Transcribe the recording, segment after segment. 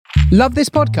Love this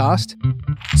podcast?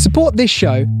 Support this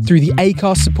show through the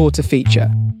Acast supporter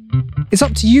feature. It's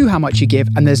up to you how much you give,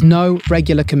 and there's no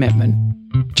regular commitment.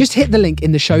 Just hit the link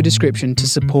in the show description to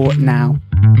support now.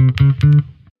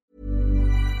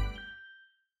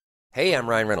 Hey, I'm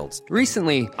Ryan Reynolds.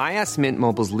 Recently, I asked Mint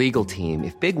Mobile's legal team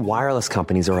if big wireless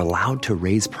companies are allowed to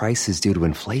raise prices due to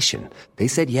inflation. They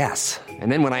said yes.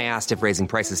 And then when I asked if raising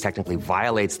prices technically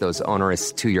violates those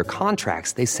onerous two-year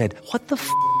contracts, they said, "What the f***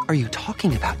 are you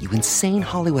talking about, you insane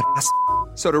Hollywood ass?"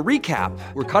 So to recap,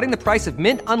 we're cutting the price of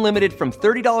Mint Unlimited from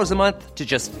 $30 a month to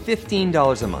just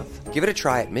 $15 a month. Give it a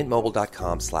try at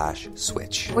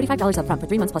mintmobile.com/switch. $45 up front for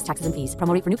 3 months plus taxes and fees.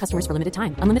 Promo rate for new customers for limited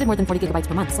time. Unlimited more than 40 gigabytes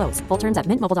per month. Slows full terms at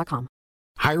mintmobile.com.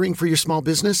 Hiring for your small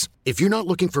business? If you're not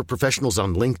looking for professionals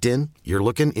on LinkedIn, you're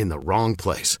looking in the wrong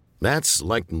place. That's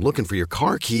like looking for your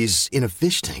car keys in a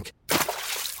fish tank.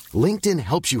 LinkedIn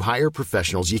helps you hire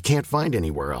professionals you can't find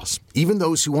anywhere else, even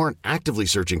those who aren't actively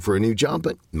searching for a new job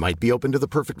but might be open to the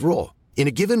perfect role. In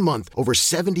a given month, over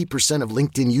 70% of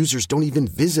LinkedIn users don't even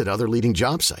visit other leading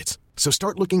job sites. So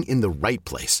start looking in the right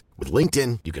place. With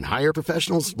LinkedIn, you can hire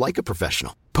professionals like a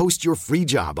professional. Post your free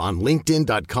job on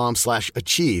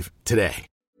linkedin.com/achieve today.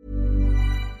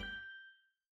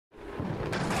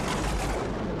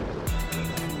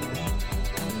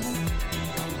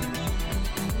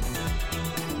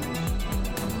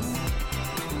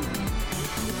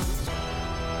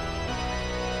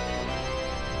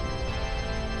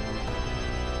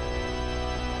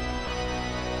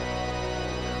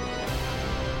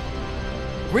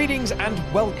 Greetings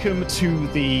and welcome to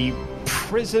the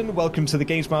prison, welcome to the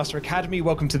Games Master Academy,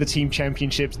 welcome to the Team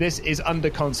Championships. This is Under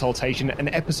Consultation, an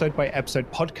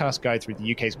episode-by-episode podcast guide through the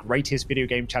UK's greatest video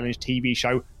game challenge TV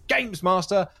show, Games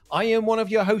Master. I am one of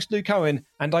your hosts, Luke Owen,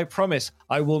 and I promise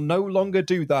I will no longer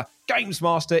do the Games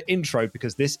Master intro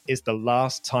because this is the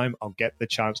last time I'll get the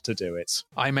chance to do it.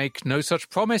 I make no such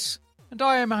promise, and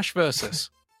I am Ash Versus.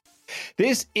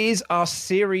 This is our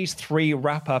Series 3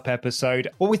 wrap-up episode.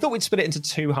 Well, we thought we'd split it into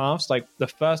two halves. Like, the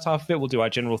first half of it, we'll do our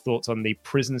general thoughts on the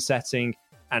prison setting,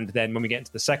 and then when we get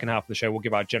into the second half of the show, we'll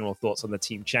give our general thoughts on the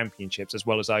team championships, as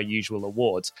well as our usual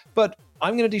awards. But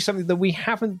I'm going to do something that we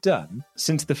haven't done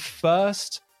since the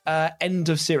first end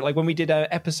of series, like when we did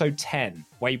episode 10,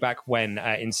 way back when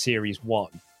in Series 1.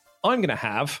 I'm going to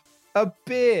have a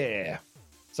beer.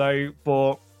 So,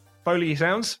 for Foley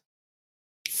sounds,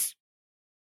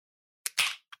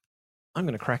 I'm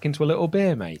going to crack into a little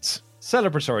beer, mate.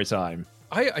 Celebratory time.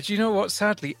 Do you know what?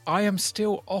 Sadly, I am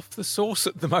still off the sauce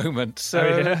at the moment.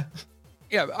 So,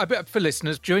 yeah, I bet for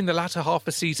listeners, during the latter half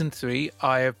of Season 3,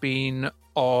 I have been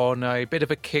on a bit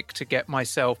of a kick to get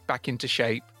myself back into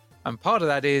shape. And part of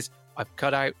that is I've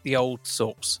cut out the old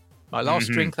sauce. My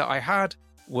last drink that I had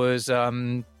was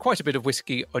quite a bit of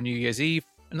whiskey on New Year's Eve.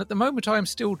 And at the moment, I am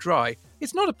still dry.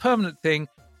 It's not a permanent thing.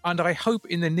 And I hope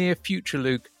in the near future,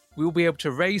 Luke, we'll be able to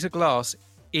raise a glass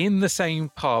in the same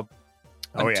pub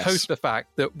and toast the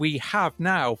fact that we have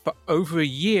now, for over a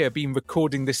year, been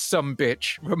recording this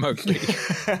sumbitch remotely.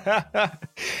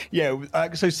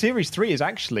 So Series 3 is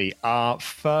actually our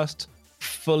first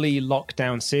fully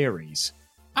lockdown series.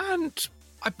 And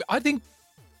I think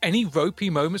any ropey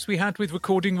moments we had with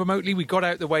recording remotely, we got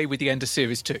out the way with the end of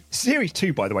Series 2. Series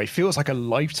 2, by the way, feels like a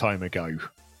lifetime ago.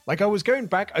 Like, I was going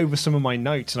back over some of my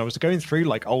notes and I was going through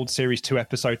like old Series 2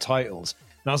 episode titles,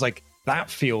 and I was like, that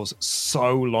feels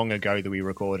so long ago that we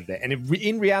recorded it. And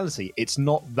in reality, it's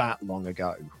not that long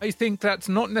ago. I think that's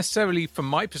not necessarily, from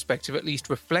my perspective at least,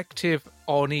 reflective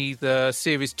on either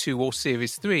Series 2 or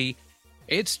Series 3.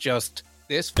 It's just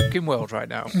this fucking world right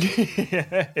now.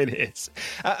 Yeah, it is.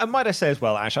 And might I say as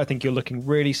well, Ash, I think you're looking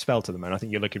really svelte at the moment. I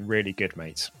think you're looking really good,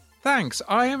 mate. Thanks.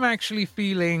 I am actually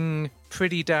feeling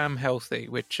pretty damn healthy,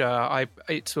 which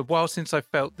it's a while since I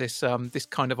felt this this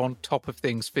kind of on top of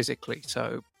things physically.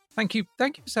 So thank you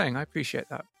for saying. I appreciate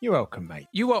that. You're welcome, mate.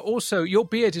 You are also, your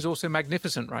beard is also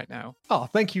magnificent right now. Oh,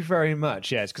 thank you very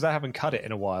much. Yeah, it's because I haven't cut it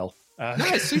in a while. No,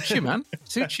 it suits you, man. It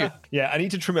suits you. Yeah, I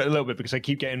need to trim it a little bit because I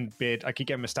keep getting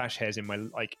mustache hairs in my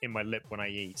lip when I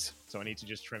eat. So I need to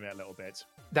just trim it a little bit.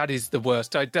 That is the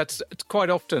worst. That's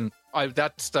quite often.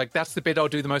 That's the bit I'll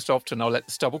do the most often. I'll let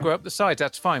the stubble grow up the sides.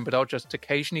 That's fine, but I'll just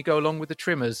occasionally go along with the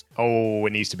trimmers. Oh,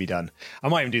 it needs to be done. I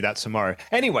might even do that tomorrow.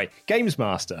 Anyway, Games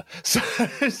Master. So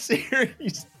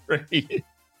Series 3.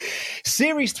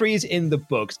 Series 3 is in the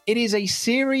books. It is a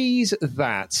series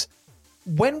that,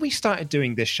 when we started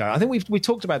doing this show, I think we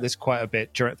talked about this quite a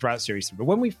bit throughout Series 3, but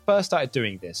when we first started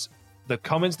doing this, the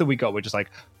comments that we got were just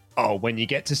like, oh, when you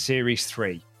get to Series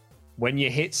 3, when you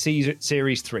hit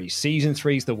Series 3, Season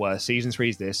 3 is the worst, Season 3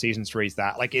 is this, Season 3 is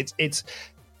that. Like, it's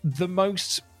the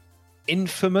most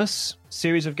infamous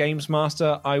series of Games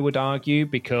Master, I would argue,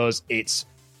 because it's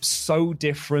so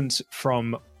different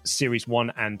from Series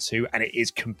 1 and 2, and it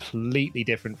is completely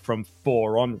different from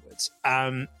 4 onwards.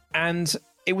 And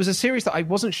it was a series that I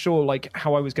wasn't sure like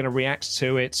how I was going to react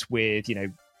to it with,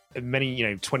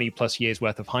 many 20 plus years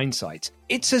worth of hindsight.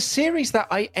 It's a series that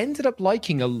I ended up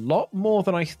liking a lot more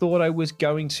than I thought I was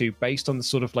going to, based on the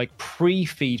sort of like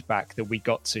pre-feedback that we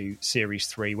got to Series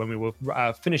 3 when we were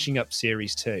finishing up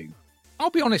Series 2. I'll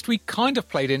be honest, we kind of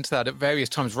played into that at various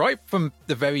times, right from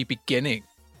the very beginning,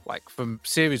 like from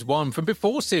Series 1, from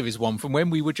before Series 1, from when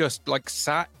we were just like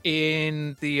sat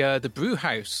in the brew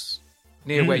house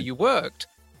near where you worked,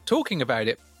 talking about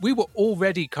it. We were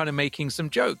already kind of making some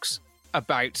jokes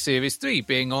about Series 3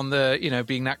 being on the,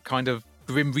 being that kind of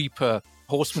Grim Reaper,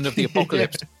 Horseman of the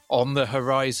Apocalypse on the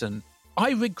horizon.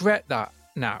 I regret that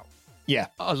now. Yeah.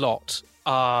 A lot.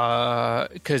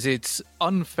 Because it's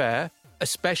unfair,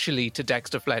 especially to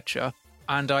Dexter Fletcher.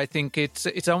 And I think it's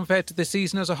unfair to the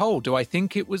season as a whole. Do I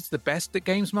think it was the best that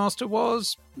Games Master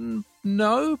was?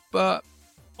 No, but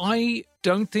I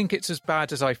don't think it's as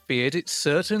bad as I feared. It's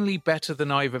certainly better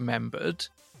than I remembered.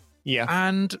 Yeah.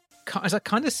 And as I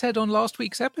kind of said on last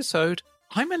week's episode,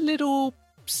 I'm a little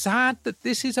sad that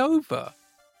this is over.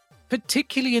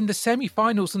 Particularly in the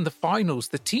semi-finals and the finals,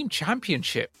 the team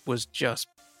championship was just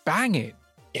banging.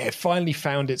 Yeah, it finally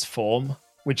found its form,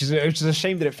 which is a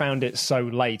shame that it found it so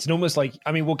late. And almost like,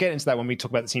 I mean, we'll get into that when we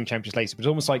talk about the team champions later, but it's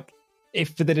almost like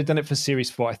if they'd have done it for Series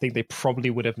 4, I think they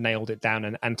probably would have nailed it down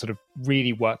and sort of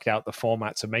really worked out the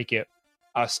format to make it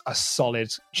a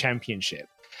solid championship.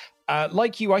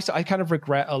 Like you, I kind of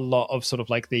regret a lot of sort of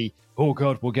like the, oh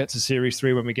God, we'll get to Series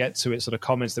 3 when we get to it sort of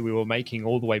comments that we were making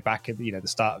all the way back at the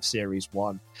start of Series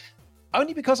 1.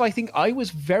 Only because I think I was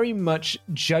very much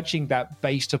judging that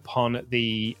based upon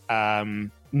the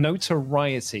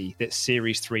notoriety that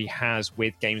Series 3 has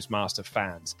with Games Master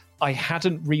fans. I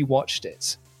hadn't rewatched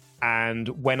it. And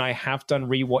when I have done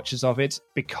rewatches of it,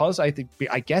 because I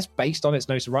guess based on its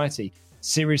notoriety,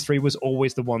 Series 3 was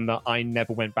always the one that I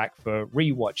never went back for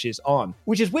rewatches on,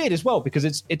 which is weird as well, because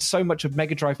it's so much of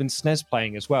Mega Drive and SNES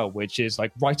playing as well, which is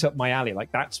like right up my alley.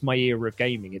 Like that's my era of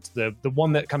gaming. It's the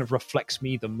one that kind of reflects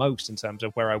me the most in terms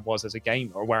of where I was as a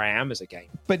gamer or where I am as a gamer.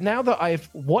 But now that I've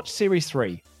watched Series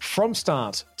 3 from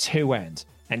start to end,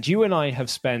 and you and I have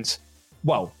spent,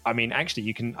 well, I mean, actually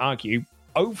you can argue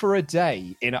over a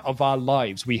day of our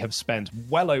lives we have spent,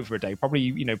 well over a day,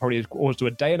 probably close to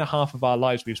a day and a half of our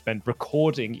lives we've spent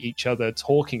recording each other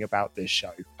talking about this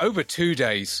show. Over 2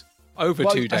 days. I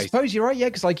suppose you're right, yeah,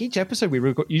 because like each episode we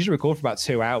usually record for about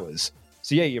 2 hours.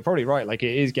 So yeah, you're probably right. Like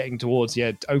it is getting towards,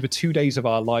 over 2 days of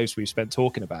our lives we've spent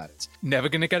talking about it. Never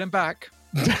going to get them back.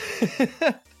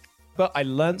 But I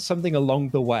learned something along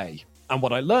the way. And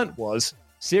what I learned was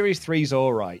Series 3's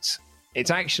all right.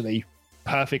 It's actually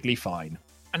perfectly fine.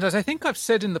 And as I think I've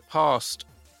said in the past,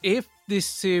 if this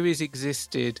series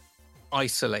existed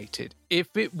isolated,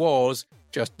 if it was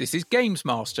just this is Games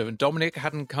Master and Dominic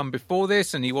hadn't come before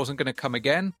this and he wasn't going to come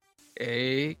again,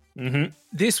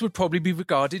 this would probably be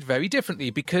regarded very differently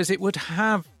because it would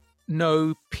have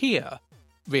no peer,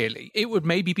 really. It would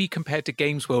maybe be compared to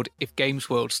Games World if Games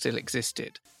World still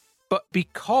existed. But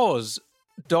because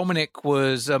Dominic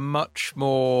was a much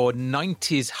more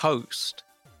 90s host,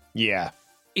 yeah,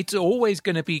 it's always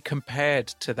going to be compared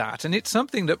to that. And it's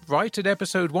something that right at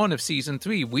episode 1 of season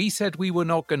 3, we said we were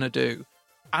not going to do.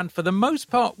 And for the most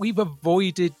part, we've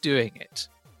avoided doing it.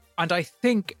 And I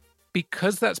think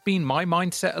because that's been my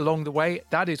mindset along the way,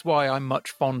 that is why I'm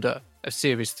much fonder of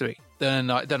Series 3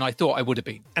 than I thought I would have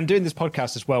been. And doing this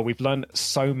podcast as well, we've learned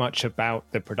so much about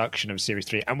the production of Series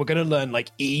 3, and we're going to learn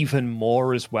like even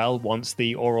more as well once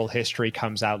the oral history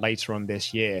comes out later on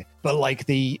this year. But like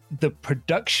the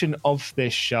production of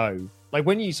this show, like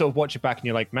when you sort of watch it back and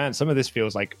you're like, man, some of this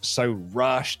feels like so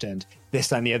rushed and this,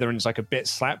 that, and the other, and it's like a bit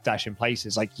slapdash in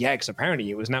places. Like, yeah, because apparently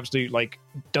it was an absolute like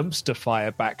dumpster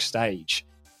fire backstage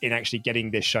in actually getting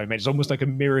this show made. It's almost like a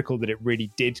miracle that it really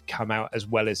did come out as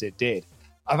well as it did.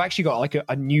 I've actually got like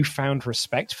a newfound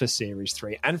respect for Series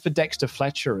 3 and for Dexter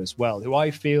Fletcher as well, who I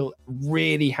feel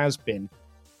really has been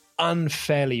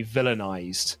unfairly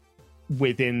villainized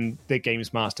within the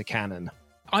Games Master canon.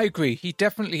 I agree. He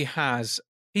definitely has.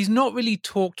 He's not really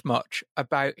talked much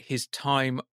about his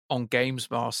time on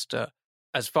Games Master.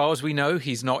 As far as we know,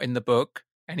 he's not in the book.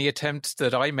 Any attempts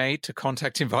that I made to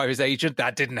contact him via his agent,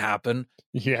 that didn't happen.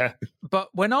 Yeah. But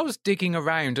when I was digging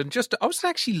around and I was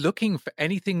actually looking for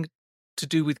anything to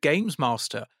do with Games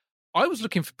Master, I was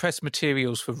looking for press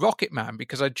materials for Rocket Man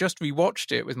because I just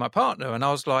rewatched it with my partner and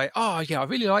I was like, oh yeah, I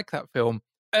really like that film.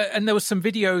 And there was some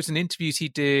videos and interviews he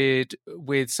did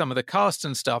with some of the cast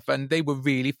and stuff, and they were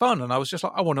really fun. And I was just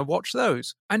like, I want to watch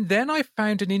those. And then I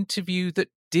found an interview that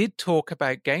did talk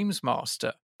about Games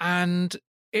Master. And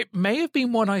it may have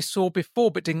been one I saw before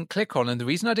but didn't click on. And the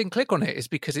reason I didn't click on it is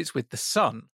because it's with the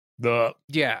Sun.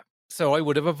 Yeah. So I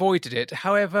would have avoided it.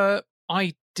 However,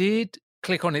 I did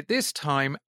click on it this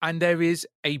time, and there is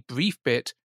a brief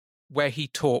bit where he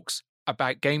talks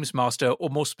about Games Master, or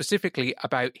more specifically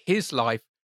about his life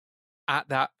at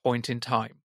that point in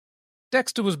time.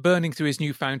 Dexter was burning through his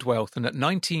newfound wealth and at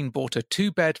 19 bought a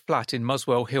 2-bed flat in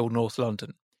Muswell Hill, North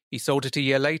London. He sold it a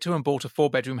year later and bought a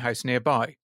 4-bedroom house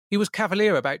nearby. He was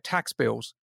cavalier about tax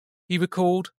bills. He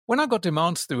recalled, "When I got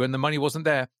demands through and the money wasn't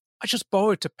there, I just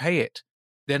borrowed to pay it.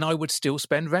 Then I would still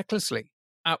spend recklessly."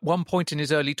 At one point in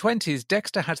his early 20s,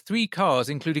 Dexter had 3 cars,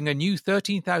 including a new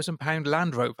 £13,000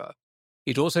 Land Rover.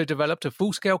 He'd also developed a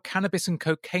full-scale cannabis and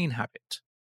cocaine habit.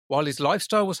 While his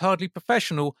lifestyle was hardly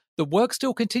professional, the work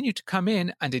still continued to come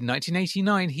in, and in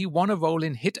 1989 he won a role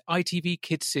in hit ITV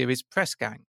kids series Press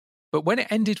Gang. But when it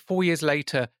ended 4 years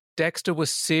later, Dexter was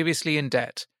seriously in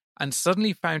debt and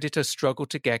suddenly found it a struggle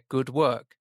to get good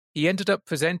work. He ended up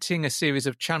presenting a series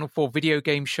of Channel 4 video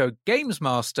game show Games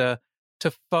Master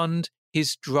to fund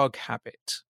his drug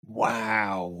habit.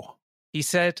 Wow. He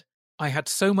said, "I had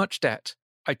so much debt.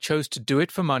 I chose to do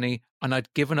it for money, and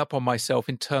I'd given up on myself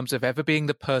in terms of ever being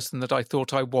the person that I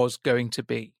thought I was going to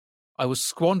be. I was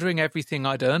squandering everything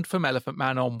I'd earned from Elephant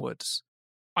Man onwards."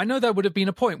 I know there would have been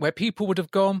a point where people would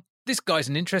have gone, "This guy's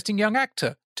an interesting young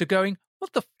actor," to going,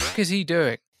 "What the fuck is he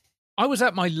doing?" I was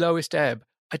at my lowest ebb.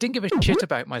 I didn't give a shit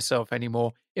about myself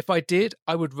anymore. If I did,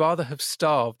 I would rather have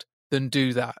starved than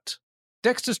do that.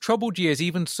 Dexter's troubled years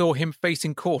even saw him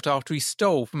facing court after he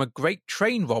stole from a great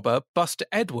train robber, Buster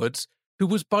Edwards, who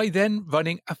was by then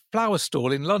running a flower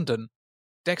stall in London.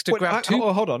 Dexter grabbed two...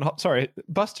 Hold on. Sorry.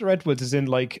 Buster Edwards is in,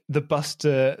 like, the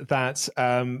Buster that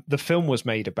the film was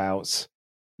made about,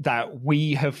 that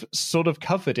we have sort of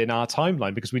covered in our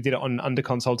timeline because we did it on Under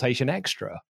Consultation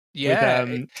Extra. Yeah.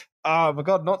 With, oh my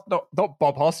God, not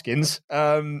Bob Hoskins.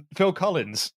 Phil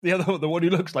Collins. The one who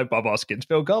looks like Bob Hoskins,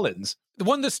 Phil Collins. The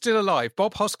one that's still alive.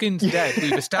 Bob Hoskins dead.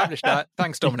 We've established that.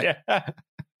 Thanks, Dominic.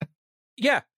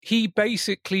 Yeah, he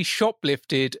basically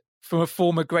shoplifted from a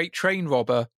former great train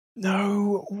robber.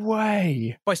 No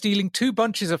way. By stealing 2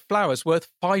 bunches of flowers worth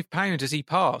 £5 as he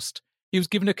passed. He was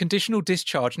given a conditional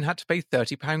discharge and had to pay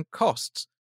 £30 costs.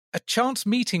 A chance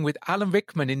meeting with Alan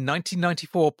Rickman in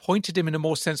 1994 pointed him in a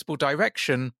more sensible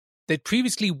direction. They'd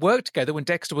previously worked together when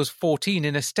Dexter was 14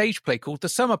 in a stage play called The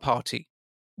Summer Party.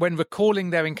 When recalling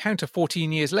their encounter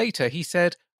 14 years later, he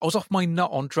said, "I was off my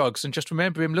nut on drugs and just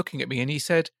remember him looking at me and he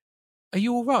said, 'Are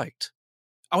you all right?'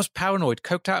 I was paranoid,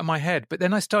 coked out of my head, but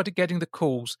then I started getting the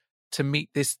calls to meet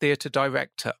this theatre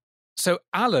director." So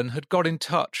Alan had got in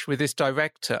touch with this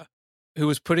director who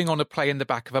was putting on a play in the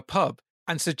back of a pub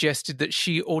and suggested that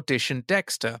she audition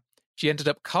Dexter. She ended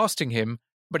up casting him,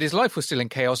 but his life was still in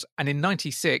chaos, and in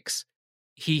 96,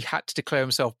 he had to declare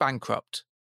himself bankrupt.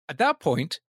 At that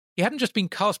point, he hadn't just been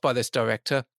cast by this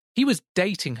director, he was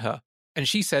dating her, and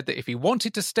she said that if he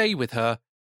wanted to stay with her,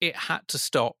 it had to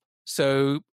stop.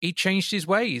 So he changed his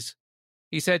ways.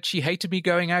 He said, "She hated me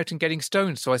going out and getting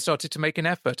stoned, so I started to make an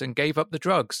effort and gave up the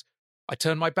drugs. I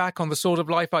turned my back on the sort of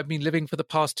life I've been living for the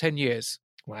past 10 years.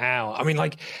 Wow. I mean,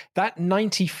 like, that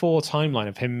 94 timeline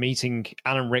of him meeting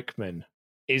Alan Rickman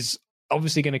is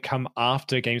obviously going to come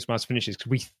after Games Master finishes, because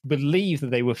we believe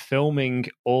that they were filming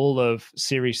all of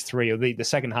Series 3, or the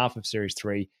second half of Series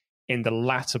 3, in the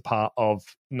latter part of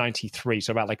 93.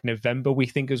 So about, like, November, we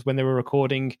think, is when they were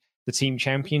recording the team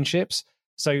championships.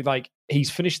 So, like, he's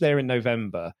finished there in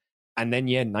November. And then,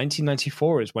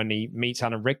 1994 is when he meets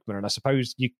Alan Rickman. And I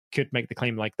suppose you could make the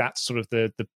claim, like, that's sort of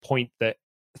the point that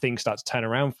things start to turn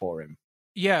around for him.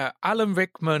 Yeah, Alan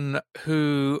Rickman,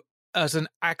 who, as an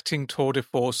acting tour de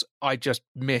force, I just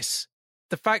miss.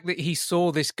 The fact that he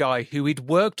saw this guy who he'd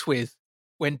worked with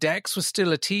when Dex was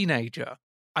still a teenager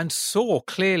and saw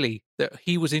clearly that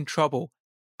he was in trouble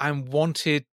and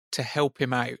wanted to help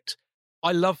him out.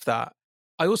 I love that.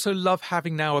 I also love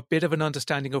having now a bit of an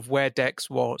understanding of where Dex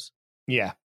was.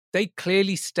 Yeah. They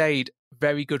clearly stayed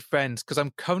very good friends, because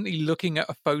I'm currently looking at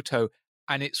a photo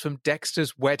and it's from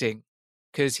Dexter's wedding,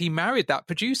 because he married that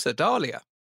producer, Dahlia.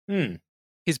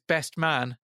 His best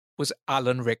man was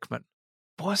Alan Rickman.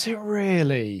 Was it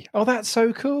really? Oh, that's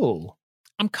so cool.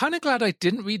 I'm kind of glad I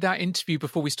didn't read that interview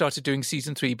before we started doing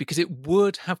season 3, because it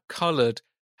would have coloured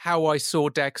how I saw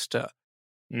Dexter.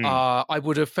 I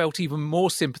would have felt even more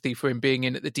sympathy for him being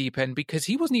in at the deep end, because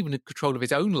he wasn't even in control of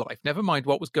his own life, never mind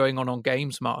what was going on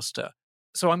Games Master.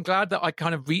 So I'm glad that I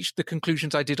kind of reached the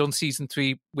conclusions I did on season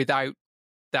 3 without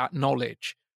that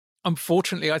knowledge.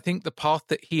 Unfortunately, I think the path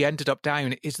that he ended up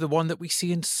down is the one that we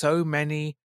see in so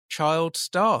many child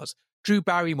stars. Drew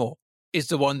Barrymore is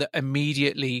the one that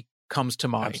immediately comes to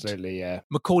mind. Absolutely, yeah.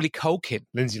 Macaulay Culkin.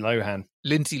 Lindsay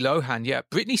Lohan, yeah.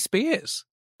 Britney Spears.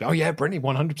 Oh, yeah, Britney,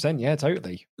 100%. Yeah,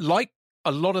 totally. Like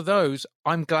a lot of those,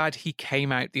 I'm glad he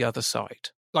came out the other side.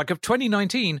 Like of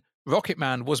 2019,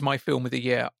 Rocketman was my film of the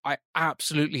year. I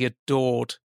absolutely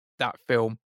adored that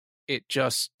film. It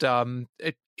just,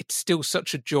 it's still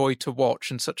such a joy to watch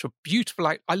and such a beautiful,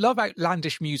 I love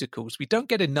outlandish musicals. We don't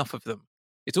get enough of them.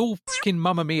 It's all fucking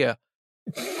Mamma Mia.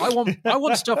 I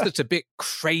want stuff that's a bit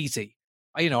crazy.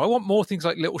 I want more things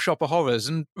like Little Shop of Horrors,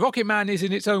 and Rocketman is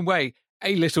in its own way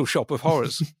a Little Shop of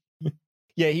Horrors.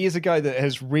 Yeah, he is a guy that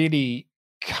has really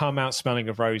come out smelling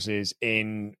of roses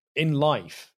in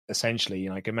life, essentially.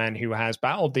 Like a man who has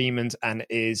battled demons and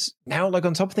is now like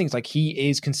on top of things. Like he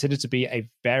is considered to be a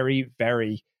very,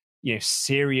 very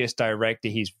serious director.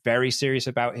 He's very serious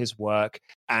about his work.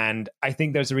 And I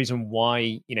think there's a reason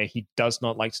why, he does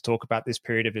not like to talk about this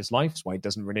period of his life. That's why he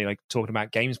doesn't really like talking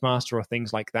about Games Master or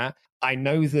things like that. I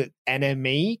know that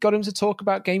NME got him to talk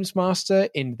about Games Master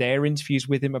in their interviews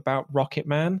with him about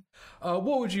Rocketman.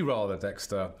 What would you rather,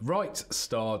 Dexter? Write,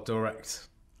 star, direct,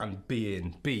 and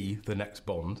be the next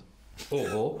Bond?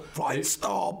 Or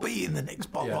star, be in the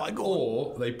next Bond. Yeah,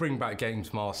 or they bring back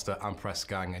Games Master and Press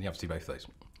Gang, and you have to do both of those.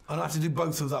 I'd have to do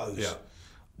both of those. Yeah.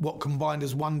 What combined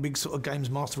as one big sort of Games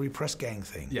Mastery Press Gang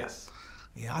thing? Yes.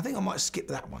 Yeah, I think I might skip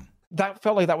that one. That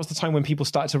felt like that was the time when people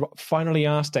started to finally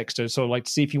ask Dexter, sort of like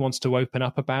to see if he wants to open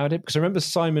up about it. Because I remember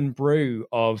Simon Brew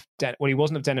of he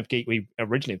wasn't of Den of Geek,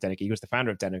 originally of Den of Geek, he was the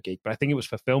founder of Den of Geek, but I think it was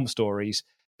for Film Stories,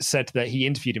 said that he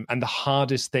interviewed him, and the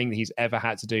hardest thing that he's ever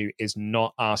had to do is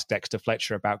not ask Dexter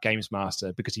Fletcher about Games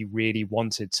Master because he really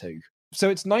wanted to. So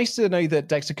it's nice to know that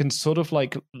Dexter can sort of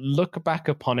like look back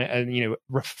upon it and,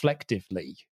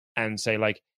 reflectively and say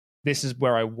like, this is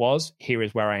where I was, here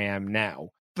is where I am now.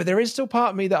 But there is still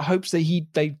part of me that hopes that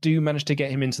they do manage to get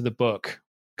him into the book,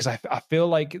 because I feel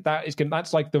like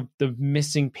that's like the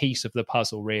missing piece of the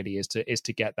puzzle really is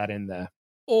to get that in there.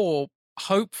 Or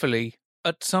hopefully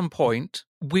at some point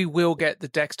we will get the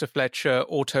Dexter Fletcher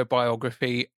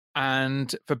autobiography,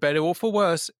 and for better or for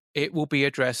worse, it will be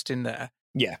addressed in there.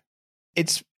 Yeah.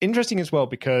 It's interesting as well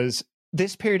because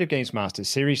this period of Games Master,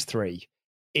 Series 3,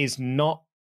 is not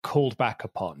called back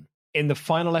upon. In the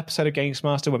final episode of Games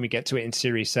Master, when we get to it in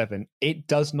Series 7, it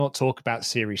does not talk about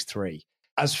Series 3.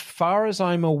 As far as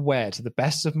I'm aware, to the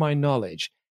best of my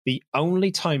knowledge, the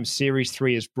only time Series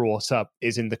 3 is brought up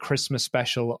is in the Christmas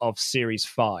special of Series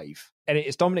 5. And it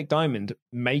is Dominic Diamond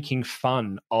making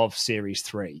fun of Series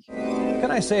 3. Can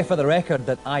I say for the record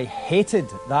that I hated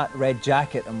that red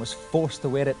jacket and was forced to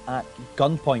wear it at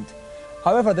gunpoint.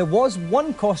 However, there was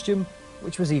one costume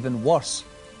which was even worse.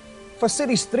 For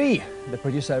Series 3, the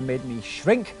producer made me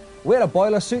shrink, wear a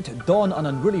boiler suit, don an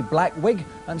unruly black wig,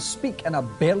 and speak in a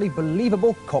barely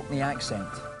believable Cockney accent.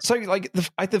 So, like,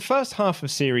 the first half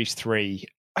of Series 3,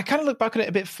 I kind of look back on it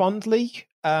a bit fondly,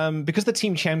 because the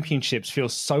team championships feel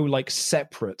so, like,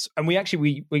 separate. And I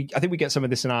think we get some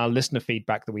of this in our listener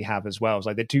feedback that we have as well. It's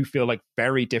like they do feel like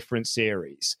very different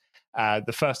series.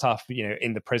 The first half,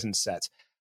 in the prison set.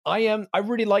 I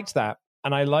really liked that.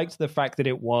 And I liked the fact that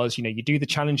it was, you do the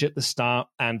challenge at the start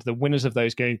and the winners of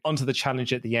those go onto the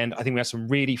challenge at the end. I think we had some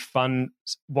really fun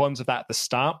ones of that at the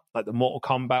start. Like the Mortal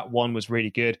Kombat one was really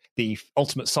good. The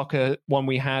Ultimate Soccer one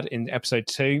we had in episode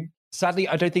 2. Sadly,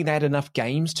 I don't think they had enough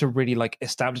games to really like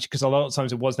establish, because a lot of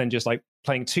times it was then just like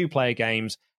playing 2-player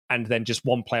games and then just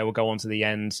one player will go on to the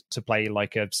end to play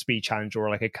like a speed challenge or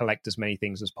like a collect as many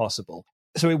things as possible.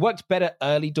 So it worked better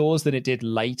early doors than it did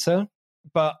later.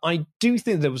 But I do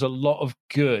think there was a lot of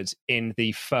good in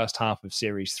the first half of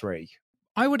Series 3.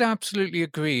 I would absolutely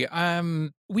agree.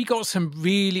 We got some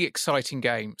really exciting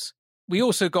games. We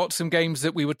also got some games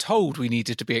that we were told we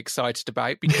needed to be excited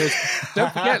about, because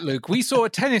don't forget, Luke, we saw a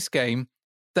tennis game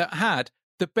that had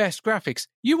the best graphics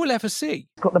you will ever see.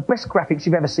 It's got the best graphics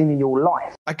you've ever seen in your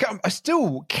life. I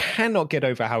still cannot get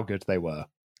over how good they were.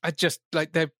 I just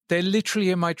like they're literally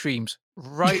in my dreams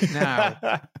right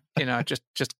now.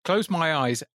 Just close my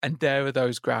eyes and there are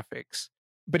those graphics.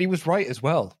 But he was right as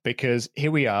well, because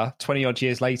here we are 20 odd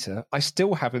years later. I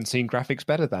still haven't seen graphics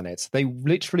better than it. They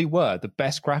literally were the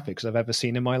best graphics I've ever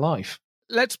seen in my life.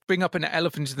 Let's bring up an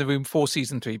elephant in the room for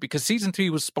season 3, because season 3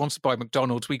 was sponsored by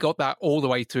McDonald's. We got that all the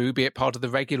way through, be it part of the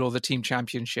regular or the team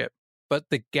championship. But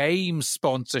the game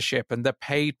sponsorship and the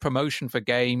paid promotion for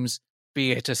games,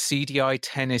 be it a CDI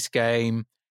tennis game,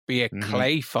 be it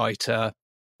Clay Fighter.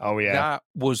 Oh, yeah. That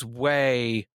was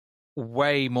way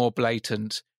way more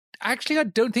blatant. Actually, I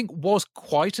don't think was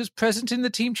quite as present in the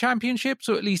team championships,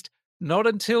 or at least not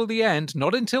until the end,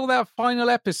 not until that final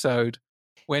episode,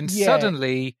 when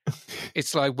suddenly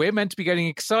it's like we're meant to be getting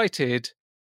excited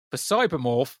for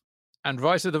Cybermorph and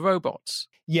Rise of the Robots.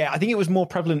 Yeah, I think it was more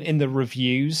prevalent in the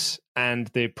reviews and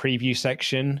the preview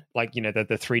section, like, you know, the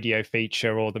 3DO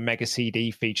feature or the Mega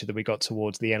CD feature that we got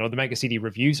towards the end, or the Mega CD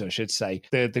reviews, I should say.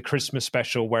 The Christmas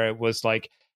special where it was like,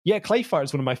 yeah, Clayfighter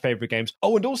is one of my favorite games.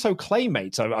 Oh, and also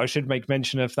Claymates. I should make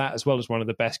mention of that as well as one of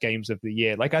the best games of the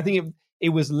year. Like, I think it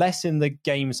was less in the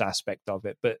games aspect of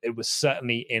it, but it was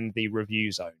certainly in the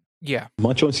review zone. Yeah.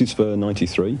 My choices for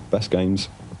 93 best games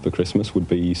for Christmas would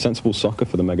be Sensible Soccer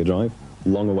for the Mega Drive,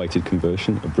 long-awaited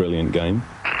conversion, a brilliant game.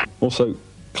 Also,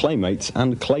 Claymates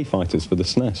and Clayfighters for the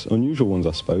SNES. Unusual ones,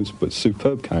 I suppose, but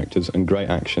superb characters and great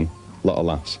action. A lot of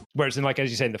laughs. Whereas in, like,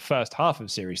 as you say, in the first half of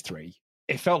Series 3,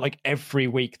 it felt like every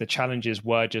week the challenges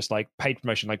were just like paid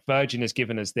promotion. Like, Virgin has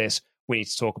given us this. We need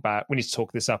to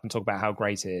talk this up and talk about how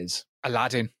great it is.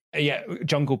 Aladdin. Yeah,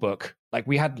 Jungle Book. Like,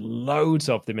 we had loads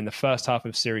of them in the first half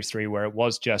of Series 3 where it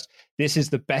was just, this is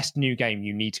the best new game.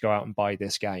 You need to go out and buy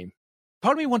this game.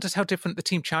 Part of me wonders how different the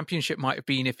team championship might have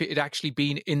been if it had actually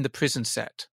been in the prison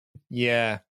set.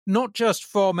 Yeah. Not just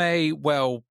from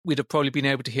we'd have probably been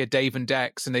able to hear Dave and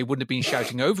Dex and they wouldn't have been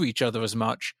shouting over each other as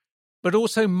much, but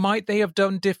also might they have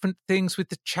done different things with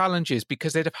the challenges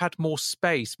because they'd have had more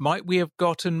space? Might we have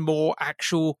gotten more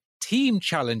actual team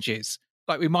challenges?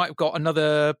 Like, we might have got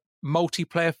another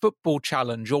multiplayer football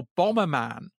challenge or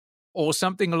Bomberman or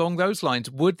something along those lines.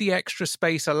 Would the extra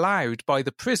space allowed by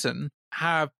the prison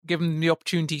have given them the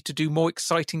opportunity to do more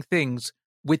exciting things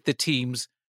with the teams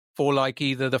for, like,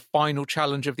 either the final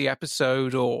challenge of the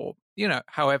episode or, you know,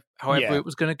 however it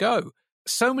was going to go?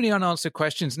 So many unanswered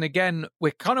questions. And again,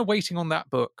 we're kind of waiting on that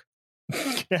book.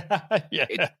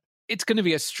 It's going to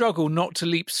be a struggle not to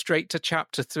leap straight to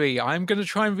chapter 3. I'm going to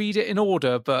try and read it in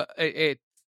order, but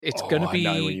it's going to be,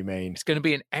 I know what you mean. It's going to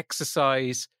be an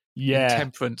exercise in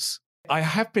temperance. I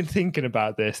have been thinking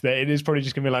about this, that it is probably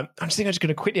just going to be like, I'm just going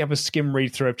to quickly have a skim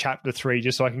read through of chapter 3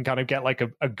 just so I can kind of get like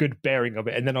a good bearing of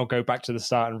it, and then I'll go back to the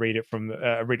start and read it from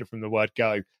the word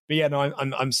go. But yeah, no,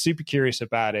 I'm super curious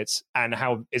about it and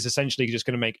how it's essentially just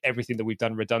going to make everything that we've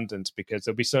done redundant, because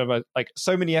there'll be sort of like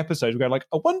so many episodes where like,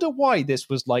 I wonder why this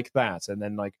was like that, and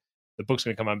then like the book's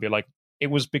going to come out and be like,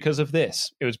 it was because of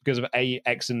this. It was because of A,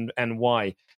 X, and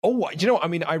Y. Oh, do you know what? I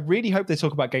mean, I really hope they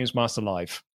talk about Games Master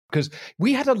Live, because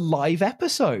we had a live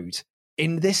episode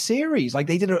in this series. Like,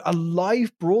 they did a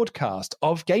live broadcast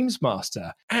of Games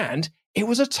Master, and it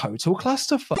was a total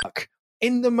clusterfuck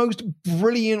in the most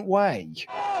brilliant way.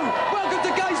 Oh, welcome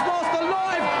to Games Master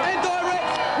Live and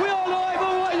direct. We are live.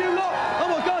 All right, you lot. Oh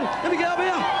my God, let me get up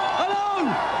here. Hello.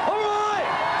 All right.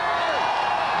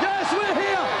 Yes, we're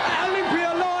here at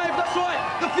Olympia Live. That's right,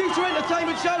 the future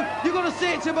entertainment show. You've got to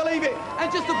see it to believe it.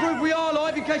 And just to prove we are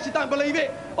live, in case you don't believe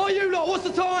it, you lot, what's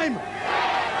the time?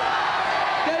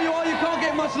 There you are, you can't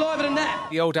get much liver than that.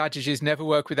 The old adage is never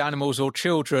work with animals or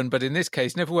children, but in this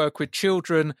case, never work with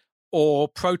children or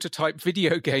prototype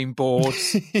video game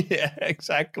boards. Yeah,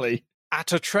 exactly.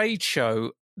 At a trade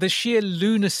show, the sheer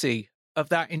lunacy of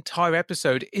that entire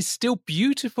episode is still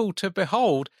beautiful to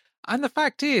behold. And the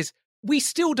fact is, we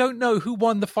still don't know who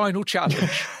won the final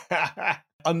challenge.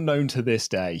 Unknown to this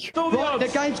day. Right, the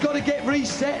game's got to get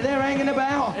reset. They're hanging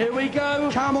about. Here we go.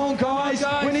 Come on, guys.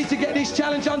 We need to get this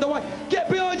challenge underway. Get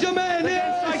behind your man.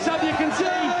 Yes. So you can see.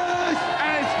 All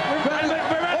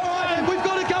right, we've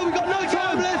got to go. We've got no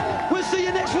time left. We'll see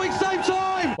you next week, same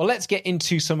time. Well, let's get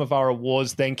into some of our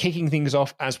awards then, kicking things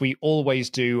off as we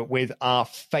always do with our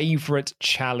favourite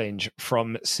challenge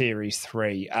from Series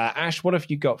 3. Ash, what have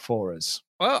you got for us?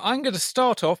 Well, I'm going to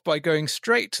start off by going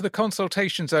straight to the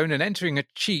consultation zone and entering a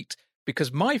cheat,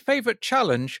 because my favourite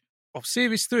challenge of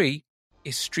Series 3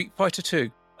 is Street Fighter 2.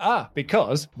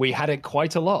 Because we had it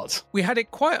quite a lot. We had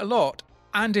it quite a lot,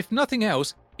 and if nothing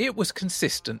else, it was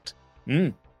consistent.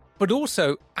 But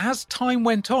also, as time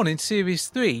went on in Series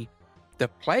 3, the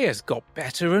players got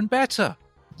better and better.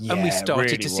 Yeah, and we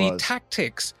started to see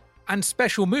tactics, and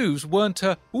special moves weren't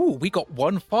we got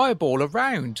one fireball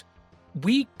around.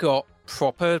 We got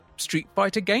proper Street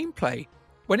Fighter gameplay.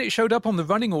 When it showed up on the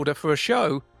running order for a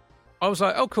show, I was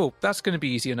like, oh cool, that's going to be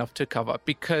easy enough to cover,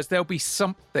 because there'll be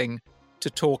something to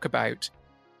talk about.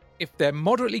 If they're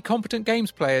moderately competent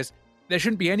games players, there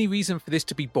shouldn't be any reason for this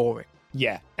to be boring.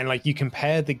 Yeah, and like, you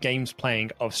compare the games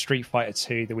playing of Street Fighter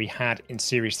 2 that we had in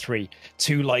Series 3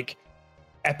 to like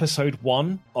Episode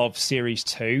 1 of Series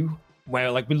 2, where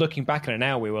like we're looking back on it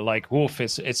now, we were like, woof,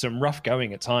 it's some rough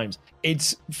going at times.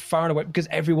 It's far and away because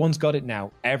everyone's got it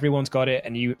now. Everyone's got it,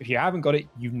 and if you haven't got it,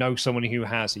 you know someone who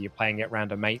has, so you're playing it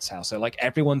around a mate's house. So like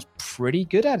everyone's pretty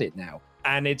good at it now.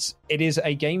 And it is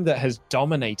a game that has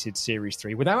dominated Series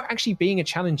 3 without actually being a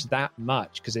challenge that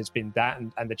much, because it's been that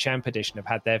and the Champ Edition have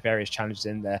had their various challenges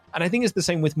in there. And I think it's the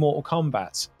same with Mortal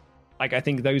Kombat. Like, I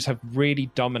think those have really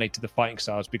dominated the fighting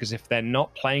styles, because if they're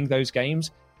not playing those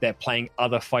games, they're playing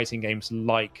other fighting games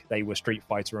like they were Street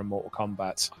Fighter and Mortal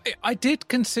Kombat. I did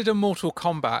consider Mortal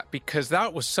Kombat because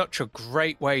that was such a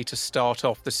great way to start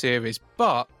off the series,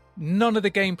 but none of the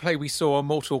gameplay we saw on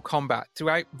Mortal Kombat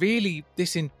throughout really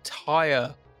this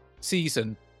entire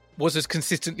season was as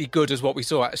consistently good as what we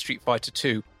saw out of Street Fighter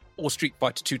 2 or Street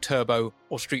Fighter 2 Turbo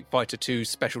or Street Fighter 2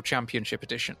 Special Championship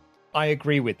Edition. I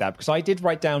agree with that, because I did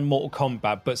write down Mortal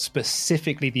Kombat, but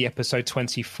specifically the episode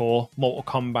 24 Mortal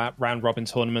Kombat round robin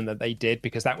tournament that they did,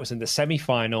 because that was in the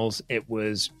semi-finals. It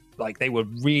was like they were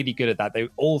really good at that.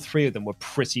 All three of them were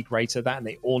pretty great at that, and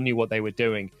they all knew what they were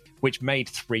doing, which made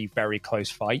 3 very close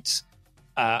fights.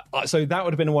 So that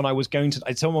would have been one I was going to...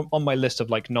 It's on my list of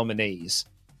like nominees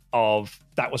of...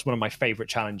 That was one of my favorite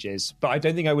challenges, but I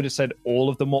don't think I would have said all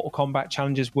of the Mortal Kombat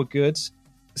challenges were good.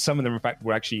 Some of them, in fact,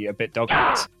 were actually a bit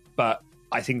dog-eat. But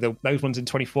I think those ones in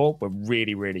 24 were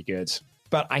really, really good.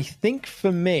 But I think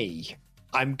for me,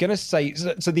 I'm going to say...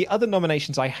 So the other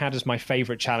nominations I had as my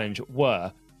favorite challenge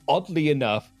were, oddly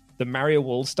enough, the Mario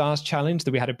All-Stars challenge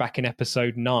that we had back in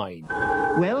episode 9.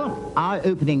 Well, our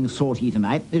opening sortie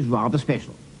tonight is rather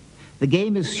special. The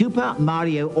game is Super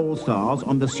Mario All-Stars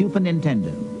on the Super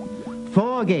Nintendo.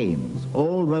 4 games,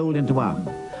 all rolled into one.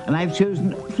 And I've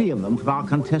chosen 3 of them for our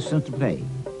contestants to play.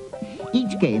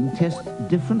 Each game tests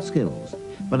different skills,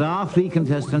 but our 3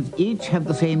 contestants each have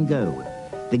the same goal: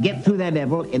 to get through their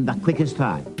level in the quickest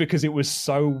time. Because it was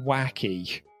so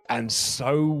wacky and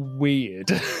so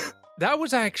weird. That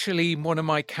was actually one of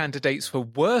my candidates for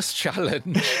worst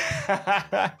challenge.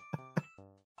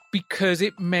 Because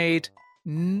it made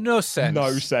no sense.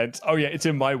 No sense. Oh yeah, it's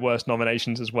in my worst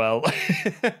nominations as well.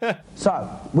 So,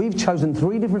 we've chosen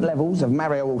 3 different levels of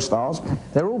Mario All-Stars.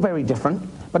 They're all very different,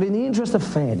 but in the interest of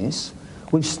fairness,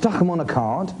 we've stuck them on a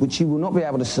card, which you will not be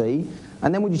able to see,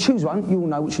 and then when you choose one, you will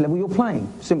know which level you're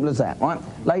playing. Simple as that, right?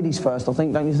 Ladies first, I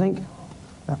think, don't you think?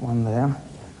 That one there.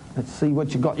 Let's see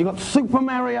what you got. You got Super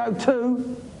Mario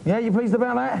 2. Yeah, you pleased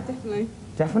about that? Definitely.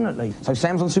 Definitely. So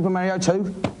Sam's on Super Mario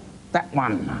 2. That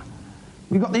one.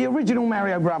 We got the original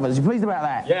Mario Brothers. You pleased about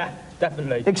that? Yeah,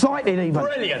 definitely. Excited even?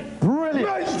 Brilliant.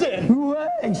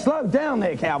 Brilliant. Hey, slow down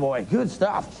there, cowboy. Good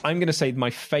stuff. I'm going to say my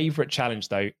favourite challenge,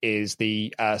 though, is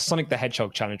the Sonic the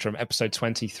Hedgehog challenge from episode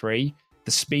 23,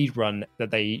 the speed run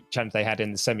that they had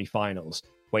in the semi-finals,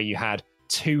 where you had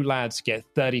 2 lads get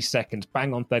 30 seconds,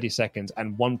 bang on 30 seconds,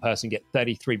 and 1 person get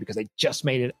 33 because they just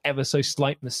made an ever so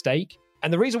slight mistake.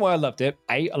 And the reason why I loved it,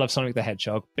 A, I love Sonic the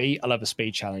Hedgehog, B, I love a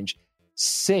speed challenge,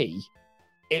 C,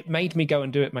 it made me go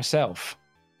and do it myself.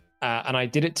 And I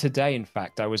did it today, in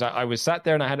fact. I was sat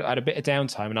there and I had a bit of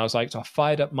downtime, and I was like, so I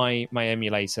fired up my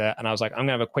emulator, and I was like, I'm going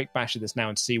to have a quick bash of this now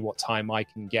and see what time I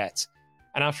can get.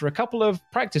 And after a couple of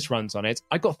practice runs on it,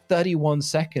 I got 31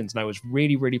 seconds, and I was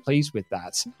really, really pleased with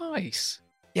that. Nice.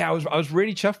 Yeah, I was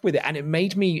really chuffed with it, and it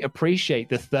made me appreciate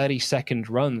the 30-second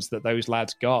runs that those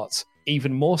lads got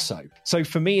even more so. So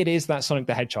for me, it is that Sonic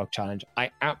the Hedgehog challenge. I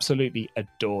absolutely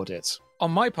adored it. On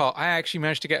my part, I actually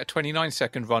managed to get a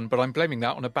 29-second run, but I'm blaming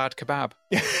that on a bad kebab.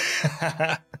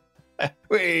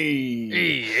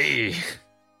 Right,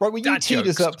 well, you teed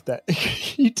us up there.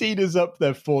 You teed us up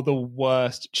there for the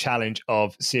worst challenge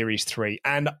of Series 3.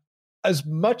 And as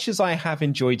much as I have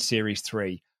enjoyed Series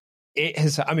 3,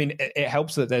 it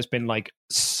helps that there's been like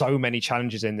so many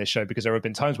challenges in this show, because there have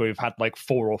been times where we've had like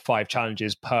 4 or 5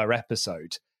 challenges per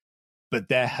episode. But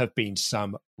there have been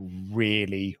some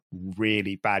really,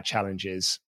 really bad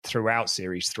challenges throughout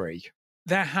Series 3.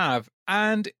 There have.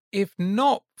 And if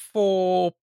not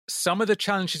for some of the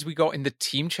challenges we got in the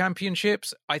team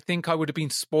championships, I think I would have been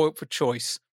spoilt for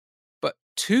choice. But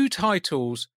 2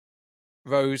 titles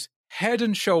rose head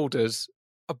and shoulders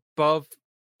above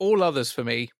all others for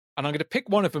me. And I'm going to pick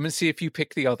one of them and see if you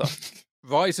pick the other.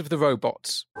 Rise of the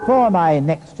Robots. For my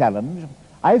next challenge,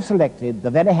 I've selected the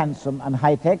very handsome and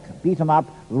high-tech beat-em-up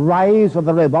Rise of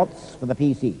the Robots for the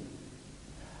PC.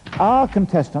 Our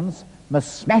contestants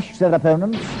must smash their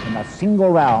opponents in a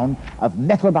single round of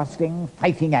metal-busting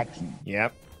fighting action.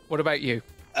 Yep. What about you?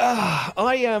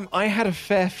 I had a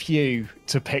fair few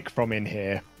to pick from in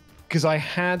here, because I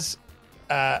had,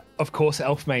 of course,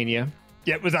 Elfmania.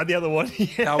 Yeah, was that the other one?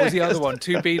 That was the other one.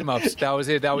 2 beat-em-ups. That was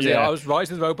it. That was it. I was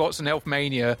Rise of the Robots and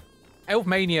Elfmania.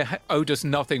 Elfmania owed us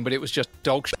nothing, but it was just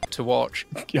dog shit to watch.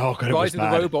 Oh, God, Rise of the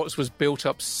Robots was built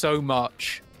up so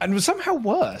much. And was somehow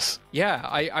worse. Yeah,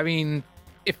 I mean,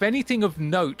 if anything of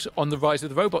note on the Rise of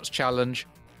the Robots challenge,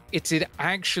 it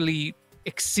actually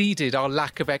exceeded our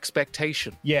lack of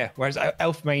expectation. Yeah, whereas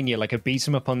Elfmania, like a beat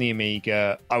 'em up on the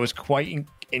Amiga, I was quite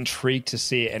intrigued to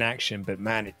see it in action, but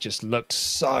man, it just looked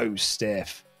so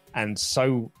stiff and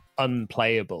so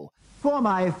unplayable. For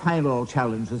my final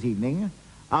challenge this evening,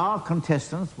 our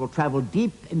contestants will travel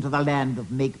deep into the land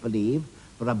of make-believe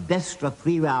for a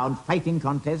best-of-3-round fighting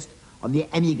contest on the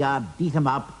Amiga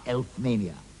beat-em-up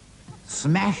Elfmania.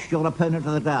 Smash your opponent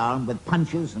to the ground with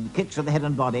punches and kicks to the head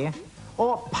and body,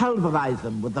 or pulverize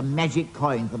them with the magic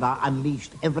coins that are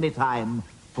unleashed every time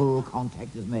full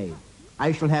contact is made.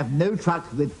 I shall have no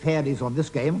truck with fairies on this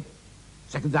game.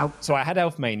 Seconds out. So I had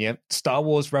Elfmania, Star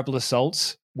Wars Rebel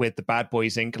Assault with the Bad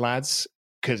Boys Inc. lads,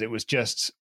 because it was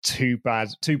just too bad.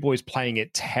 Two boys playing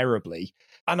it terribly.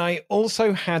 And I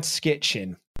also had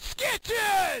Skitchin.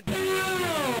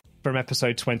 From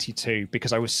episode 22,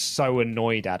 because I was so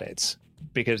annoyed at it.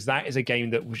 Because that is a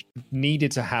game that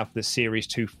needed to have the Series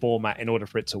 2 format in order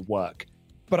for it to work.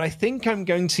 But I think I'm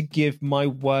going to give my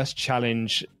worst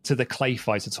challenge to the Clay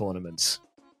Fighter tournaments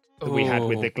that we had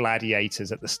with the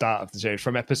Gladiators at the start of the series,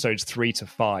 from episodes 3 to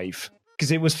 5.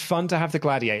 Because it was fun to have the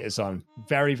Gladiators on.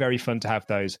 Very, very fun to have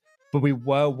those. But we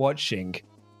were watching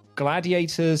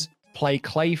Gladiators play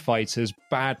Clay Fighters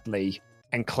badly,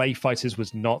 and Clay Fighters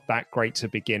was not that great to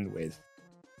begin with.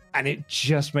 And it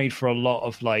just made for a lot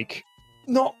of, like,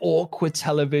 not awkward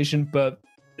television, but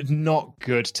not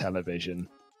good television.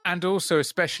 And also,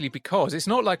 especially because it's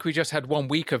not like we just had 1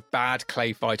 week of bad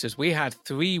Clay Fighters. We had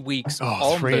 3 weeks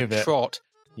on the trot,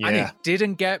 and it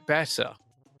didn't get better.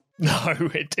 No,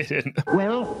 it didn't.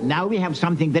 Well, now we have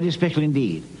something very special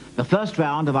indeed. The first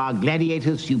round of our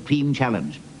Gladiators Supreme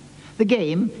Challenge. The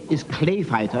game is Clay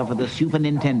Fighter for the Super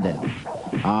Nintendo.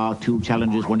 Our two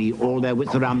challengers will need all their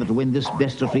wits around them to win this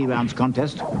best-of-3 rounds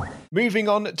contest. Moving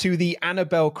on to the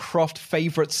Annabelle Croft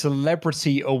Favourite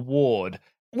Celebrity Award.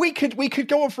 We could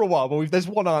go on for a while, but there's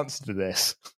one answer to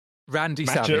this. Randy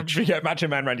Savage. Yeah, Macho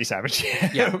Man Randy Savage.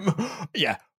 Yeah.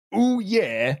 Yeah. Ooh,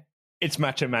 yeah. It's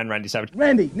Macho Man Randy Savage.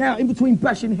 Randy, now in between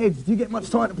bashing heads, do you get much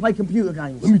time to play computer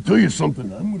games? Let me tell you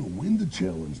something. I'm going to win the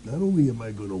challenge. Not only am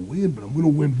I going to win, but I'm going to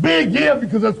win big, yeah,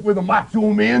 because that's where the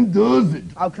Macho Man does it.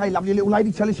 Okay, lovely little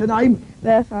lady, tell us your name.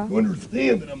 Bertha. You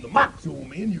understand that I'm the Macho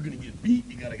Man. You're going to get beat.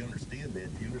 You got to understand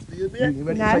that. Do you understand that? You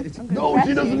ready No, to take the No,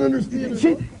 she doesn't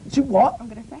understand. She what? I'm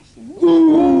going to thrash you.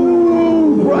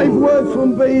 Ooh, brave words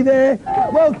from B there.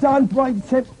 Well done, brave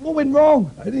attempt. What went wrong?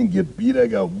 I didn't get beat. I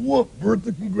got whooped.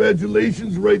 Bertha,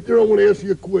 congratulations. Right there, I want to ask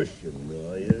you a question.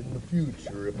 In the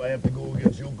future, if I have to go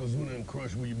against Yokozuna and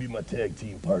Crush, will you be my tag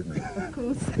team partner? Of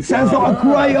course. Sounds like a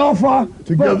great offer.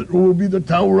 Together we'll be the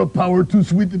Tower of Power, too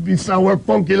sweet to be sour,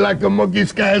 funky like a monkey,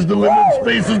 sky's the limit,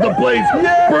 space is the place.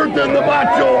 Yeah. Bertha and the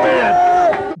Macho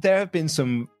Man. There have been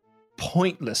some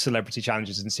pointless celebrity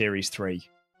challenges in Series 3.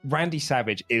 Randy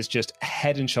Savage is just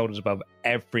head and shoulders above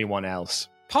everyone else.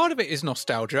 Part of it is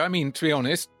nostalgia. I mean, to be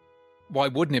honest, why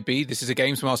wouldn't it be? This is a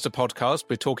Games Master podcast.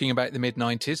 We're talking about the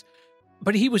mid-90s.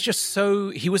 But he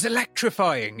was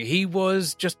electrifying. He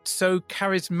was just so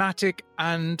charismatic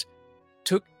and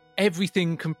took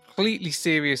everything completely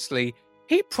seriously.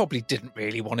 He probably didn't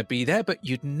really want to be there, but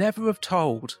you'd never have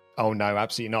told. Oh, no,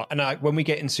 absolutely not. And when we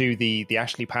get into the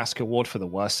Ashley Pask Award for the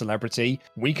worst celebrity,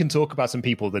 we can talk about some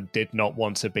people that did not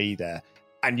want to be there.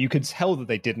 And you could tell that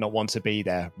they did not want to be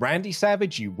there. Randy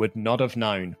Savage, you would not have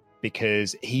known,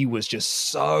 because he was just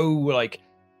so, like,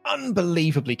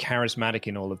 unbelievably charismatic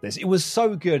in all of this. It was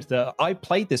so good that I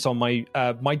played this on my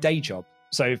my day job.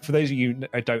 So for those of you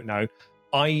who don't know,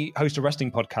 I host a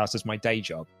wrestling podcast as my day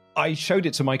job. I showed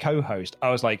it to my co-host. I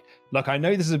was like, look, I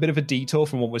know this is a bit of a detour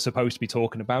from what we're supposed to be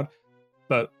talking about,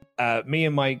 but me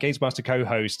and my Games Master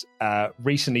co-host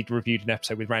recently reviewed an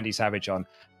episode with Randy Savage on,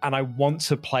 and I want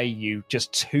to play you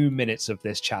just 2 minutes of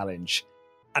this challenge.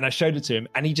 And I showed it to him,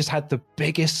 and he just had the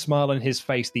biggest smile on his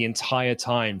face the entire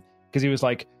time, because he was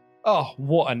like, oh,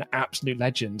 what an absolute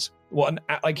legend.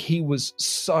 He was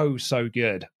so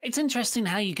good. It's interesting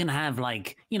how you can have,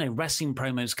 wrestling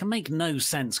promos can make no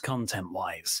sense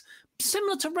content-wise.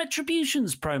 Similar to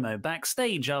Retribution's promo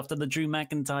backstage after the Drew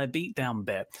McIntyre beatdown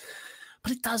bit.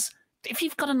 But it does, if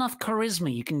you've got enough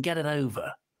charisma, you can get it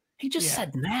over. He just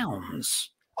said nouns.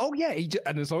 Oh, yeah,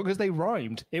 and as long as they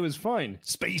rhymed, it was fine.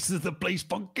 Space is the place,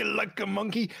 funky like a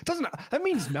monkey. That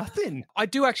means nothing. I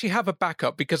do actually have a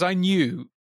backup, because I knew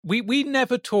we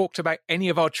never talked about any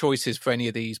of our choices for any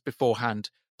of these beforehand,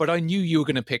 but I knew you were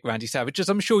going to pick Randy Savage, as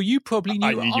I'm sure you probably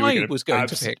knew I was going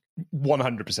to pick.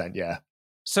 100%, yeah.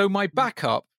 So my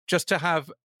backup, just to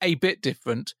have a bit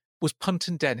different, was Punt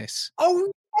and Dennis.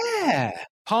 Oh, yeah.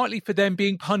 Partly for them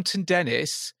being Punt and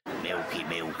Dennis. Milky.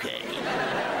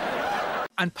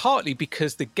 And partly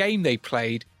because the game they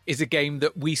played is a game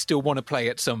that we still want to play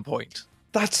at some point.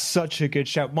 That's such a good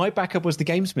shout. My backup was the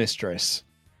Games Mistress,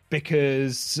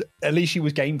 because at least she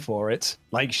was game for it.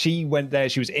 Like, she went there,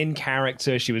 she was in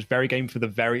character, she was very game for the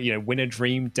very, win a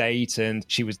dream date, and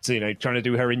she was, trying to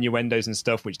do her innuendos and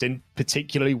stuff, which didn't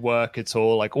particularly work at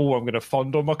all. Like, I'm going to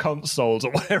fondle my consoles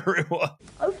or whatever it was.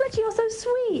 Oh, Fletcher, you're so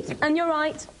sweet. And you're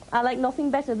right. I like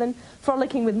nothing better than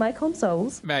frolicking with my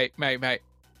consoles. Mate.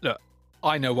 Look,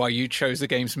 I know why you chose the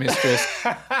Games Mistress.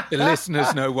 The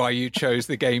listeners know why you chose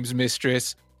the Games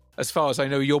Mistress. As far as I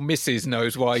know, your missus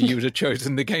knows why you would have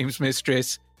chosen the Games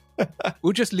Mistress.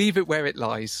 We'll just leave it where it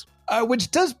lies. Which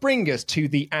does bring us to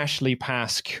the Ashley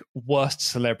Pask Worst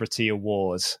Celebrity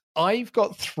Awards. I've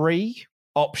got 3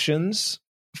 options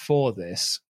for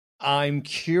this. I'm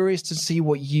curious to see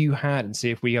what you had and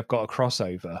see if we have got a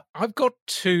crossover. I've got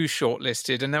 2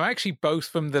 shortlisted, and they're actually both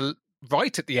from the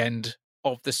right at the end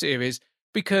of the series,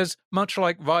 because much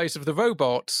like Rise of the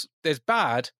Robots, there's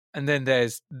bad, and then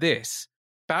there's this.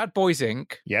 Bad Boys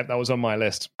Inc. Yep, that was on my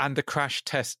list. And the Crash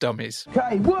Test Dummies.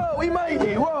 Okay, whoa, we made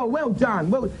it. Whoa, well done.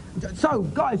 Well, so,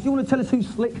 guys, you want to tell us who's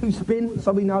Slick, who's Spin,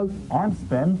 so we know? I'm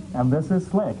Spin, and this is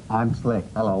Slick. I'm Slick.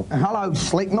 Hello. Hello,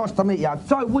 Slick. Nice to meet you.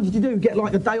 So, what did you do? Get,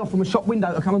 like, a day off from a shop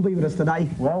window to come and be with us today?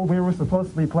 Well, we were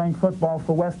supposed to be playing football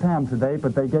for West Ham today,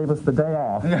 but they gave us the day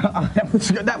off.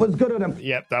 That was good of them.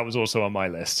 Yep, that was also on my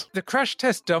list. The Crash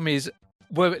Test Dummies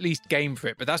were at least game for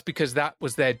it, but that's because that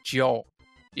was their job.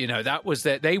 That was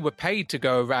that they were paid to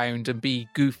go around and be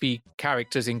goofy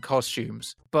characters in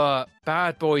costumes. But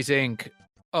Bad Boys Inc.,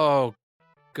 oh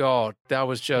God, that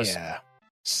was just... Yeah,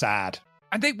 sad.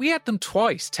 And we had them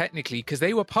twice, technically, because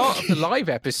they were part of the live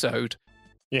episode.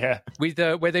 Yeah. With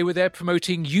where they were there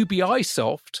promoting UBI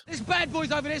Soft. There's Bad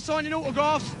Boys over there signing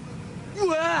autographs.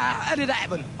 How did that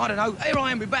happen? I don't know. Here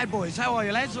I am with Bad Boys. How are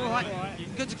you, lads? All right.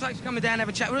 Good to thanks for coming down and have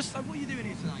a chat with us. So what are you doing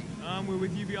here today? We're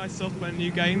with UBI Soft, playing a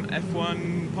new game,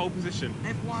 F1 pole position.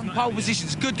 F1 pole position.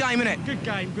 It's a good game, isn't it? Good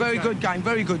game. Very good game.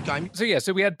 Very good game.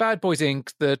 So we had Bad Boys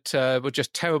Inc. that were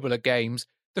just terrible at games.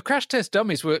 The Crash Test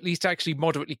Dummies were at least actually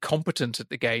moderately competent at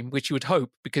the game, which you would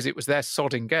hope because it was their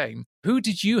sodding game. Who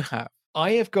did you have?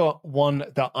 I have got one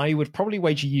that I would probably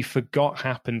wager you forgot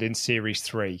happened in Series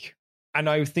 3. And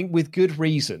I think with good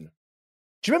reason.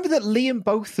 Do you remember that Liam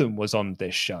Botham was on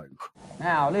this show?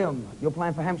 Now, Liam, you're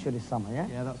playing for Hampshire this summer, yeah?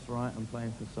 Yeah, that's right. I'm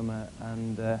playing for summer,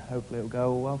 and hopefully it'll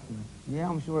go all well for me. Yeah,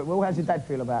 I'm sure it will. How's your dad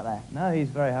feel about that? No, he's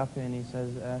very happy, and he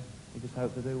says he just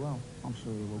hopes to do well. I'm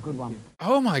sure he will. Good one.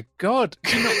 Oh, my God.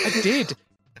 I did.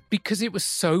 Because it was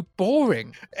so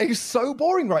boring. It was so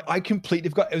boring, right? I completely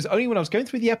forgot. It was only when I was going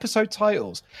through the episode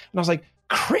titles, and I was like,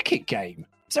 cricket game?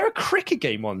 Is there a cricket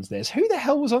game on this? Who the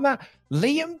hell was on that?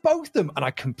 Liam Botham. And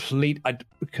I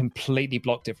completely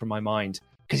blocked it from my mind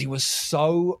because he was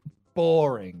so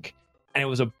boring. And it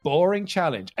was a boring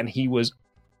challenge. And he was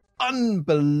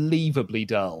unbelievably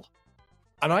dull.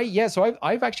 And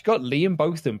I've actually got Liam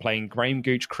Botham playing Graham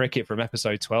Gooch cricket from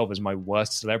episode 12 as my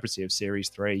worst celebrity of Series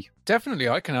 3. Definitely,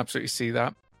 I can absolutely see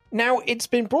that. Now, it's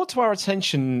been brought to our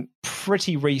attention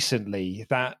pretty recently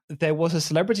that there was a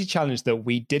celebrity challenge that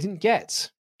we didn't get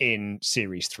in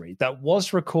Series 3 that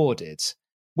was recorded,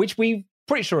 which we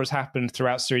pretty sure has happened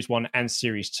throughout Series 1 and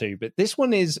Series 2. But this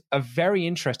one is a very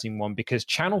interesting one because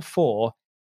Channel 4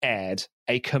 aired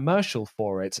a commercial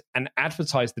for it and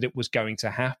advertised that it was going to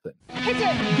happen. Hit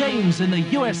it! Games in the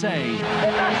USA.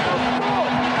 American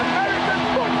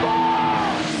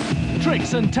football!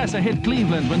 Trix and Tessa hit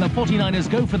Cleveland when the 49ers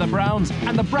go for the Browns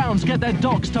and the Browns get their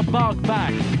dogs to bark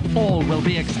back. All will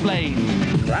be explained.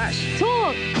 Crash.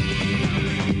 Talk!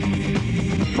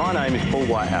 My name is Paul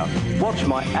Whitehouse. Watch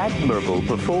my admirable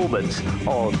performance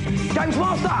of Games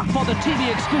Master for the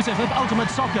TV exclusive of Ultimate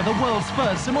Soccer, the world's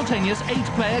first simultaneous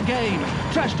 8-player game.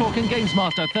 Trash Talk and Games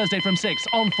Master, Thursday from 6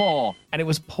 on 4. And it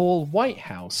was Paul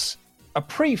Whitehouse, a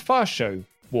pre-Fast Show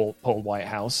Paul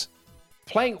Whitehouse,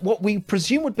 playing what we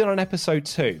presume would be on episode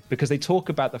 2 because they talk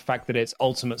about the fact that it's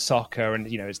Ultimate Soccer and,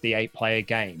 it's the 8-player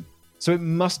game. So it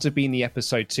must have been the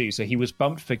episode 2. So he was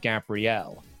bumped for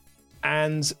Gabrielle.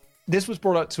 And this was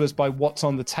brought up to us by What's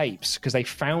on the Tapes because they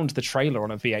found the trailer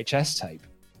on a VHS tape.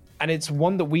 And it's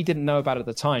one that we didn't know about at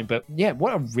the time. But yeah,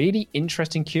 what a really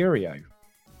interesting curio.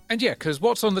 And yeah, because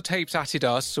What's on the Tapes atted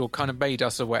us, or kind of made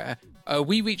us aware,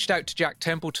 we reached out to Jack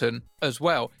Templeton as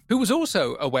well, who was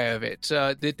also aware of it.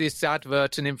 This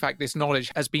advert and, in fact, this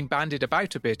knowledge has been bandied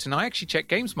about a bit. And I actually checked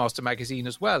Games Master magazine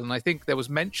as well, and I think there was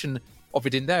mention of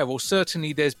it in there. Or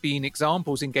certainly there's been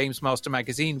examples in Games Master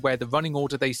magazine where the running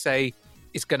order they say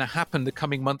is going to happen the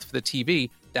coming month for the TV,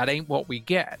 that ain't what we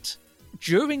get.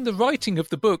 During the writing of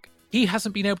the book, he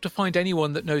hasn't been able to find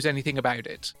anyone that knows anything about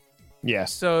it. Yeah.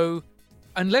 So,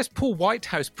 unless Paul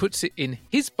Whitehouse puts it in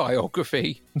his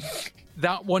biography,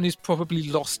 that one is probably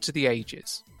lost to the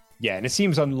ages. Yeah, and it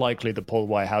seems unlikely that Paul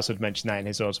Whitehouse would mention that in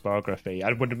his autobiography.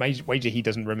 I would wager he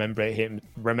doesn't remember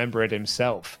it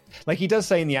himself. Like, he does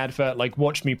say in the advert, like,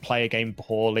 watch me play a game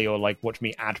poorly, or like, watch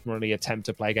me admirably attempt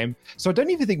to play a game. So I don't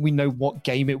even think we know what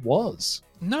game it was.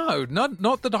 No,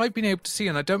 not that I've been able to see,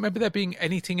 and I don't remember there being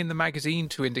anything in the magazine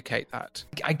to indicate that.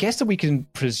 I guess that we can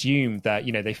presume that,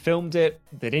 you know, they filmed it,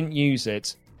 they didn't use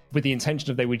it, with the intention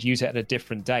of they would use it at a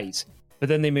different date, but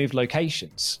then they moved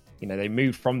locations. You know, they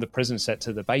moved from the prison set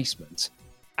to the basement,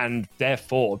 and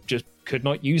therefore just could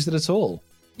not use it at all.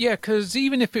 Yeah, because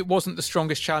even if it wasn't the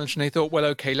strongest challenge and they thought, well,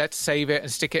 okay, let's save it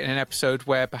and stick it in an episode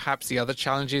where perhaps the other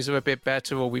challenges are a bit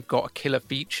better, or we've got a killer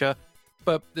feature.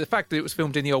 But the fact that it was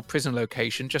filmed in the old prison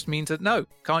location just means that no,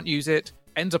 can't use it.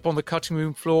 Ends up on the cutting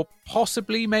room floor,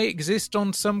 possibly may exist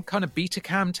on some kind of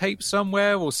Betacam tape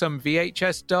somewhere or some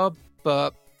VHS dub,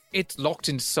 but it's locked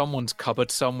in someone's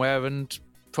cupboard somewhere and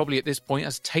probably at this point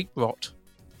has tape rot.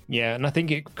 Yeah, and I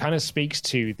think it kind of speaks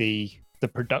to the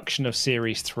production of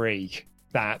Series 3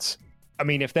 that, I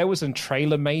mean, if there was a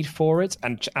trailer made for it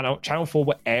and Channel 4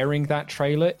 were airing that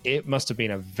trailer, it must have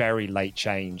been a very late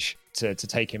change to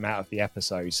take him out of the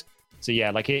episodes. So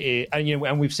yeah, like and you know,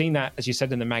 and we've seen that, as you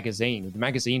said, in the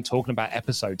magazine talking about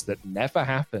episodes that never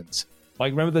happened.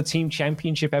 Like, remember the Team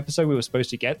Championship episode we were supposed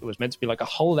to get that was meant to be like a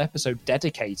whole episode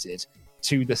dedicated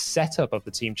to the setup of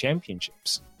the Team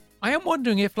Championships? I am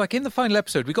wondering if, like, in the final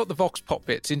episode, we got the Vox Pop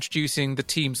bits introducing the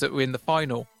teams that were in the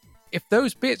final. If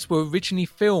those bits were originally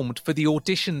filmed for the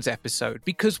auditions episode,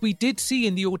 because we did see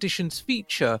in the auditions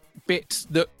feature bits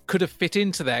that could have fit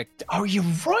into there. Oh, you're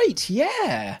right,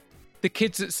 yeah. The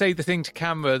kids that say the thing to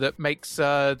camera that makes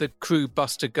the crew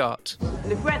bust a gut.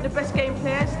 And if we ain't the best game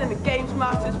players, then the Games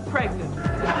Master's pregnant.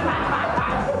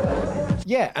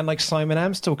 Yeah, and like Simon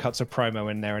Am still cuts a promo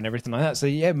in there and everything like that. So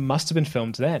yeah, it must have been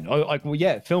filmed then. Oh, like, well,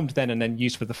 yeah, filmed then and then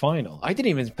used for the final. I didn't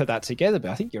even put that together, but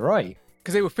I think you're right.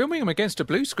 Because they were filming them against a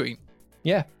blue screen.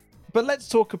 Yeah. But let's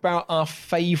talk about our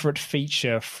favourite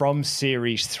feature from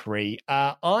Series 3.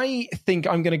 I think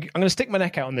I'm gonna stick my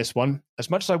neck out on this one. As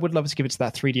much as I would love to give it to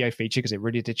that 3DO feature, because it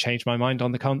really did change my mind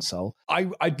on the console,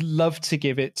 I'd love to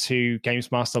give it to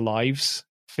Games Master Live's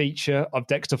feature of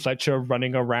Dexter Fletcher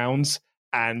running around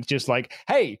and just like,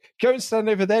 hey, go and stand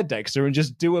over there, Dexter, and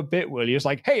just do a bit, will you? It's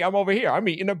like, hey, I'm over here. I'm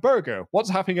eating a burger. What's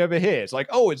happening over here? It's like,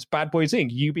 oh, it's Bad Boys Inc.,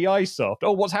 UBI Soft.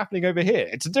 Oh, what's happening over here?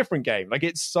 It's a different game. Like,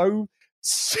 it's so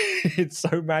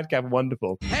madcap and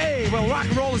wonderful. Hey, well, rock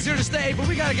and roll is here to stay, but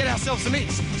we gotta get ourselves some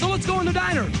eats. So let's go in the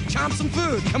diner, chomp some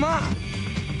food. Come on.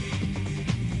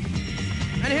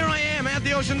 And here I am at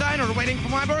the Ocean Diner waiting for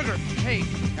my burger. Hey,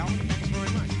 Calvin, thanks very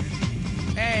much.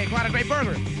 Hey, quite a great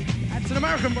burger. That's an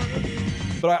American burger.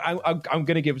 But I'm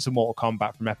going to give it to Mortal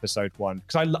Kombat from episode 1,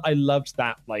 because I loved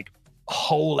that, like,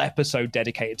 whole episode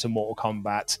dedicated to Mortal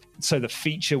Kombat. So the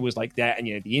feature was like that, and,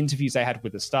 you know, the interviews they had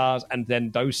with the stars, and then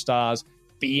those stars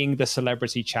being the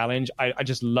celebrity challenge. I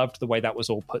just loved the way that was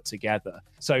all put together.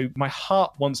 So my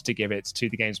heart wants to give it to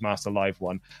the Games Master Live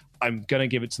one. I'm going to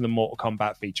give it to the Mortal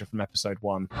Kombat feature from episode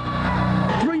 1.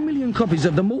 3 million copies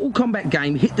of the Mortal Kombat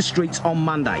game hit the streets on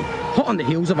Monday, hot on the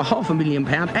heels of a £500,000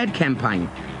 ad campaign.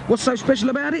 What's so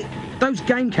special about it? Those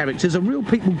game characters are real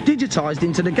people digitised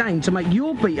into the game to make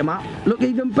your beat-em-up look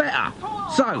even better.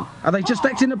 So, are they just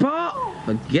acting the part?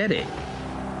 Forget it.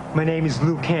 My name is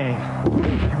Liu Kang.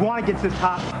 If you want to get to the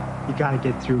top, you gotta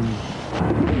get through me.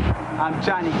 I'm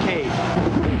Johnny Cage.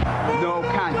 No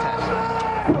contest.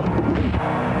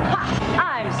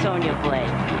 Ha! I'm Sonya Blade.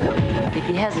 If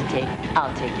you hesitate,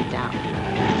 I'll take you down.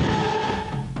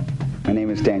 My name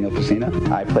is Daniel Pesina.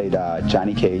 I played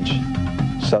Johnny Cage,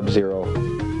 Sub-Zero,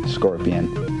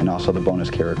 Scorpion, and also the bonus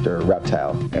character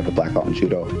Reptile. I have a black belt in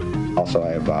Judo. Also,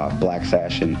 I have Black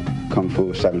Sash in Kung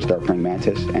Fu, 7-star Praying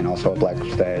Mantis, and also a Black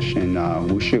Sash in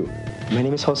Wushu. My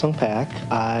name is Ho Sung Pak.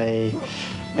 I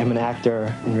am an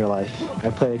actor in real life. I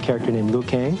play a character named Liu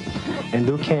Kang, and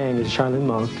Liu Kang is a Shaolin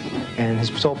monk, and his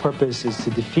sole purpose is to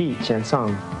defeat Shang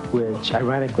Tsung, which,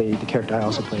 ironically, the character I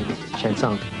also played, Shang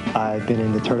Tsung. I've been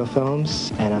in the Turtle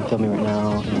films, and I'm filming right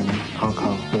now in Hong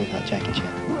Kong with Jackie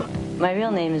Chan. My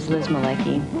real name is Liz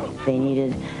Malecki. They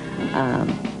needed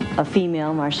a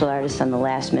female martial artist on the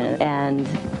last minute. And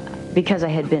because I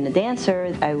had been a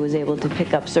dancer, I was able to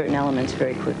pick up certain elements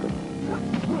very quickly.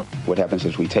 What happens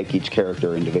is we take each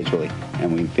character individually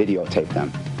and we videotape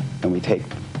them. And we take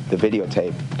the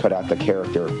videotape, cut out the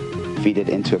character, feed it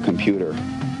into a computer.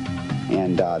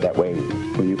 And that way,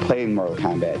 when you play Mortal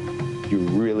Kombat, you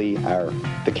really are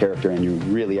the character and you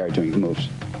really are doing the moves.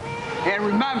 And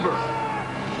remember,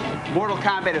 Mortal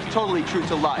Kombat is totally true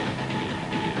to life.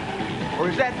 Or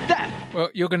is that death? Well,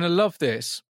 you're going to love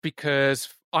this because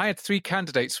I had 3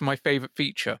 candidates for my favourite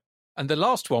feature. And the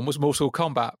last one was Mortal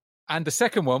Kombat. And the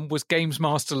second one was Games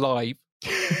Master Live.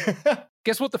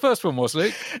 Guess what the first one was,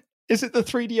 Luke? Is it the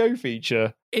 3DO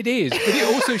feature? It is, but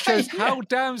it also shows how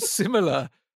damn similar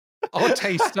our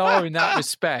tastes are in that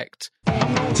respect.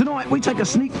 Tonight, we take a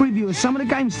sneak preview of some of the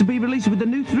games to be released with the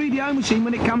new 3DO machine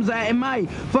when it comes out in May.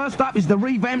 First up is the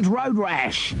revamped Road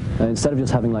Rash. Instead of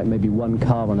just having like maybe one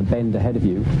car on a bend ahead of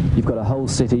you, you've got a whole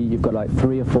city, you've got like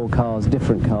 3 or 4 cars,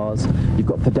 different cars, you've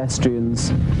got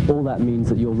pedestrians. All that means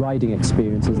that your riding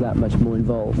experience is that much more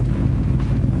involved.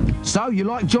 So, you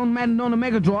like John Madden on a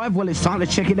Mega Drive? Well, it's time to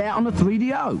check it out on the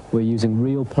 3DO. We're using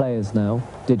real players now,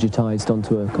 digitized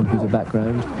onto a computer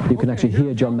background. You can actually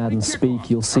hear John Madden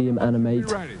speak, you'll see him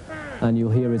animate, and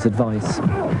you'll hear his advice.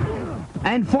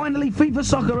 And finally, FIFA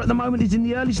Soccer at the moment is in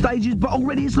the early stages, but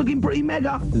already it's looking pretty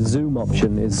mega. The zoom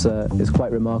option is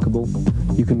quite remarkable.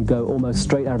 You can go almost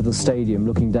straight out of the stadium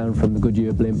looking down from the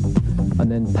Goodyear blimp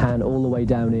and then pan all the way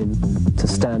down in to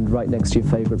stand right next to your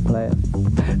favourite player.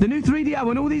 The new 3DO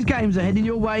and all these games are heading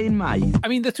your way in May. I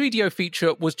mean, the 3DO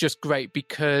feature was just great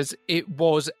because it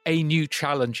was a new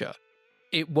challenger.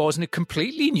 It wasn't a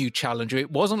completely new challenger.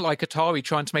 It wasn't like Atari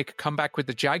trying to make a comeback with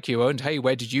the Jaguar and, hey,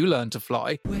 where did you learn to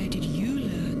fly? Where did you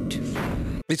learn to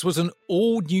fly? This was an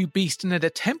all-new beast in an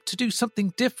attempt to do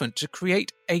something different, to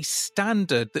create a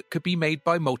standard that could be made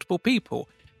by multiple people.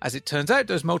 As it turns out,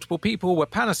 those multiple people were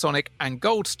Panasonic and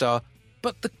Goldstar,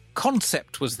 but the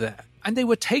concept was there. And they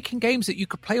were taking games that you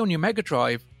could play on your Mega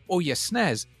Drive or your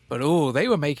SNES, but they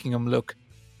were making them look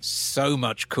so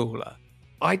much cooler.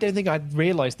 I don't think I'd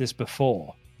realised this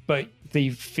before, but the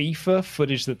FIFA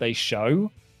footage that they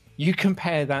show, you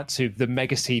compare that to the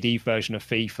Mega CD version of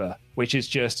FIFA, which is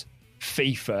just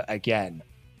FIFA again.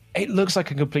 It looks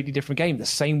like a completely different game. The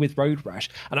same with Road Rash.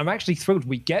 And I'm actually thrilled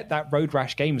we get that Road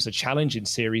Rash game as a challenge in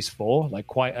Series 4, like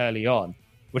quite early on,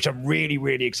 which I'm really,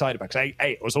 really excited about.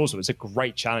 Because it's a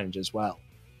great challenge as well.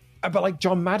 But like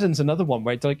John Madden's another one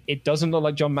where it doesn't look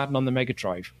like John Madden on the Mega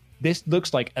Drive. This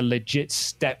looks like a legit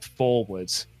step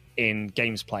forwards in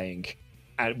games playing,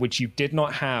 which you did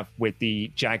not have with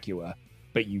the Jaguar,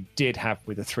 but you did have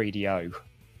with the 3DO.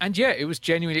 And yeah, it was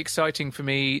genuinely exciting for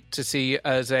me to see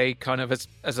as a kind of,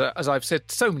 as I've said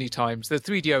so many times, the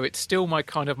 3DO, it's still my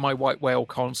white whale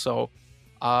console.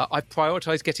 I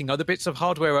prioritize getting other bits of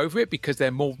hardware over it because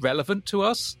they're more relevant to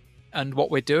us and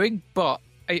what we're doing, but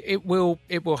it will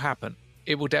happen.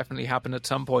 It will definitely happen at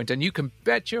some point, and you can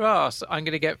bet your ass I'm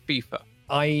going to get FIFA.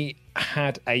 I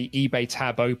had a eBay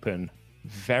tab open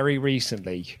very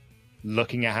recently,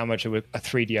 looking at how much a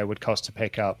 3DO would cost to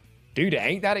pick up. Dude, it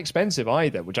ain't that expensive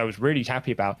either, which I was really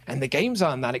happy about. And the games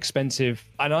aren't that expensive,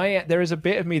 and there is a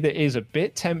bit of me that is a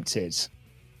bit tempted,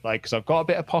 like, because I've got a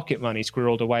bit of pocket money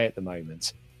squirreled away at the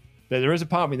moment. There is a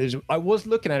part of me I was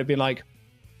looking at it being like,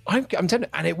 I'm tempted,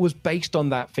 and it was based on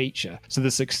that feature. So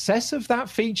the success of that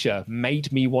feature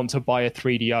made me want to buy a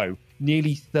 3DO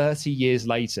nearly 30 years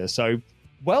later. So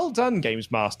well done, Games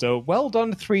Master. Well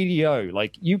done, 3DO.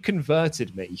 Like, you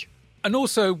converted me. And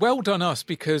also, well done us,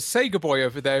 because Sega Boy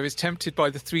over there is tempted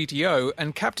by the 3DO,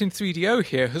 and Captain 3DO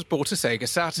here has bought a Sega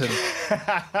Saturn.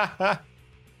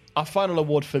 Our final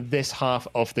award for this half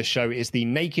of the show is the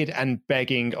Naked and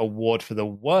Begging Award for the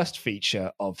worst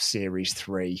feature of Series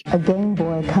 3. A Game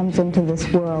Boy comes into this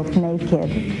world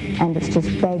naked, and it's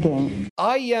just begging.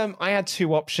 I had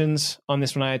 2 options on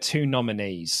this one. I had 2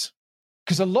 nominees.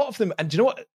 Because a lot of them, and do you know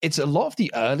what? It's a lot of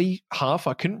the early half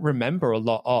I couldn't remember a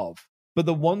lot of. But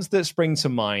the ones that spring to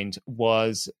mind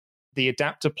was the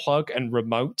adapter plug and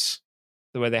remote,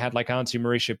 where they had like Auntie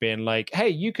Marisha being like, hey,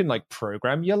 you can like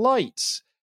program your lights.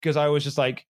 Because I was just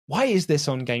like, why is this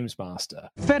on Games Master?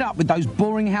 Fed up with those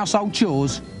boring household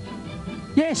chores?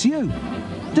 Yes, you.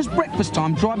 Does breakfast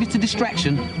time drive you to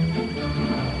distraction?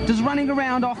 Does running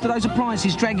around after those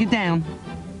appliances drag you down?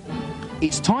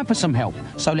 It's time for some help,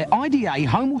 so let IDA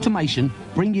Home Automation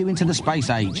bring you into the space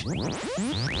age.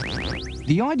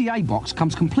 The IDA box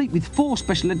comes complete with 4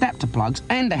 special adapter plugs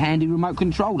and a handy remote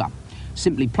controller.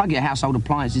 Simply plug your household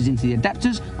appliances into the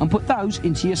adapters and put those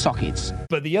into your sockets.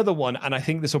 But the other one, and I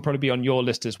think this will probably be on your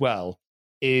list as well,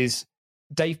 is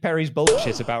Dave Perry's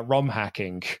bullshit about ROM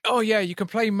hacking. Oh, yeah, you can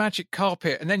play Magic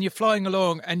Carpet, and then you're flying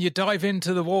along, and you dive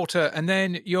into the water, and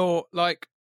then you're like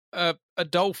a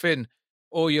dolphin,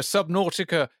 or you're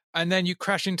Subnautica, and then you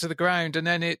crash into the ground, and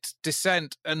then it's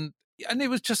Descent, and it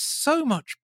was just so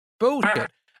much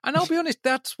bullshit. And I'll be honest,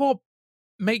 that's what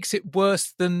makes it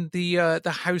worse than the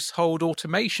household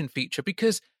automation feature,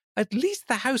 because at least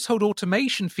the household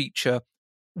automation feature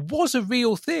was a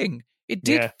real thing. It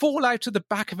did fall out of the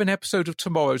back of an episode of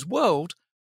Tomorrow's World,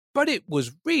 but it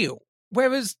was real.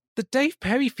 Whereas the Dave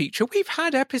Perry feature, we've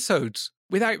had episodes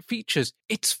without features.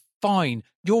 It's fine.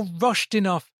 You're rushed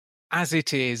enough as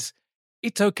it is.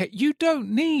 It's okay. You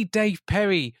don't need Dave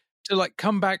Perry to like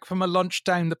come back from a lunch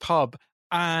down the pub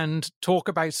and talk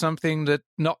about something that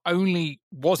not only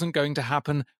wasn't going to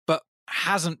happen, but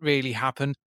hasn't really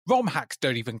happened. ROM hacks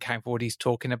don't even count for what he's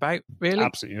talking about, really.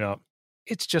 Absolutely not.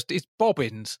 It's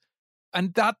bobbins.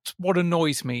 And that's what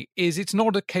annoys me, is it's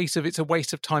not a case of it's a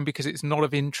waste of time because it's not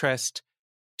of interest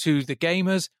to the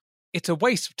gamers. It's a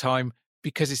waste of time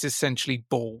because it's essentially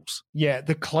balls. Yeah,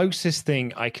 the closest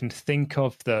thing I can think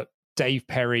of that Dave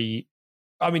Perry,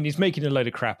 I mean, he's making a load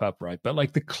of crap up, right? But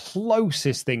like the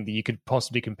closest thing that you could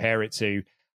possibly compare it to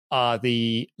are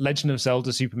the Legend of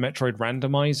Zelda Super Metroid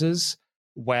randomizers,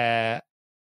 where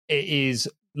it is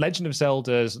Legend of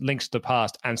Zelda's Links to the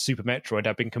Past and Super Metroid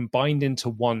have been combined into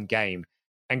one game,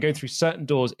 and going through certain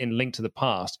doors in Link to the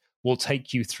Past will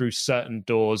take you through certain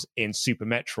doors in Super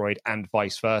Metroid and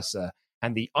vice versa.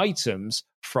 And the items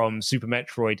from Super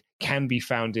Metroid can be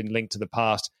found in Link to the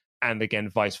Past and again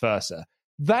vice versa.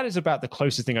 That is about the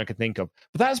closest thing I can think of.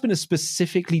 But that has been a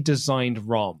specifically designed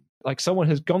ROM. Like someone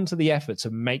has gone to the effort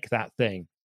to make that thing.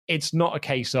 It's not a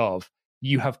case of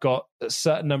you have got a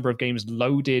certain number of games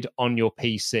loaded on your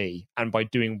PC, and by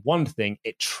doing one thing,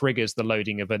 it triggers the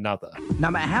loading of another.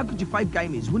 No matter how good your fave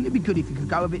game is, wouldn't it be good if you could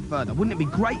go a bit further? Wouldn't it be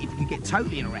great if you could get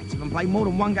totally interactive and play more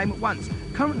than one game at once?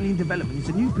 Currently in development is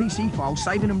a new PC file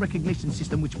saving and recognition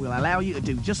system which will allow you to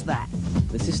do just that.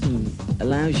 The system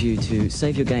allows you to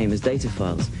save your game as data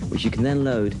files, which you can then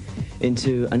load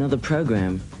into another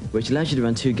program, which allows you to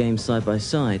run two games side by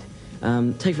side.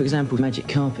 Take, for example, Magic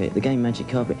Carpet, the game Magic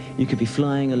Carpet. You could be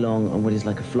flying along on what is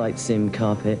like a flight sim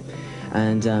carpet,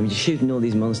 and you're shooting all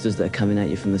these monsters that are coming at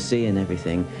you from the sea and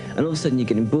everything, and all of a sudden you're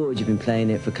getting bored. You've been playing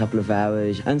it for a couple of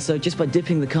hours, and so just by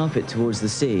dipping the carpet towards the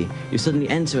sea, you suddenly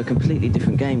enter a completely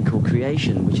different game called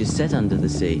Creation, which is set under the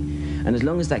sea. And as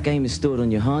long as that game is stored on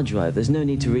your hard drive, there's no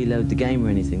need to reload the game or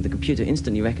anything. The computer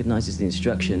instantly recognizes the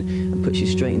instruction and puts you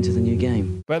straight into the new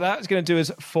game. But that's going to do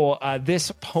us for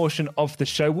this portion of the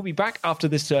show. We'll be back after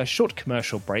this short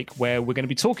commercial break, where we're going to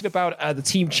be talking about the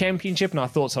Team Championship and our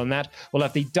thoughts on that. We'll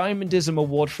have the Diamondism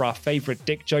Award for our favourite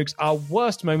dick jokes, our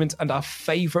worst moments, and our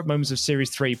favourite moments of Series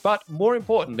 3. But more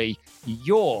importantly,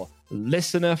 your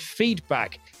listener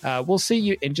feedback. We'll see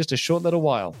you in just a short little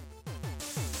while.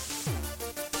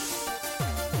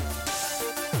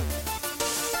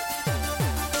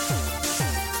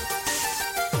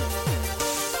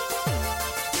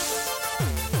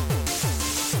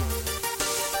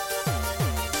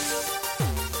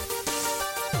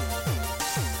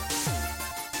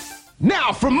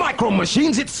 Now from Micro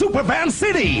Machines, it's Super Van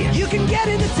City. You can get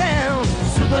into town.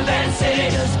 Super Van City.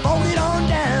 Just hold it on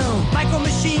down. Micro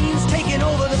Machines taking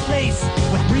over the place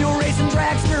with real racing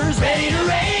dragsters ready to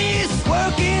race.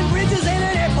 Working bridges and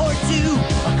an airport too.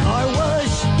 A car wash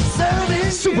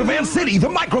service. Super Van City, the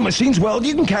Micro Machines world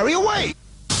you can carry away.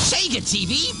 Sega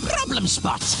TV problem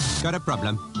spot. Got a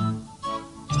problem?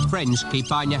 Friends, keep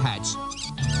buying your hats.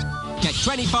 Get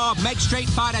 24 Meg Street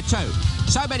Fighter 2.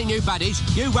 So many new buddies,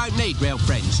 you won't need real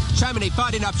friends. So many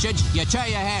fighting options, you tear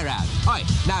your hair out. Oi,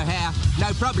 no hair,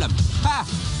 no problem. Ha!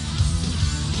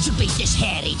 To beat this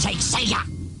hairy, take Sega.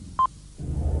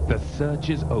 The search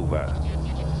is over.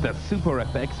 The Super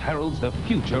FX heralds the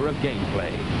future of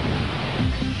gameplay.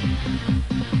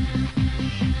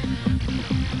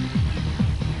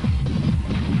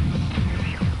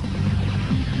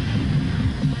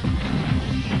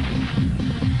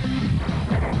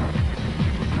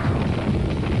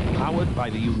 Powered by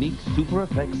the unique Super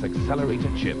FX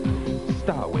accelerator chip,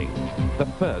 Starwing, the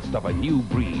first of a new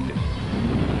breed.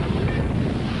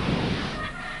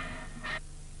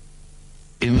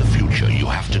 In the future, you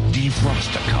have to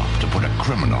defrost a cop to put a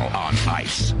criminal on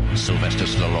ice. Sylvester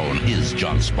Stallone is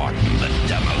John Spartan, the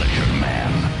Demolition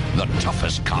Man, the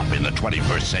toughest cop in the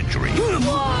 21st century.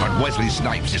 But Wesley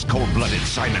Snipes is cold-blooded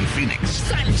Simon Phoenix.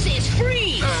 Simon says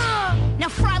freeze! Now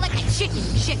fry like a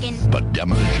chicken. But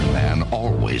Demolition Man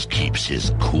always keeps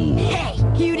his cool. Hey,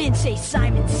 you didn't say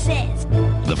Simon says.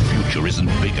 The future isn't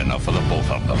big enough for the both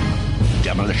of them.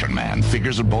 Demolition Man,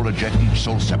 figures and Bola Jet each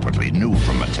sold separately, new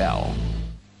from Mattel.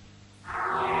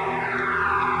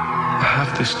 I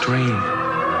have this dream.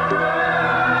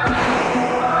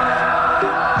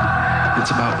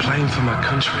 It's about playing for my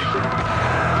country.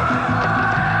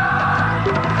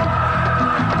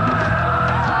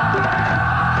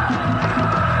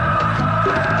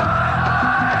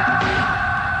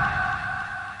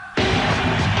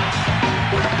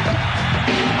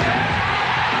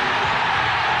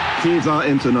 FIFA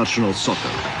International Soccer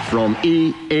from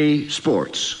EA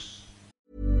Sports.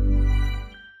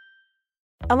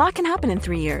 A lot can happen in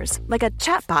 3 years, like a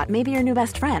chatbot may be your new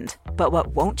best friend. But what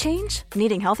won't change?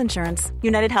 Needing health insurance.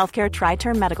 United Healthcare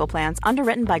Tri-Term Medical Plans,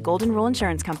 underwritten by Golden Rule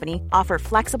Insurance Company, offer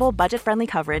flexible, budget-friendly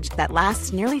coverage that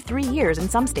lasts nearly 3 years in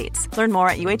some states. Learn more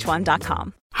at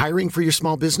uh1.com. Hiring for your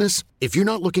small business? If you're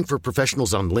not looking for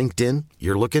professionals on LinkedIn,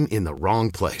 you're looking in the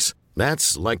wrong place.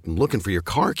 That's like looking for your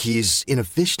car keys in a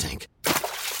fish tank.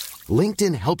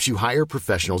 LinkedIn helps you hire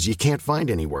professionals you can't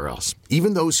find anywhere else,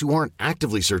 even those who aren't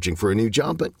actively searching for a new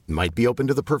job but might be open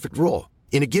to the perfect role.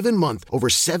 In a given month, over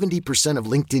 70% of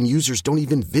LinkedIn users don't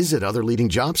even visit other leading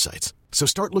job sites. So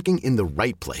start looking in the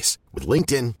right place. With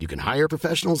LinkedIn, you can hire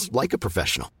professionals like a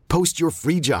professional. Post your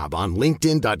free job on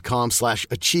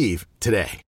linkedin.com/achieve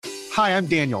today. Hi, I'm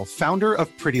Daniel, founder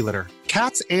of Pretty Litter.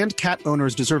 Cats and cat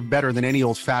owners deserve better than any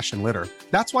old-fashioned litter.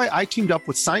 That's why I teamed up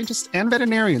with scientists and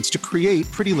veterinarians to create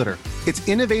Pretty Litter. Its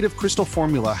innovative crystal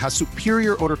formula has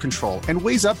superior odor control and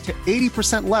weighs up to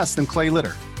 80% less than clay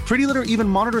litter. Pretty Litter even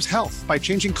monitors health by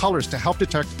changing colors to help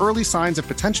detect early signs of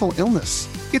potential illness.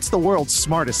 It's the world's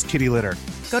smartest kitty litter.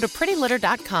 Go to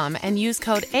prettylitter.com and use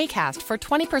code ACAST for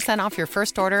 20% off your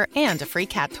first order and a free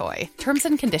cat toy. Terms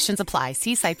and conditions apply.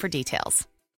 See site for details.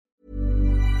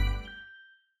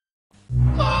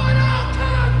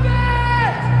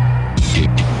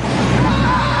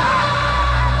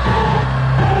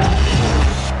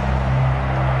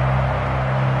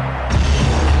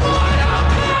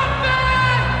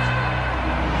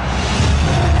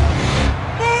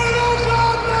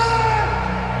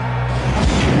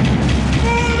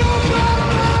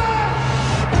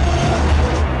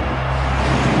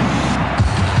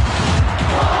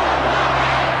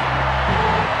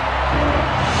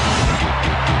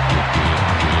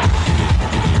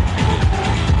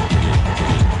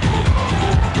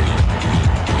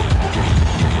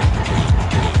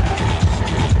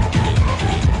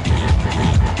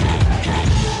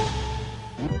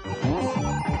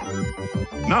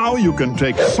 Now you can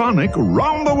take Sonic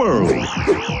around the world.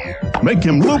 Make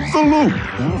him loop the loop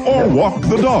or walk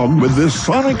the dog with this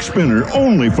Sonic spinner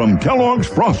only from Kellogg's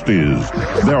Frosties.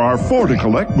 There are 4 to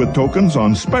collect with tokens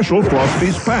on special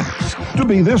Frosties packs. To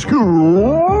be this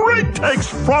great takes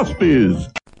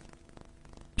Frosties.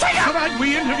 Tonight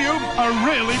we interview a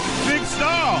really big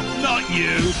star, not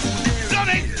you.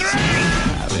 Sonic 3!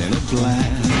 Having a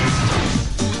blast.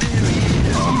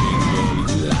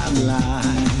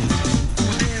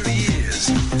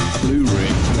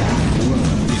 Blu-ray,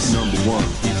 world is #1.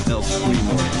 It's El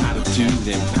Primo. Out of 2,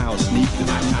 them power sneakers.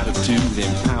 Out of 2,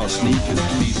 them power sneakers.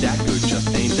 Be that good,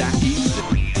 just ain't that easy.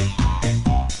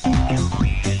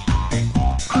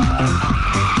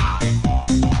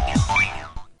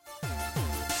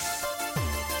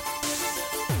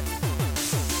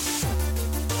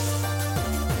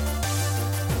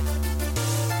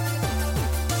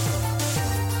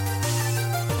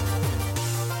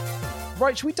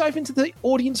 Right, should we dive into the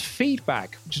audience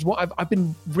feedback, which is what I've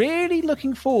been really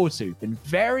looking forward to. Been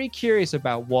very curious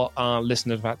about what our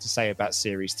listeners have had to say about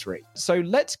Series 3. So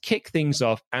let's kick things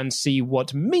off and see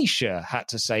what Misha had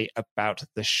to say about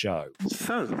the show.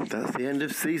 So, that's the end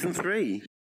of Season 3.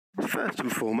 First and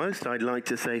foremost, I'd like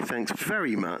to say thanks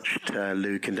very much to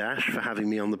Luke and Ash for having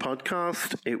me on the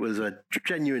podcast. It was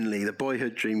genuinely, the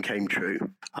boyhood dream came true.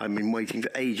 I've been waiting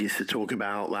for ages to talk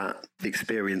about that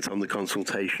experience on the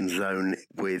consultation zone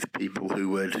with people who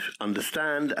would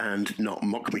understand and not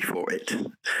mock me for it.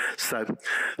 So,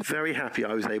 very happy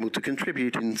I was able to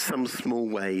contribute in some small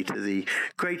way to the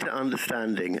greater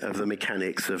understanding of the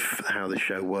mechanics of how the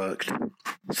show worked.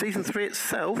 Season 3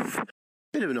 itself,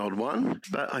 bit of an odd one,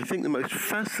 but I think the most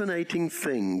fascinating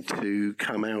thing to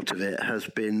come out of it has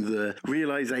been the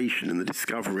realization and the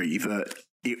discovery that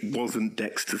it wasn't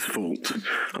Dexter's fault.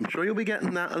 I'm sure you'll be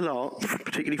getting that a lot,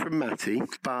 particularly from Matty.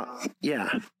 But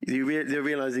yeah, they're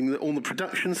realizing that all the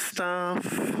production stuff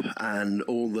and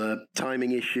all the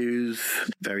timing issues,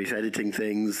 various editing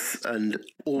things, and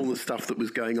all the stuff that was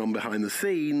going on behind the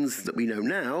scenes that we know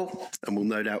now, and we'll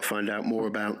no doubt find out more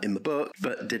about in the book,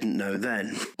 but didn't know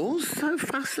then. Also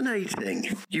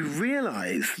fascinating, you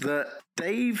realize that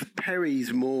Dave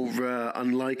Perry's more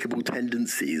unlikable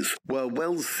tendencies were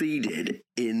well seeded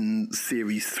in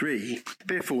Series 3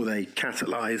 before they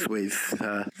catalysed with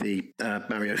the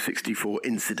Mario 64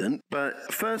 incident.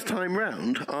 But first time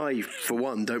round, I, for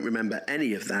one, don't remember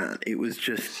any of that. It was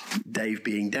just Dave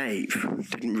being Dave.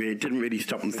 Didn't really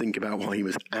stop and think about what he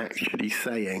was actually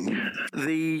saying.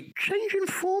 The change in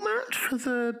format for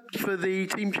the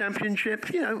team championship,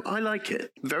 I like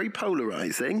it. Very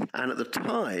polarising. And at the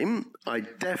time, I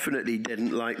definitely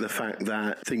didn't like the fact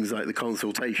that things like the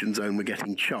consultation zone were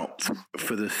getting chopped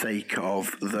for the sake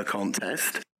of the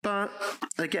contest. But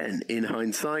again, in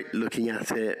hindsight, looking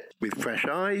at it with fresh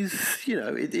eyes,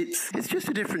 it's just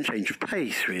a different change of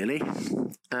pace, really.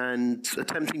 And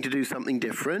attempting to do something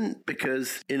different,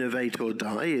 because innovate or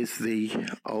die is the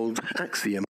old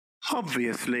axiom.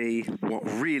 Obviously, what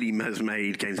really has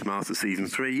made Games Master Season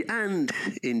 3, and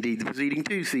indeed the preceding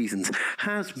 2 seasons,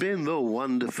 has been the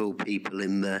wonderful people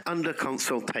in the Under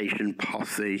Consultation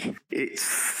posse. It's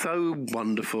so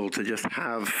wonderful to just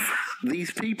have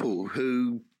these people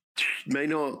who may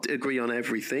not agree on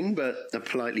everything, but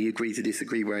politely agree to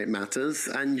disagree where it matters,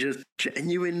 and just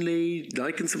genuinely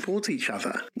like and support each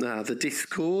other. The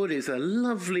Discord is a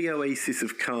lovely oasis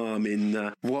of calm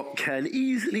in what can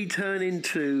easily turn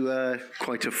into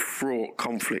quite a fraught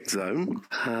conflict zone.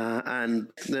 And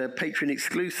the Patreon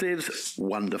exclusives,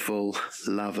 wonderful,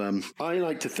 love them. I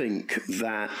like to think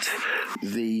that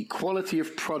the quality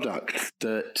of product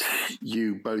that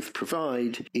you both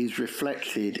provide is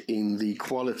reflected in the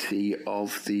quality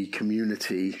of the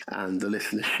community and the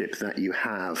listenership that you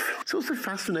have. It's also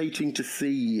fascinating to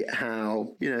see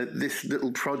how, this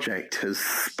little project has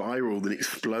spiraled and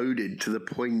exploded to the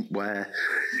point where,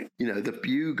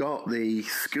 you got the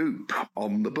scoop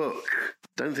on the book.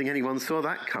 Don't think anyone saw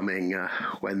that coming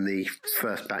when the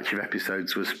first batch of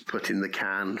episodes was put in the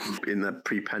can in the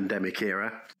pre-pandemic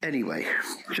era. Anyway,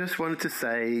 just wanted to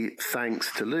say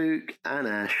thanks to Luke and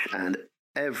Ash and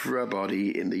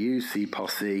everybody in the UC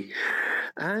posse.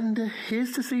 And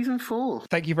here's to Season 4.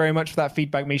 Thank you very much for that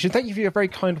feedback, Misha. Thank you for your very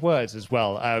kind words as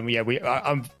well.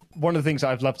 One of the things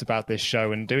I've loved about this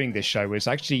show and doing this show is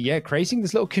actually, creating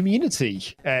this little community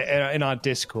in our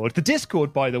Discord. The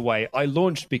Discord, by the way, I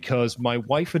launched because my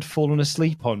wife had fallen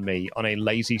asleep on me on a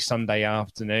lazy Sunday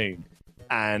afternoon.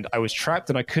 And I was trapped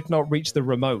and I could not reach the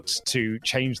remote to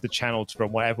change the channel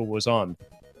from whatever was on.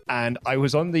 And I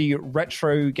was on the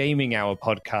Retro Gaming Hour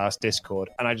podcast Discord.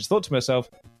 And I just thought to myself,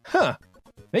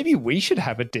 maybe we should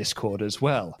have a Discord as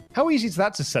well. How easy is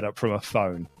that to set up from a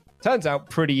phone? Turns out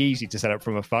pretty easy to set up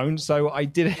from a phone, so I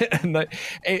did it,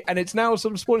 and it's now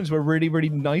sort of spawned into a really, really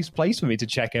nice place for me to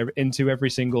check into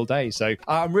every single day. So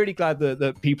I'm really glad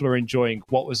that people are enjoying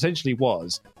what essentially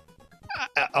was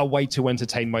a way to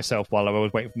entertain myself while I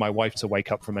was waiting for my wife to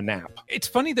wake up from a nap. It's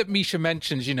funny that Misha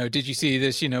mentions, did you see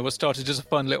this, what started as a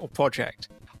fun little project.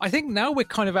 I think now we're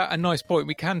kind of at a nice point.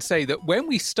 We can say that when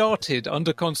we started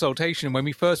Under Consultation, when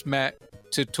we first met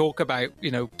to talk about,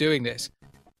 doing this,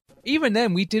 even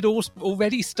then, we did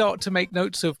already start to make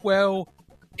notes of, well,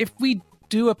 if we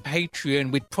do a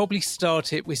Patreon, we'd probably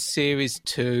start it with Series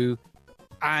 2.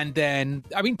 And then,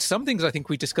 some things I think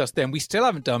we discussed then we still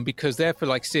haven't done because they're for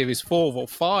like Series 4 or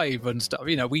 5 and stuff.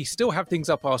 We still have things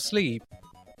up our sleeve.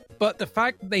 But the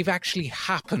fact that they've actually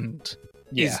happened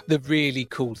is the really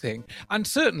cool thing. And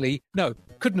certainly, no,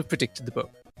 couldn't have predicted the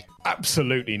book.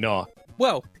 Absolutely not.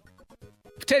 Well,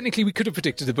 technically, we could have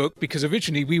predicted the book because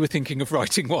originally we were thinking of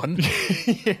writing one,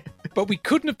 but we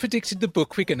couldn't have predicted the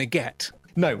book we're going to get.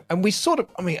 No, and we sort of,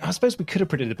 I suppose we could have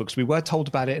predicted the book because we were told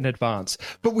about it in advance.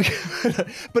 But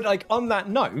on that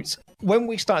note, when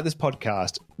we started this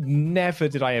podcast, never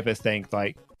did I ever think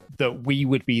that we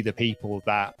would be the people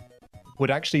that would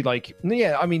actually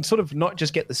sort of not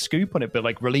just get the scoop on it,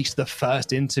 but release the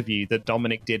first interview that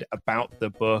Dominic did about the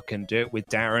book and do it with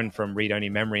Darren from Read Only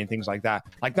Memory and things like that.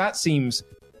 That seems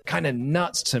kind of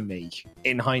nuts to me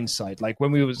in hindsight.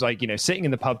 When we was sitting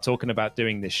in the pub talking about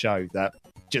doing this show, that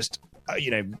just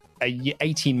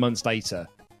 18 months later,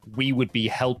 we would be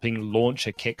helping launch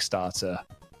a Kickstarter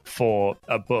for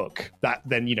a book that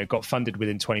then, got funded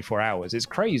within 24 hours. It's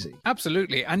crazy.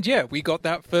 Absolutely. And we got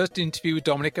that first interview with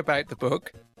Dominic about the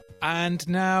book. And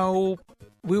now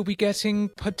we'll be getting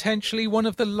potentially one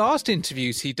of the last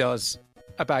interviews he does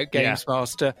about Games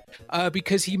Master,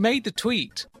 because he made the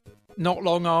tweet not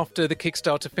long after the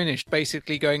Kickstarter finished,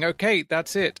 basically going, okay,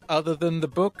 that's it. Other than the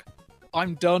book,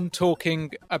 I'm done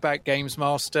talking about Games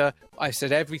Master. I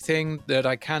said everything that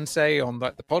I can say on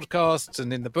the podcasts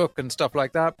and in the book and stuff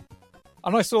like that.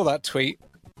 And I saw that tweet,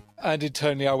 and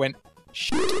internally I went,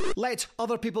 shit. Let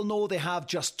other people know they have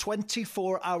just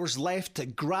 24 hours left to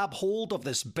grab hold of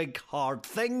this big hard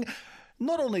thing.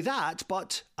 Not only that,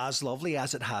 but as lovely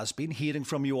as it has been hearing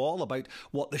from you all about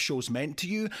what the show's meant to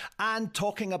you and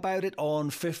talking about it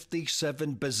on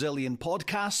 57 bazillion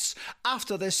podcasts,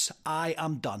 after this, I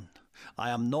am done. I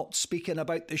am not speaking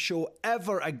about the show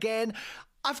ever again.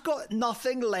 I've got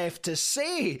nothing left to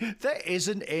say that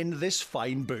isn't in this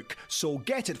fine book. So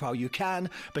get it while you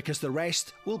can, because the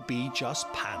rest will be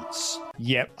just pants.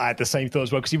 Yep, I had the same thought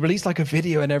as well, because he released like a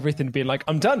video and everything being like,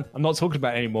 I'm done, I'm not talking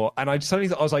about it anymore. And I suddenly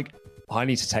thought, I was like, I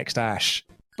need to text Ash.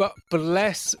 But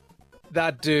bless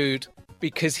that dude,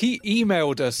 because he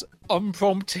emailed us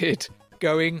unprompted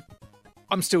going,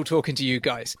 I'm still talking to you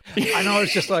guys. And I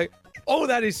was just like, oh,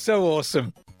 that is so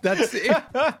awesome. That's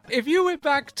if you went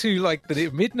back to like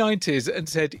the mid-90s and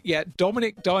said, yeah,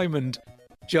 Dominic Diamond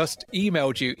just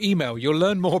emailed you, you'll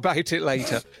learn more about it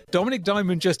later. Dominic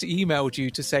Diamond just emailed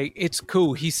you to say, it's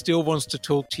cool, he still wants to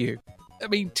talk to you. I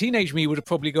mean, teenage me would have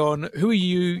probably gone, who are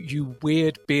you, you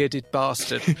weird bearded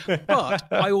bastard? But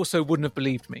I also wouldn't have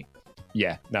believed me.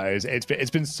 Yeah, no, it's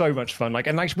been so much fun. Like,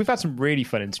 and actually, we've had some really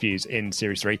fun interviews in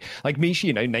Series 3. Like,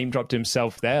 Misha, name dropped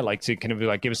himself there, like, to kind of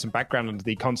like give us some background into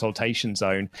the consultation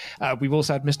zone. We've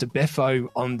also had Mr. Biffo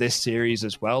on this series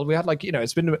as well. We had, like,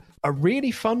 it's been a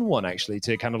really fun one, actually,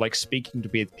 to kind of like speaking to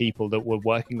people that were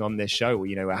working on this show,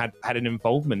 had an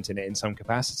involvement in it in some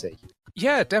capacity.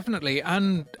 Yeah, definitely.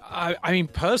 And I mean,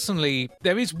 personally,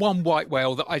 there is one white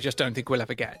whale that I just don't think we'll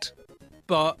ever get.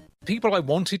 But people I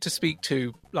wanted to speak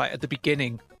to, like at the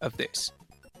beginning of this,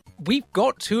 we've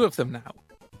got two of them now.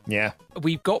 Yeah.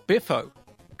 We've got Biffo,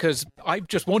 because I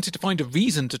just wanted to find a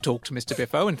reason to talk to Mr.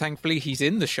 Biffo, and thankfully he's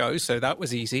in the show, so that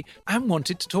was easy, and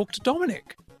wanted to talk to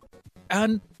Dominic.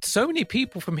 And so many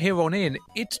people from here on in,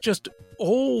 it's just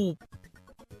all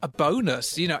a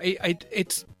bonus.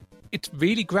 It's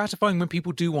really gratifying when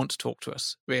people do want to talk to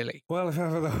us, really. Well, if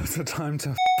ever there was a time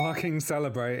to fucking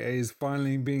celebrate, it is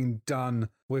finally being done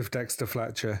with Dexter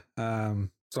Fletcher.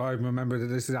 So I remember that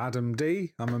this is Adam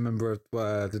D. I'm a member of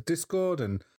the Discord,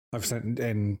 and I've sent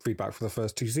in feedback for the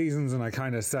first 2 seasons, and I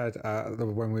kind of said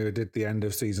when we did the end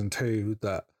of season 2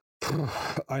 that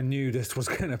I knew this was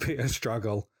going to be a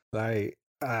struggle.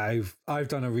 I've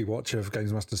done a rewatch of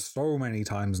Games Master so many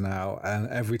times now, and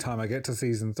every time I get to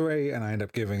season 3 and I end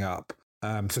up giving up.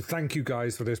 So thank you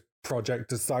guys for this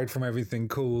project. Aside from everything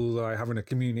cool that I have in a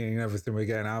community and everything we're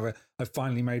getting out of it, I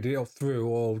finally made it through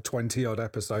all 20 odd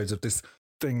episodes of this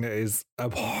thing that is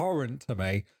abhorrent to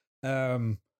me.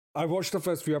 I watched the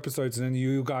first few episodes, and then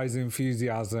you guys'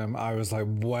 enthusiasm, I was like,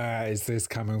 where is this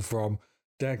coming from?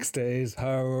 Dexter is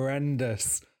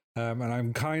horrendous. And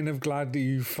I'm kind of glad that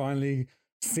you finally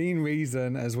seen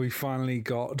reason as we finally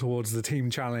got towards the team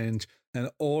challenge, and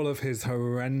all of his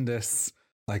horrendous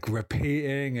like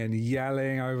repeating and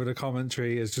yelling over the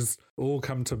commentary has just all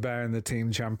come to bear in the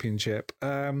team championship.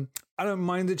 I don't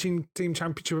mind the team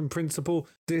championship in principle.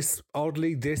 This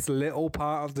little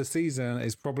part of the season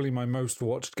is probably my most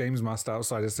watched Games Master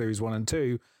outside of Series 1 and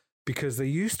 2, because they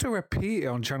used to repeat it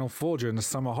on Channel 4 during the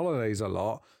summer holidays a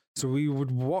lot. So we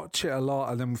would watch it a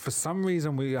lot, and then for some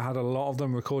reason we had a lot of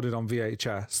them recorded on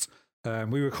VHS.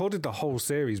 We recorded the whole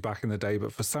series back in the day,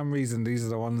 but for some reason these are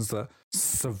the ones that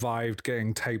survived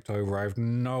getting taped over. I have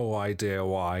no idea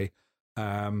why.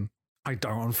 I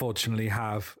don't unfortunately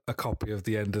have a copy of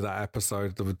the end of that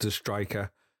episode with the striker.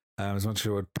 As much as it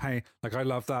would pay. Like, I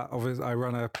love that. Obviously, I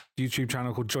run a YouTube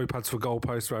channel called Joypads for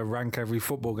Goalposts, where I rank every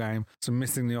football game. So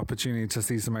missing the opportunity to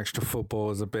see some extra football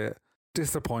is a bit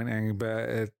disappointing,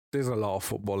 but there's a lot of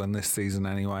football in this season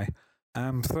anyway.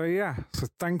 So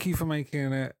thank you for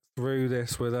making it through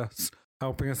this with us,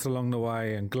 helping us along the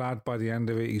way, and glad by the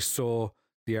end of it you saw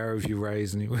the errors you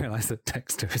raised and you realised that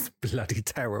Dexter is bloody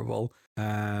terrible.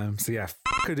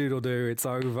 F-a-doodle-doo, it's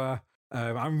over.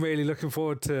 I'm really looking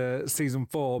forward to season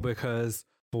 4, because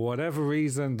for whatever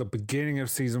reason the beginning of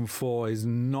season 4 is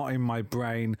not in my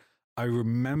brain. I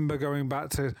remember going back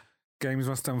to Games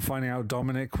Master and finding out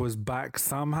Dominic was back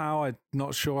somehow. I'm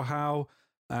not sure how.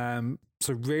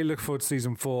 So really look forward to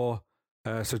season 4.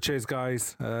 So cheers,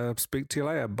 guys. Speak to you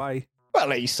later. Bye.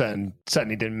 Well, he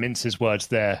certainly didn't mince his words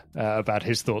there about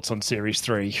his thoughts on Series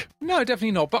 3. No,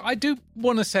 definitely not. But I do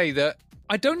want to say that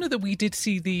I don't know that we did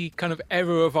see the kind of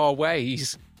error of our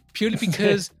ways, purely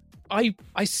because I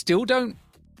still don't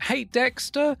hate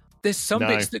Dexter. There's some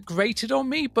bits that grated on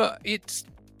me, but it's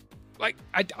like,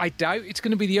 I doubt it's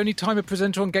going to be the only time a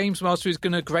presenter on Games Master is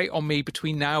going to grate on me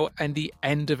between now and the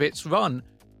end of its run.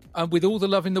 With all the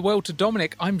love in the world to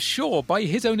Dominic, I'm sure by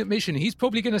his own admission, he's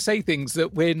probably going to say things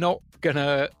that we're not going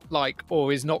to like,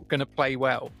 or is not going to play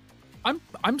well.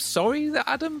 I'm sorry that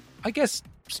Adam, I guess,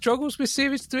 struggles with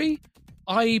Series 3.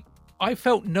 I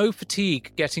felt no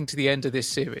fatigue getting to the end of this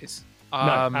series. No,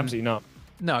 absolutely not.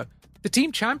 No. The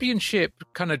team championship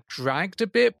kind of dragged a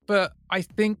bit, but I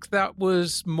think that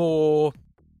was more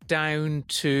down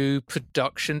to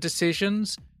production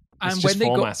decisions. And it's just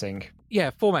formatting.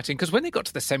 Formatting. Because when they got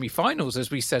to the semi-finals,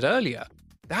 as we said earlier,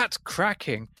 that's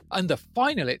cracking. And the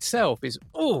final itself is,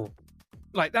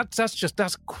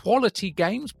 that's quality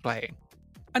games playing.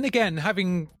 And again,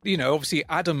 having, obviously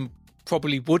Adam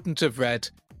probably wouldn't have read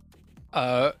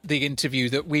the interview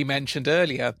that we mentioned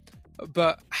earlier,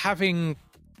 but having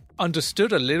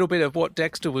understood a little bit of what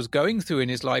Dexter was going through in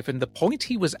his life and the point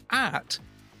he was at,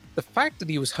 the fact that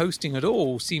he was hosting at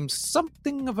all seems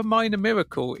something of a minor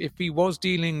miracle if he was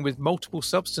dealing with multiple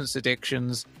substance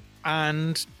addictions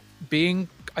and being,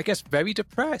 I guess, very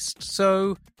depressed.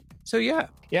 So yeah.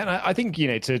 Yeah, and I think,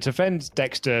 to defend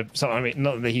Dexter,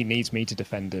 not that he needs me to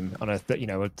defend him on a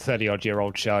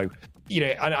 30-odd-year-old show.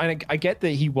 I get that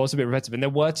he was a bit repetitive, and there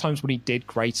were times when he did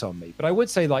grate on me. But I would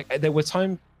say, there were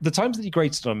the times that he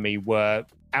grated on me were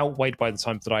outweighed by the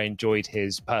times that I enjoyed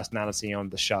his personality on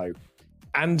the show.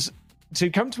 And to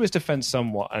come to his defense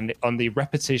somewhat, and on the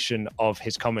repetition of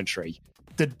his commentary,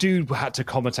 the dude had to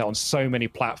commentate on so many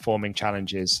platforming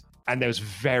challenges, and there was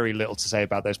very little to say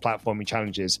about those platforming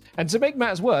challenges. And to make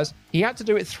matters worse, he had to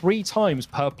do it 3 times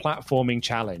per platforming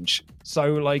challenge.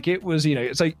 So, it was,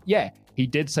 he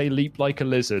did say leap like a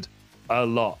lizard a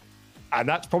lot. And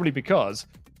that's probably because,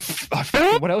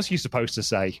 what else are you supposed to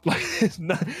say?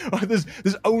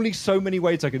 There's only so many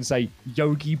ways I can say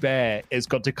Yogi Bear has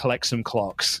got to collect some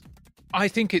clocks. I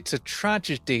think it's a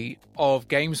tragedy of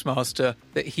Games Master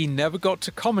that he never got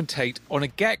to commentate on a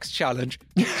Gex challenge,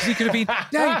 because he could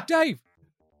have been, Dave,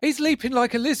 he's leaping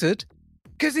like a lizard,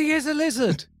 because he is a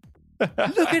lizard.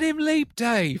 Look at him leap,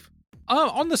 Dave.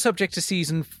 On the subject of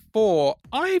Season 4,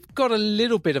 I've got a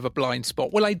little bit of a blind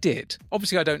spot. Well, I did.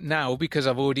 Obviously, I don't now, because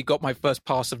I've already got my first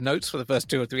pass of notes for the first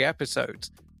 2 or 3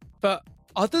 episodes. But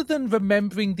other than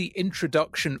remembering the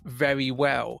introduction very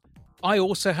well, I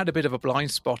also had a bit of a blind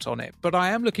spot on it. But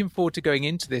I am looking forward to going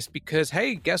into this because,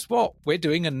 hey, guess what? We're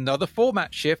doing another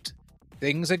format shift.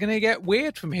 Things are going to get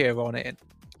weird from here on in.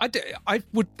 I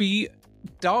would be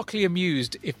darkly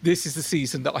amused if this is the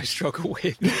season that I struggle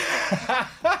with.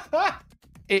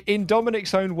 In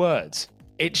Dominic's own words,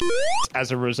 it's as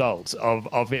a result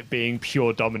of it being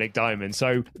pure Dominic Diamond.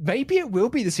 So maybe it will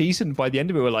be the season by the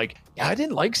end of it. We're like, I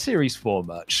didn't like Series 4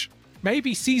 much.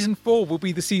 Maybe Season 4 will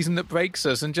be the season that breaks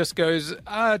us and just goes,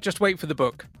 just wait for the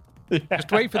book.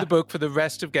 Just wait for the book for the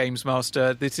rest of Games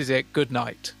Master. This is it. Good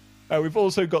night. We've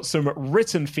also got some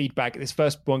written feedback. This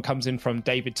first one comes in from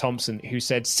David Thompson, who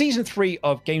said, Season 3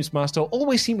 of Games Master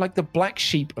always seemed like the black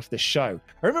sheep of the show.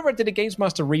 I remember I did a Games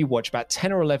Master rewatch about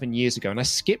 10 or 11 years ago, and I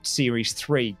skipped Series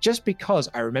 3 just because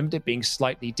I remembered it being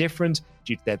slightly different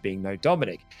due to there being no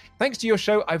Dominic. Thanks to your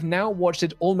show, I've now watched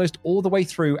it almost all the way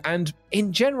through, and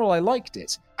in general, I liked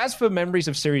it. As for memories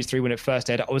of Series 3 when it first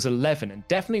aired, I was 11 and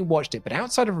definitely watched it, but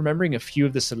outside of remembering a few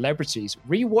of the celebrities,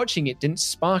 rewatching it didn't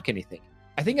spark anything.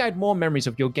 I think I had more memories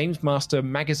of your Games Master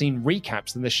magazine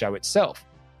recaps than the show itself.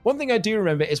 One thing I do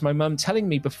remember is my mum telling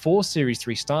me before Series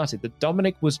 3 started that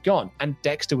Dominic was gone and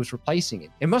Dexter was replacing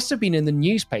him. It must have been in the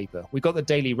newspaper. We got the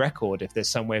Daily Record if there's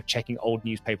some way of checking old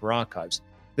newspaper archives.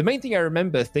 The main thing I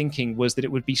remember thinking was that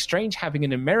it would be strange having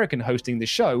an American hosting the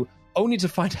show, only to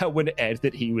find out when it aired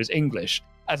that he was English.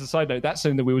 As a side note, that's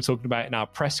something that we were talking about in our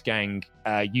Press Gang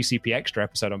UCP Extra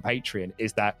episode on Patreon,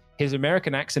 is that his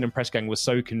American accent in Press Gang was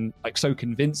so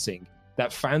convincing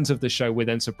that fans of the show were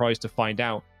then surprised to find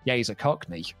out, yeah, he's a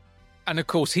Cockney. And of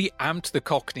course, he amped the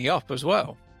Cockney up as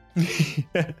well.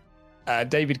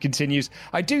 David continues,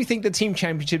 I do think the team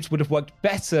championships would have worked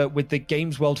better with the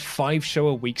Games World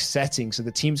 5-show-a-week setting, so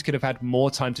the teams could have had more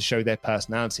time to show their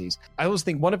personalities. I also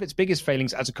think one of its biggest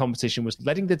failings as a competition was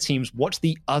letting the teams watch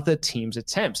the other team's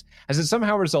attempts, as it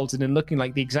somehow resulted in looking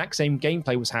like the exact same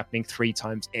gameplay was happening 3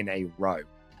 times in a row.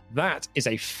 That is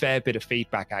a fair bit of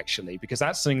feedback, actually, because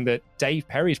that's something that Dave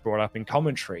Perry's brought up in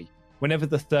commentary. Whenever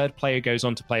the third player goes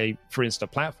on to play, for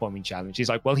instance, a platforming challenge, he's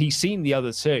like, well, he's seen the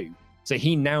other 2, so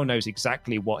he now knows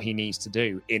exactly what he needs to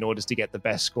do in order to get the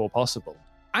best score possible.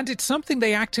 And it's something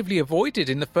they actively avoided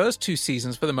in the first 2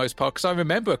 seasons for the most part, because I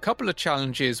remember a couple of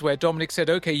challenges where Dominic said,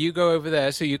 okay, you go over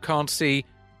there so you can't see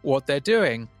what they're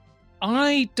doing.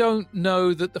 I don't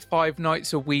know that the 5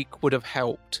 nights a week would have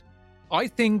helped. I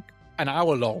think an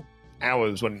hour long.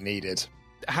 Hours when needed.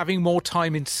 Having more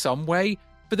time in some way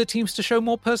for the teams to show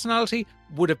more personality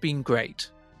would have been great.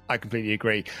 I completely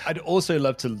agree. I'd also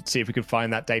love to see if we could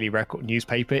find that Daily Record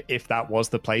newspaper, if that was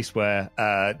the place where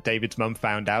David's mum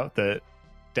found out that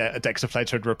Dexter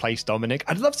Fletcher had replaced Dominic.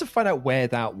 I'd love to find out where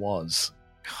that was.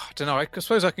 I don't know. I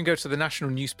suppose I can go to the National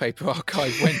Newspaper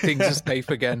Archive when things are safe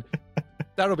again.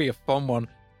 That'll be a fun one.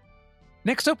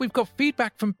 Next up, we've got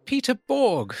feedback from Peter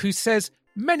Borg, who says,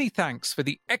 "Many thanks for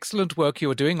the excellent work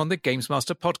you're doing on the Games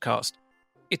Master podcast.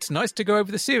 It's nice to go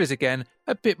over the series again,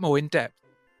 a bit more in depth.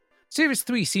 Series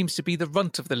 3 seems to be the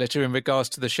runt of the litter in regards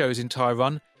to the show's entire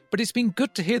run, but it's been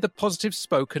good to hear the positives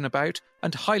spoken about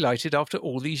and highlighted after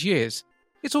all these years.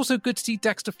 It's also good to see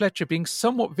Dexter Fletcher being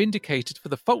somewhat vindicated for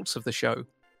the faults of the show.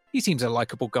 He seems a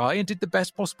likeable guy and did the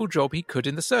best possible job he could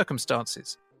in the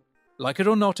circumstances. Like it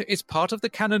or not, it's part of the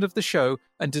canon of the show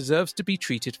and deserves to be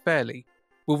treated fairly.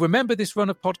 We'll remember this run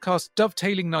of podcasts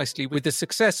dovetailing nicely with the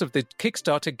success of the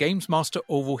Kickstarter Games Master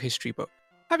Oral History book.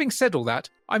 Having said all that,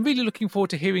 I'm really looking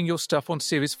forward to hearing your stuff on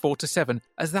Series 4 to 7,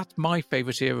 as that's my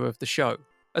favourite era of the show.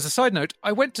 As a side note,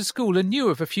 I went to school and knew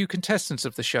of a few contestants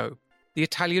of the show. The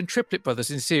Italian Triplet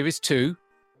Brothers in Series 2.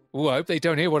 Oh, I hope they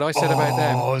don't hear what I said about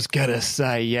them. I was going to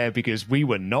say, yeah, because we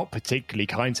were not particularly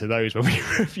kind to those when we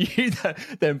reviewed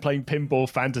them playing Pinball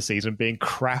Fantasies and being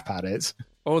crap at it.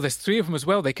 Oh, there's 3 of them as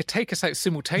well. They could take us out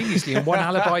simultaneously and one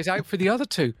alibi's out for the other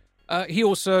 2. He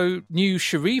also knew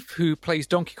Sharif, who plays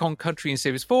Donkey Kong Country in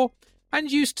Series 4,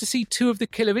 and used to see 2 of the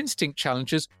Killer Instinct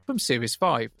challengers from Series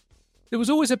 5. There was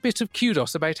always a bit of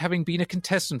kudos about having been a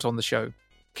contestant on the show.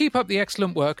 Keep up the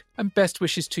excellent work, and best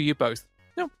wishes to you both.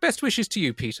 No, best wishes to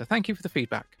you, Peter. Thank you for the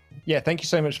feedback. Yeah, thank you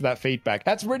so much for that feedback.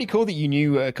 That's really cool that you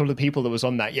knew a couple of people that was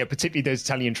on that. Yeah, particularly those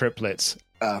Italian triplets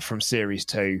from Series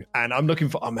 2. And I'm looking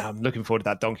forward to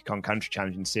that Donkey Kong Country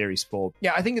Challenge in Series 4.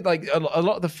 Yeah, I think like a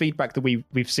lot of the feedback that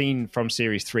we've seen from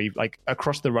Series 3, like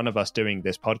across the run of us doing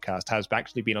this podcast, has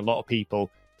actually been a lot of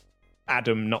people,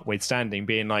 Adam notwithstanding,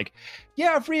 being like,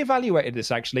 yeah, I've reevaluated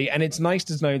this actually, and it's nice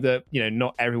to know that, you know,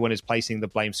 not everyone is placing the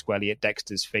blame squarely at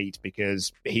Dexter's feet,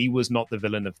 because he was not the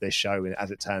villain of this show, as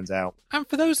it turns out. And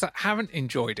for those that haven't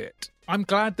enjoyed it, I'm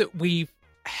glad that we've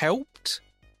helped.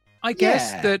 I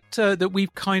guess that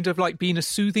we've kind of like been a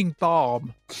soothing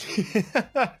balm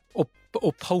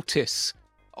or poultice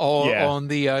on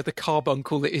the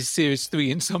carbuncle that is Series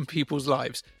 3 in some people's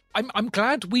lives. I'm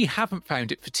glad we haven't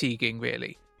found it fatiguing,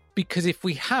 really. Because if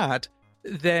we had,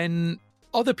 then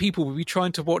other people would be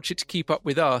trying to watch it to keep up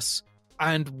with us,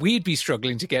 and we'd be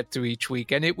struggling to get through each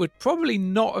week, and it would probably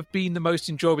not have been the most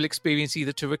enjoyable experience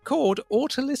either to record or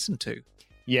to listen to.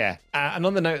 Yeah, and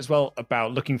on the note as well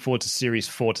about looking forward to Series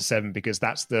 4 to 7, because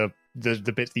that's the bit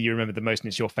that you remember the most and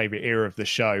it's your favourite era of the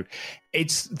show.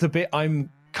 It's the bit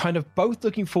I'm kind of both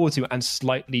looking forward to and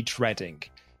slightly dreading,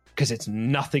 because it's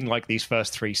nothing like these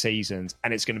first 3 seasons,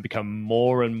 and it's going to become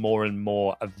more and more and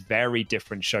more a very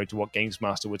different show to what Games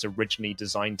Master was originally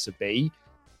designed to be.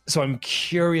 So I'm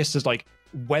curious as like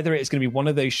whether it's going to be one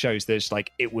of those shows that's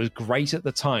like it was great at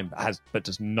the time but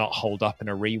does not hold up in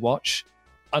a rewatch.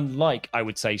 Unlike, I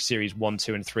would say, Series 1,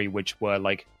 2, and 3, which were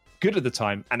like good at the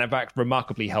time and have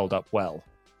remarkably held up well.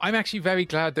 I'm actually very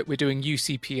glad that we're doing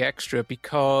UCP Extra,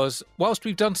 because whilst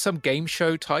we've done some game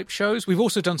show type shows, we've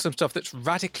also done some stuff that's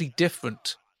radically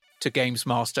different to Games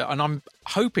Master. And I'm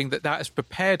hoping that has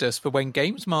prepared us for when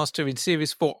Games Master in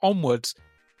Series 4 onwards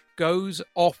goes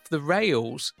off the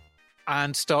rails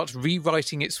and starts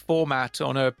rewriting its format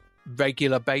on a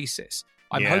regular basis.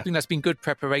 I'm hoping that's been good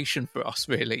preparation for us,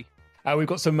 really. We've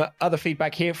got some other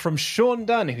feedback here from Sean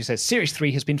Dunn, who says, Series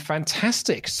 3 has been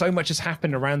fantastic. So much has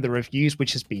happened around the reviews,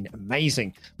 which has been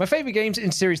amazing. My favourite games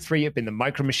in Series 3 have been the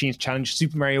Micro Machines Challenge,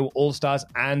 Super Mario All-Stars,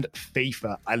 and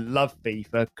FIFA. I love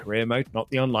FIFA, career mode, not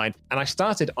the online. And I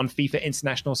started on FIFA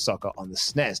International Soccer on the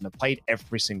SNES, and I've played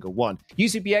every single one.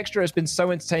 UCP Extra has been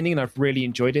so entertaining, and I've really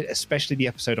enjoyed it, especially the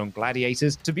episode on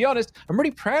Gladiators. To be honest, I'm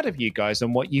really proud of you guys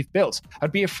and what you've built.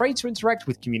 I'd be afraid to interact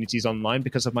with communities online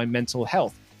because of my mental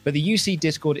health, but the UC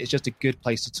Discord is just a good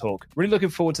place to talk. Really looking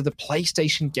forward to the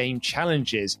PlayStation game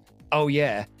challenges. Oh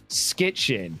yeah,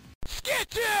 Skitchin.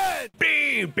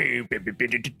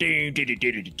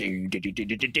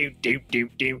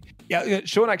 Yeah,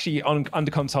 Sean actually on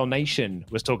Under Console Nation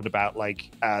was talking about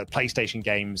like PlayStation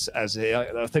games as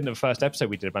I think the first episode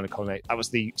we did about Under Console Nation, that was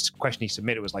the question he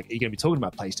submitted, was like, are you going to be talking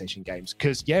about PlayStation games?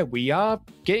 Because yeah, we are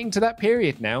getting to that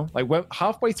period now. Like we're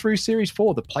halfway through Series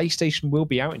 4. The PlayStation will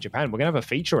be out in Japan. We're going to have a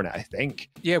feature on it, I think.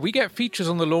 Yeah, we get features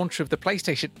on the launch of the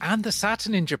PlayStation and the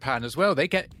Saturn in Japan as well. They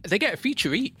get a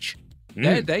feature each.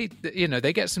 They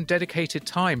get some dedicated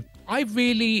time. I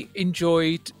really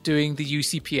enjoyed doing the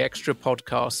UCP Extra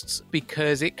podcasts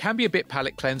because it can be a bit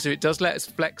palate cleanser. It does let us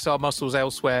flex our muscles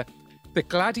elsewhere. The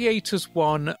Gladiators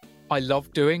one I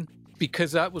loved doing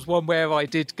because that was one where I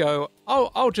did go,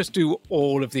 I'll just do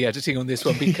all of the editing on this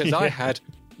one because I had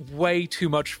way too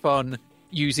much fun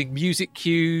using music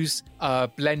cues,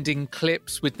 blending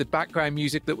clips with the background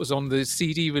music that was on the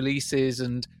CD releases,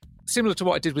 and similar to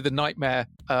what I did with the Nightmare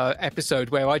episode,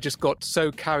 where I just got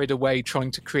so carried away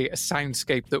trying to create a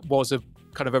soundscape that was a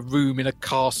kind of a room in a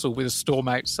castle with a storm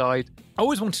outside. I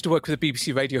always wanted to work with a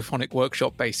BBC Radiophonic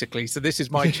Workshop, basically, so this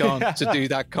is my chance to do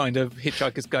that kind of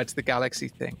Hitchhiker's Guide to the Galaxy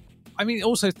thing. I mean,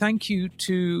 also, thank you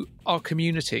to our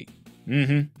community,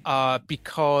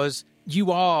 because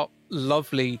you are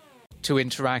lovely to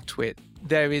interact with.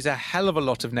 There is a hell of a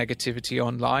lot of negativity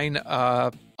online.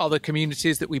 Other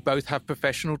communities that we both have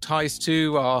professional ties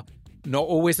to are not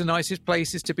always the nicest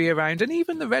places to be around, and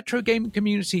even the retro gaming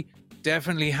community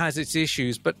definitely has its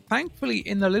issues, but thankfully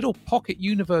in the little pocket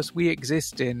universe we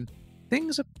exist in,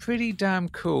 things are pretty damn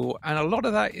cool, and a lot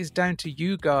of that is down to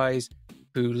you guys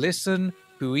who listen,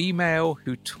 who email,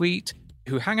 who tweet,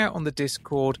 who hang out on the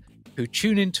Discord, who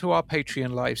tune into our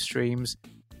Patreon live streams.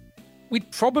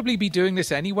 We'd probably be doing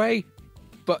this anyway,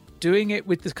 but doing it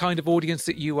with the kind of audience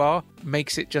that you are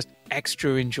makes it just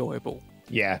extra enjoyable.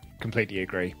 Yeah, completely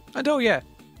agree. And oh yeah,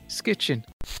 Skitchin.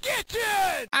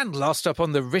 And last up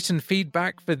on the written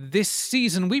feedback for this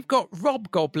season, we've got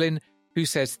Rob Goblin, who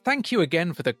says, "Thank you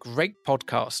again for the great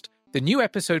podcast. The new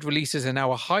episode releases are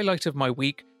now a highlight of my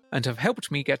week and have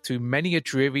helped me get through many a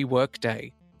dreary work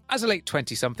day. As a late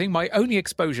 20-something, my only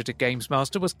exposure to Games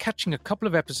Master was catching a couple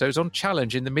of episodes on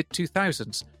Challenge in the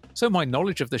mid-2000s, so my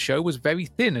knowledge of the show was very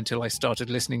thin until I started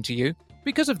listening to you.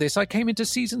 Because of this, I came into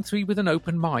Season 3 with an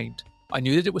open mind. I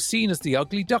knew that it was seen as the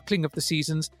ugly duckling of the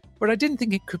seasons, but I didn't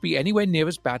think it could be anywhere near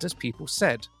as bad as people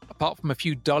said. Apart from a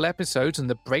few dull episodes and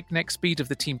the breakneck speed of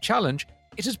the Team Challenge,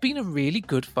 it has been a really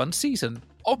good fun season.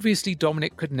 Obviously,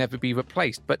 Dominic could never be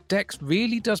replaced, but Dex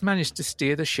really does manage to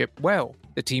steer the ship well.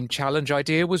 The Team Challenge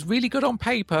idea was really good on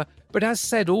paper, but as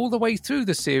said all the way through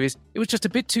the series, it was just a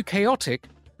bit too chaotic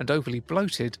and overly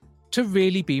bloated to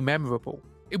really be memorable.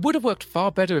 It would have worked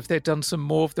far better if they'd done some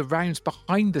more of the rounds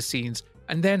behind the scenes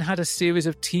and then had a series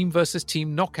of team versus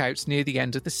team knockouts near the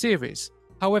end of the series.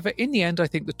 However, in the end, I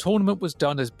think the tournament was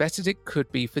done as best as it could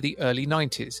be for the early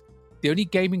 90s. The only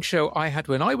gaming show I had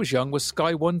when I was young was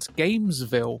Sky One's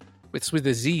Gamesville, with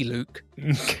a Z, Luke.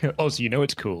 Oh, so you know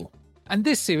it's cool. And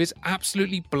this series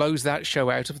absolutely blows that show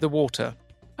out of the water.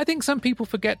 I think some people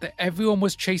forget that everyone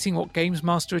was chasing what Games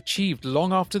Master achieved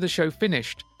long after the show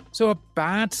finished, so a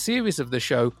bad series of the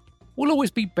show will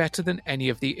always be better than any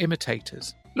of the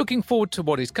imitators. Looking forward to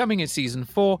what is coming in Season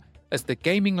 4, as the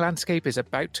gaming landscape is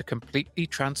about to completely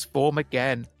transform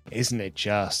again. Isn't it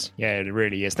just? Yeah, it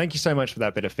really is. Thank you so much for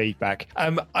that bit of feedback.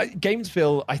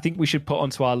 Gamesville, I think we should put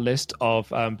onto our list of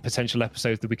potential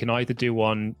episodes that we can either do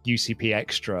on UCP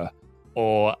Extra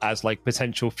or as like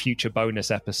potential future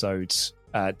bonus episodes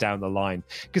down the line.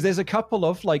 Because there's a couple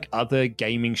of like other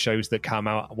gaming shows that come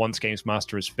out once Games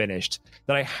Master is finished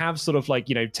that I have sort of like,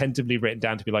 tentatively written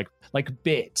down to be like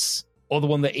Bits, or the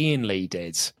one that Ian Lee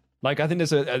did. Like, I think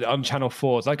there's on Channel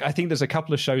 4, like, I think there's a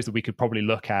couple of shows that we could probably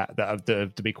look at that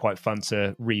to be quite fun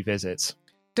to revisit.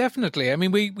 Definitely. I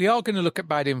mean, we are going to look at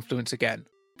Bad Influence again,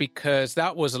 because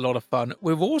that was a lot of fun.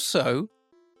 We're also,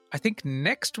 I think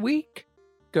next week,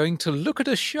 going to look at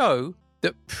a show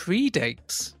that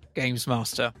predates Games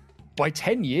Master. By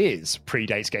 10 years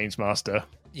predates Games Master.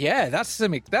 Yeah, that's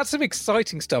some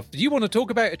exciting stuff. You want to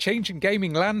talk about a changing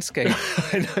gaming landscape?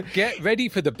 Get ready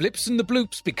for the blips and the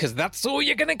bloops, because that's all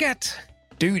you're gonna get.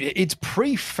 Dude, it's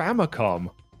pre-Famicom.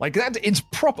 Like that, it's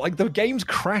proper. Like the game's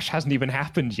crash hasn't even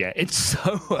happened yet. It's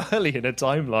so early in a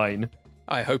timeline.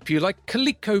 I hope you like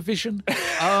ColecoVision.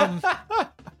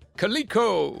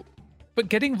 Coleco. But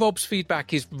getting Rob's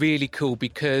feedback is really cool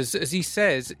because, as he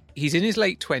says, he's in his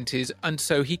late 20s, and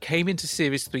so he came into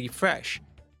Series 3 fresh.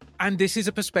 And this is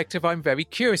a perspective I'm very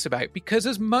curious about, because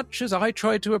as much as I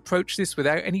tried to approach this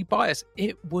without any bias,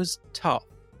 it was tough.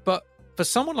 But for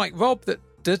someone like Rob that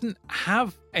doesn't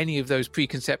have any of those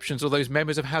preconceptions or those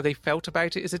memories of how they felt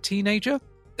about it as a teenager,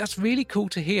 that's really cool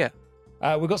to hear.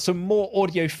 We've got some more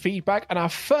audio feedback, and our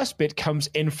first bit comes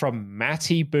in from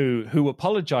Matty Boo, who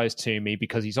apologised to me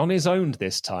because he's on his own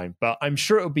this time, but I'm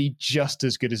sure it'll be just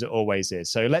as good as it always is.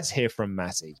 So let's hear from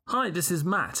Matty. Hi, this is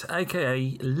Matt,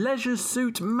 aka Leisure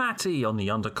Suit Matty on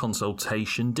the Under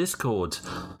Consultation Discord.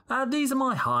 These are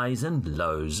my highs and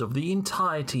lows of the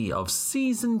entirety of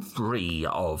Season 3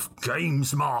 of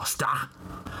Games Master.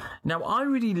 Now, I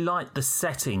really like the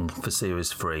setting for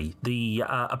Series 3, the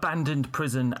abandoned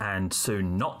prison and to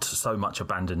not so much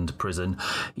abandoned prison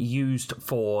used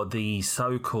for the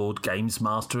so-called Games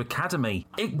Master Academy.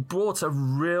 It brought a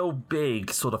real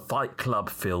big sort of Fight Club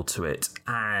feel to it,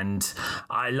 and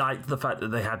I liked the fact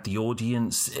that they had the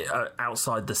audience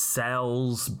outside the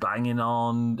cells banging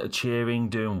on, cheering,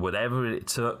 doing whatever it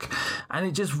took, and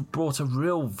it just brought a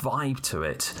real vibe to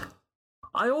it.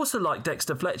 I also like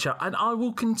Dexter Fletcher, and I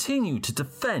will continue to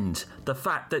defend the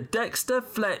fact that Dexter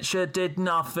Fletcher did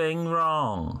nothing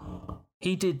wrong.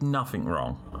 He did nothing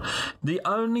wrong. The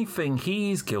only thing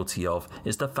he is guilty of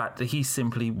is the fact that he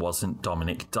simply wasn't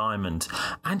Dominic Diamond.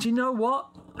 And you know what?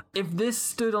 If this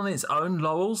stood on its own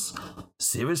laurels,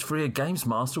 Series 3 of Games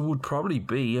Master would probably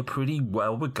be a pretty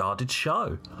well-regarded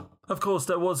show. Of course,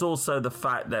 there was also the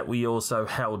fact that we also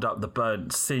held up the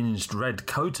burnt, singed red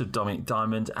coat of Dominic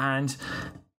Diamond, and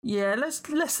yeah,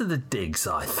 less of the digs,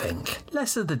 I think.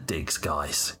 Less of the digs,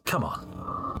 guys. Come on.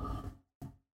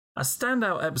 A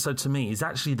standout episode to me is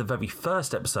actually the very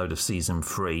first episode of Season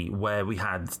 3, where we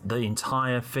had the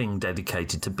entire thing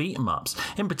dedicated to beat-em-ups,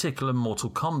 in particular Mortal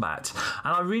Kombat.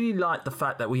 And I really liked the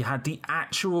fact that we had the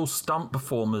actual stunt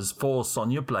performers for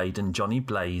Sonya Blade and Johnny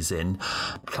Blaze in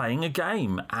playing a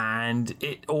game. And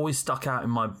it always stuck out in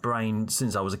my brain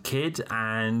since I was a kid.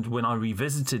 And when I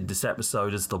revisited this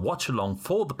episode as the watch-along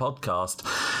for the podcast,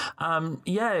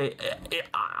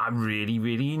 I really,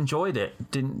 really enjoyed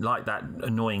it. Didn't like that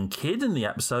annoying kid in the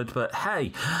episode, but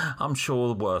hey, I'm sure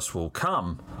the worst will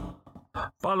come.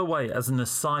 By the way, as an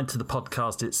aside to the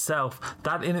podcast itself,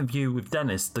 that interview with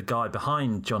Dennis, the guy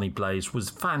behind Johnny Blaze,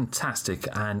 was fantastic,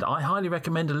 and I highly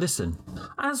recommend a listen.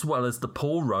 As well as the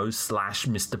Paul Rose /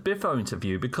 Mr. Biffo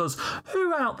interview, because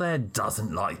who out there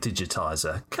doesn't like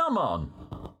Digitizer? Come on!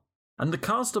 And the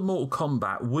cast of Mortal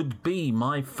Kombat would be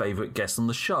my favourite guest on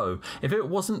the show if it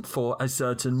wasn't for a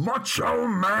certain Macho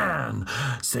Man.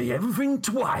 Say everything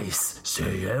twice.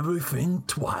 Say everything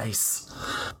twice.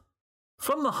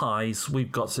 From the highs,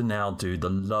 we've got to now do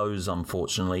the lows,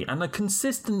 unfortunately, and a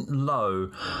consistent low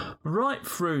right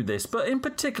through this, but in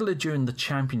particular during the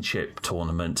championship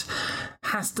tournament,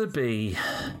 has to be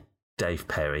Dave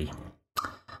Perry.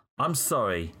 I'm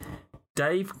sorry.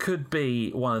 Dave could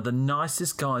be one of the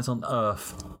nicest guys on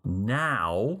earth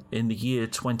now in the year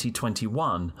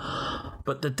 2021,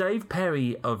 but the Dave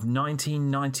Perry of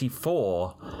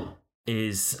 1994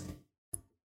 is...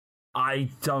 I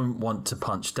don't want to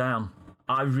punch down.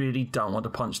 I really don't want to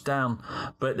punch down,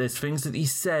 but there's things that he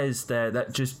says there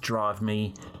that just drive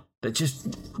me, that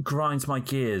just grinds my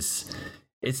gears.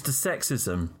 It's the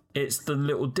sexism, it's the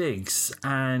little digs,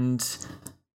 and...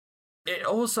 I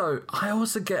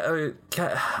also get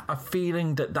a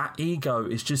feeling that ego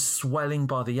is just swelling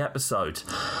by the episode.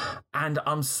 And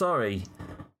I'm sorry,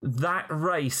 that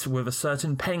race with a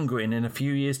certain penguin in a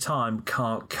few years' time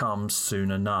can't come soon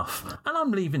enough. And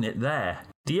I'm leaving it there.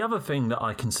 The other thing that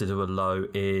I consider a low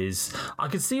is I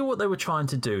could see what they were trying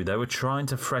to do. They were trying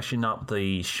to freshen up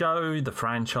the show, the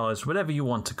franchise, whatever you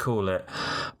want to call it.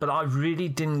 But I really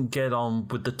didn't get on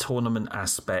with the tournament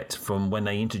aspect from when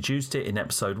they introduced it in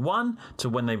episode 1 to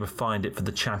when they refined it for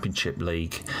the Championship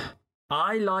League.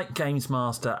 I like Games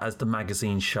Master as the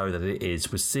magazine show that it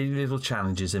is, with silly little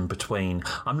challenges in between.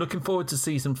 I'm looking forward to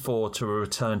Season 4 to a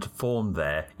return to form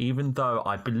there, even though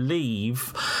I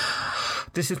believe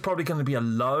this is probably going to be a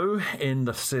low in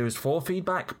the Series 4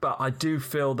 feedback, but I do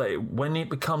feel that when it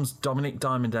becomes Dominic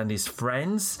Diamond and his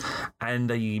friends, and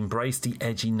they embrace the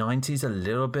edgy 90s a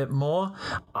little bit more,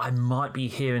 I might be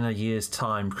here in a year's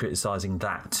time criticising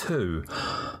that too.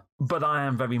 But I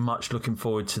am very much looking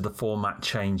forward to the format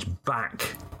change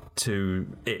back to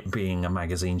it being a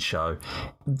magazine show.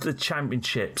 The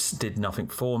championships did nothing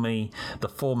for me. The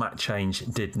format change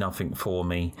did nothing for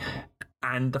me.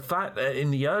 And the fact that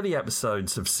in the early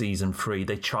episodes of Season 3,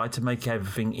 they tried to make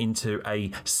everything into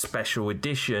a special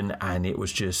edition, and it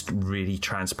was just really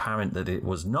transparent that it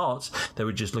was not. They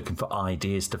were just looking for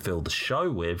ideas to fill the show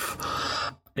with.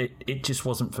 It just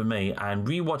wasn't for me. And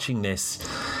rewatching this,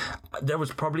 there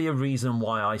was probably a reason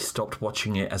why I stopped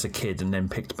watching it as a kid and then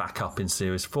picked back up in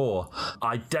Series 4.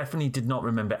 I definitely did not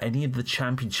remember any of the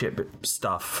championship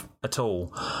stuff at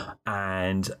all.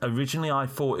 And originally I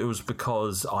thought it was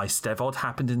because Eisteddfod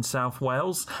happened in South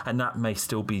Wales, and that may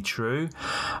still be true.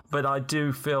 But I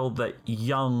do feel that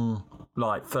young,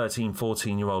 like 13,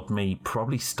 14-year-old me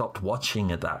probably stopped watching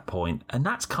at that point, and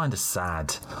that's kind of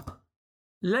sad.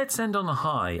 Let's end on a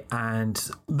high, and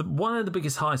one of the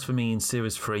biggest highs for me in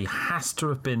Series 3 has to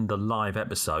have been the live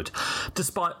episode.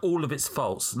 Despite all of its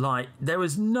faults, like, there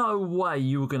was no way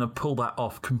you were going to pull that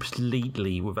off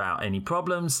completely without any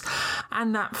problems,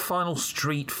 and that final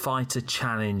Street Fighter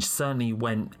challenge certainly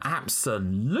went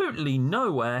absolutely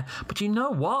nowhere, but you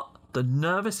know what? the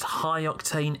nervous,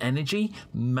 high-octane energy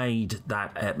made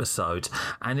that episode,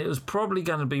 and it was probably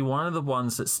going to be one of the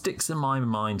ones that sticks in my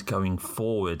mind going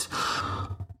forward.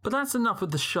 But that's enough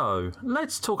of the show.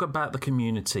 Let's talk about the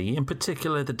community, in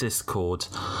particular the Discord.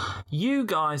 You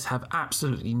guys have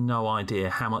absolutely no idea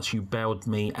how much you bailed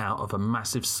me out of a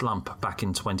massive slump back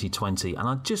in 2020, and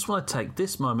I just want to take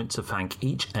this moment to thank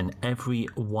each and every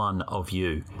one of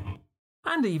you.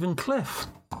 And even Cliff.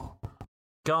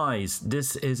 Guys,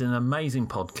 this is an amazing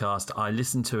podcast. I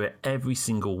listen to it every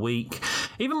single week.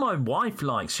 Even my wife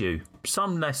likes you,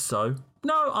 some less so.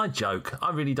 No, I joke. I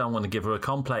really don't want to give her a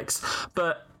complex,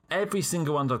 but every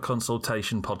single Under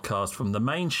Consultation podcast, from the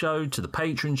main show to the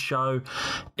patron show,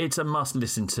 it's a must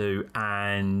listen to,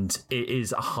 and it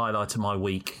is a highlight of my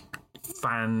week.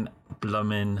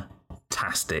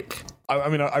 Fan-bloomin'-tastic. I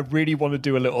mean, I really want to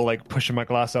do a little, like, pushing my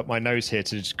glass up my nose here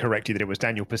to just correct you that it was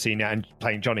Daniel Pesina and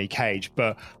playing Johnny Cage,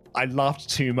 but I laughed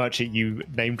too much at you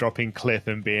name-dropping Cliff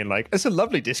and being like, it's a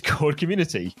lovely Discord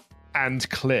community. And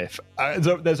Cliff.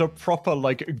 There's a proper,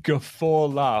 like, guffaw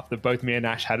laugh that both me and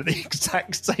Ash had at the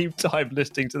exact same time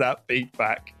listening to that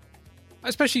feedback.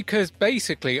 Especially because,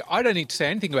 basically, I don't need to say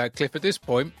anything about Cliff at this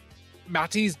point.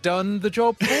 Matty's done the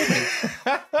job for me.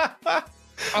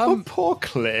 Oh, poor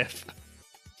Cliff.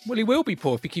 Well, he will be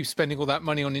poor if he keeps spending all that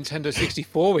money on Nintendo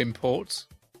 64 imports.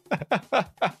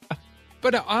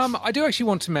 But I do actually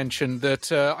want to mention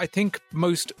that I think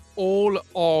most all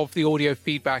of the audio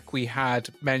feedback we had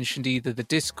mentioned either the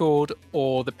Discord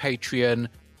or the Patreon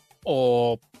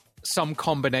or some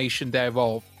combination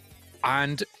thereof.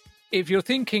 And if you're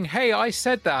thinking, hey, I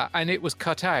said that and it was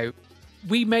cut out,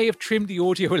 we may have trimmed the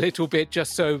audio a little bit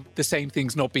just so the same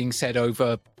thing's not being said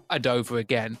over and over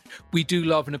again. We do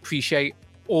love and appreciate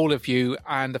all of you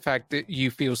and the fact that you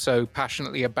feel so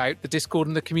passionately about the Discord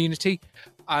and the community.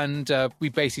 And we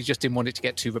basically just didn't want it to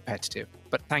get too repetitive.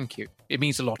 But thank you. It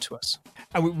means a lot to us.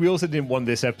 And we also didn't want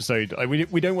this episode, like,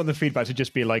 we don't want the feedback to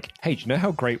just be like, hey, do you know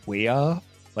how great we are?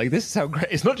 Like, this is how great,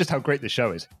 it's not just how great the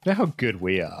show is, you know how good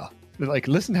we are. Like,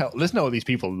 listen how all these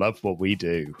people love what we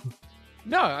do.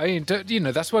 No, I mean, you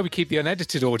know, that's why we keep the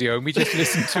unedited audio and we just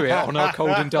listen to it on our cold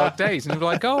and dark days. And we're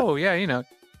like, oh, yeah, you know,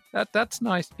 that's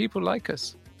nice. People like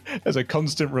us. As a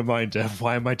constant reminder,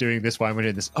 why am I doing this? Why am I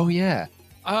doing this? Oh, yeah.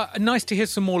 Nice to hear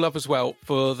some more love as well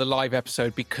for the live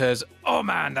episode because, oh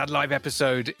man, that live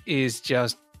episode is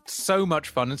just so much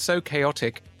fun and so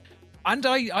chaotic. And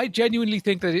I genuinely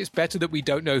think that it's better that we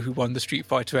don't know who won the Street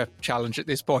Fighter F challenge at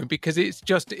this point because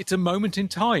it's a moment in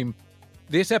time.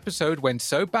 This episode went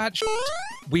so batshit,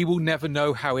 we will never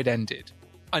know how it ended.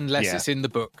 Unless it's in the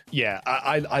book. Yeah,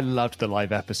 I loved the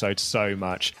live episode so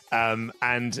much.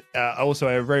 And also,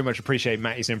 I very much appreciate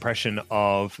Matty's impression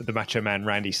of the Macho Man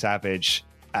Randy Savage.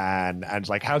 And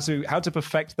like how to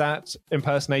perfect that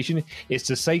impersonation is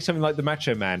to say something like the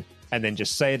Macho Man and then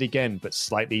just say it again, but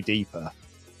slightly deeper.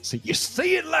 So you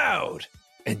say it loud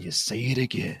and you say it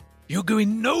again. You're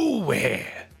going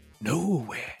nowhere.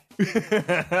 Nowhere.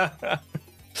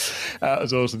 That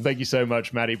was awesome. Thank you so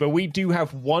much, Matty. But we do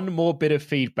have one more bit of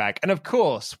feedback. And of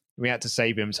course, we had to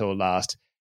save him till last.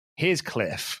 Here's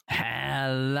Cliff.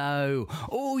 Hello,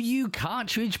 all you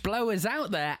cartridge blowers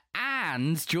out there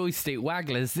and joystick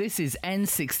wagglers. This is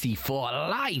N64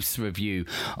 Life's review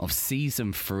of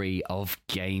Season 3 of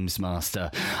Games Master.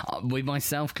 With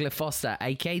myself, Cliff Foster,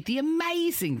 aka The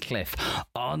Amazing Cliff,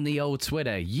 on the old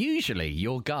Twitter. Usually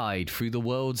your guide through the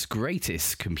world's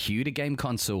greatest computer game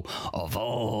console of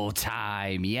all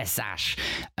time. Yes, Ash,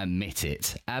 admit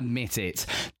it.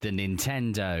 The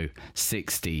Nintendo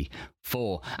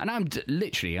 64. And I'm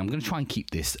going to try and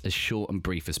keep this as short and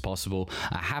brief as possible.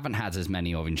 I haven't had as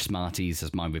many Orange Smarties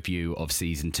as my review of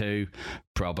Season 2,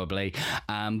 probably.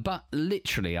 But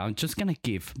literally, I'm just going to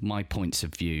give my points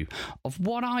of view of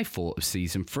what I thought of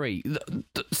Season 3.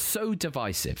 So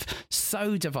divisive.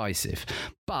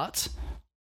 But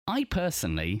I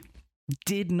personally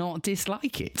did not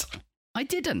dislike it. I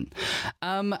didn't.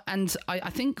 And I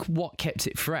think what kept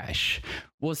it fresh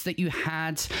was that you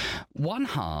had one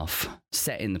half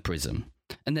set in the prison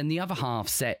and then the other half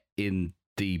set in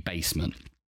the basement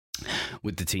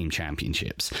with the team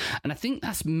championships. And I think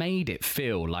that's made it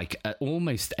feel like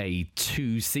almost a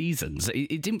 2 seasons.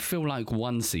 It didn't feel like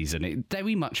 1 season. It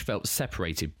very much felt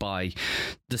separated by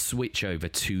the switch over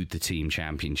to the team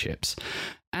championships.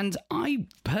 And I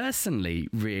personally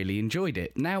really enjoyed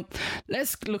it. Now,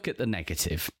 let's look at the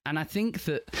negative. And I think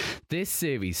that this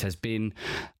series has been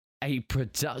a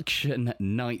production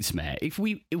nightmare. If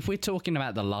we're talking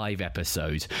about the live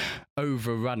episode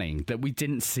overrunning, that we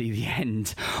didn't see the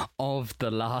end of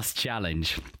the last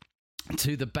challenge.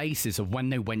 to the basis of when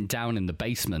they went down in the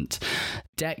basement.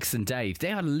 Dex and Dave,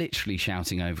 they are literally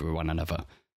shouting over one another.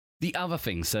 The other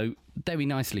thing, so very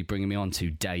nicely bringing me on to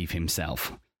Dave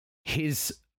himself.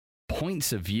 His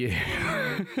points of view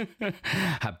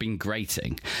have been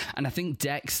grating. And I think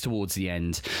Dex, towards the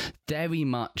end, very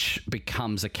much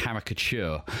becomes a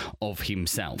caricature of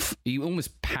himself. He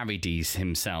almost parodies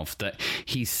himself, that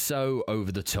he's so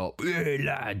over the top.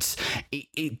 Lads,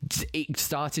 it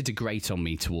started to grate on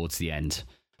me towards the end.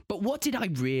 But what did I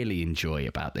really enjoy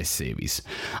about this series?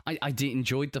 I did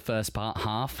enjoyed the first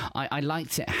half. I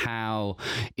liked it how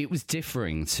it was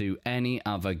differing to any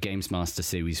other Games Master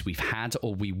series we've had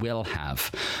or we will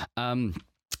have.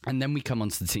 And then we come on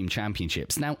to the team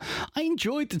championships. Now, I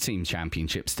enjoyed the team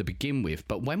championships to begin with,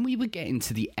 but when we were getting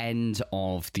to the end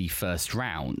of the first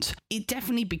round, it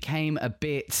definitely became a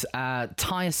bit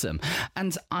tiresome.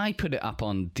 And I put it up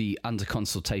on the Under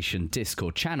Consultation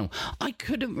Discord channel. I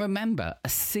couldn't remember a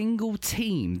single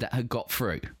team that had got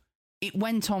through. It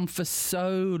went on for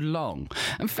so long.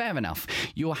 And fair enough,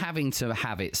 you're having to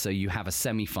have it so you have a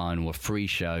semi-final of 3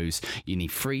 shows. You need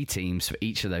 3 teams for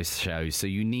each of those shows. So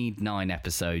you need 9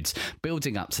 episodes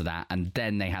building up to that. And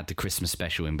then they had the Christmas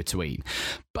special in between.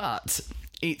 But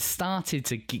it started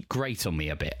to grate on me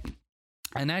a bit.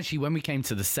 And actually, when we came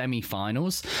to the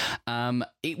semi-finals,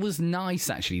 it was nice,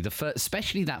 actually,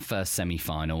 especially that first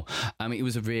semi-final. It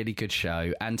was a really good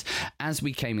show. And as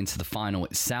we came into the final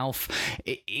itself,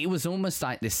 it was almost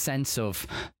like this sense of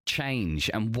change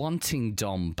and wanting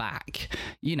Dom back.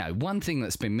 You know, one thing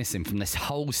that's been missing from this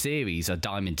whole series are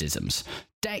diamondisms.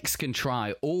 Dex can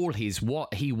try all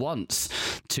what he wants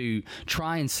to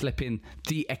try and slip in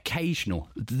the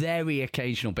very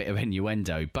occasional bit of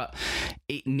innuendo, but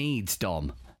it needs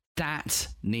Dom. That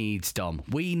needs Dom.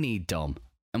 We need Dom,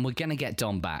 and we're going to get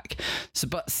Dom back.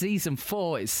 But season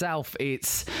 4 itself,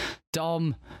 it's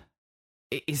Dom.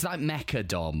 It's like Mecha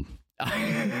Dom.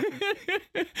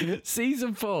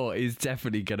 Season 4 is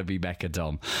definitely going to be Mecha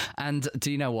Dom. And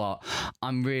do you know what?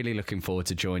 I'm really looking forward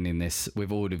to joining this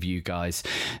with all of you guys.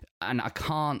 And I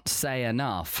can't say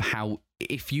enough how,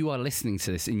 if you are listening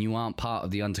to this and you aren't part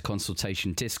of the Under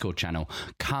Consultation Discord channel,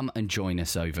 come and join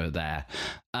us over there.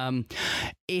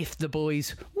 If the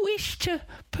boys wish to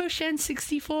push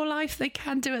N64 Life, they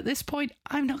can do at this point.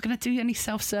 I'm not going to do any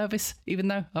self-service, even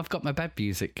though I've got my bed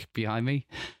music behind me.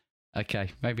 Okay,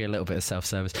 maybe a little bit of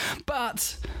self-service.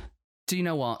 But do you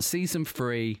know what? Season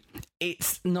 3,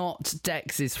 it's not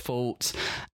Dex's fault,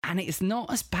 and it's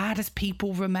not as bad as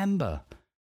people remember.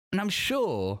 And I'm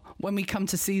sure when we come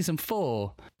to season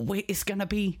 4, it's going to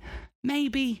be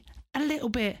maybe a little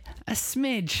bit, a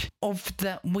smidge of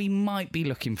that. We might be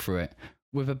looking through it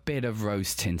with a bit of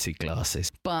rose-tinted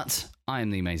glasses. But I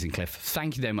am the Amazing Cliff.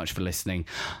 Thank you very much for listening.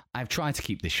 I've tried to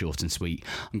keep this short and sweet.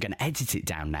 I'm going to edit it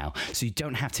down now, so you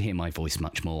don't have to hear my voice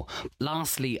much more.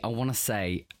 Lastly, I want to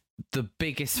say the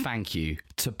biggest thank you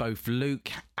to both Luke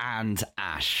and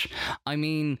Ash. I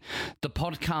mean, the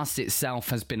podcast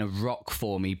itself has been a rock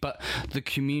for me, but the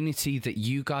community that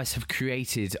you guys have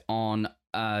created on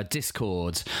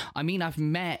Discord, I mean, I've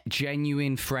met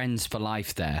genuine friends for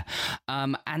life there,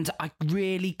 and I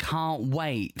really can't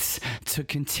wait to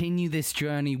continue this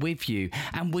journey with you,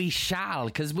 and we shall,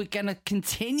 because we're going to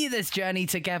continue this journey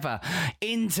together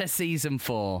into season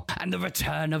 4 and the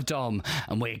return of Dom,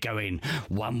 and we're going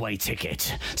one-way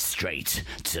ticket straight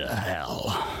to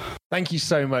hell. Thank you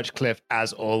so much, Cliff,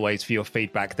 as always, for your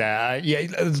feedback there.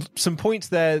 Some points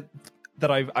there that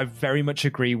I very much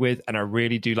agree with, and I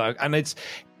really do like. And it's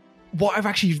what I've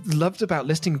actually loved about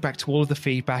listening back to all of the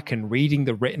feedback and reading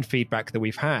the written feedback that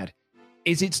we've had,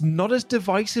 is it's not as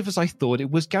divisive as I thought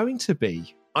it was going to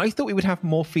be. I thought we would have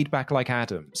more feedback like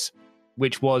Adam's,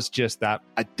 which was just that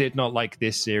I did not like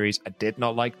this series, I did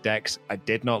not like Dex, I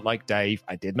did not like Dave,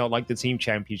 I did not like the team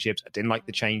championships, I didn't like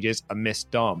the changes, I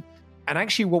missed Dom. And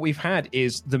actually what we've had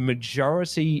is the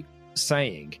majority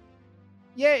saying,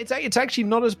 yeah, it's actually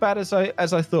not as bad as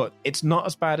I thought. It's not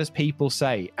as bad as people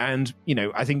say. And, you know,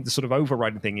 I think the sort of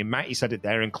overriding thing, and Matty said it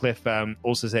there, and Cliff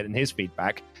also said in his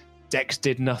feedback, Dex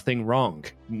did nothing wrong.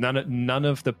 None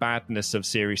of the badness of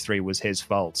Series 3 was his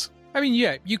fault. I mean,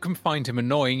 yeah, you can find him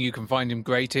annoying, you can find him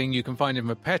grating, you can find him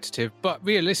repetitive, but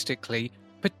realistically,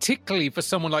 particularly for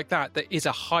someone like that is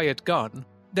a hired gun,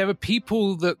 there are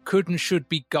people that could and should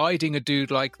be guiding a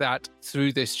dude like that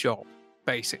through this job,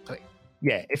 basically.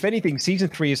 Yeah, if anything, Season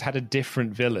 3 has had a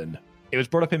different villain. It was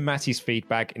brought up in Matty's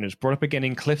feedback, and it was brought up again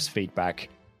in Cliff's feedback.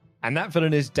 And that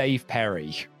villain is Dave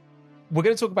Perry. We're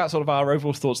going to talk about sort of our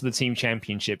overall thoughts of the team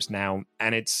championships now.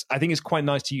 And I think it's quite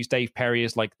nice to use Dave Perry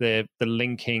as like the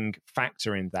linking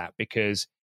factor in that, because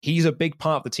he's a big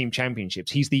part of the team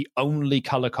championships. He's the only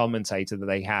color commentator that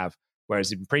they have.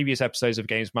 Whereas in previous episodes of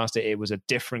Games Master, it was a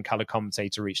different color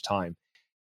commentator each time.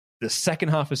 The second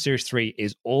half of Series 3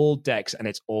 is all Dex and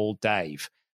it's all Dave.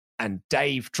 And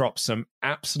Dave drops some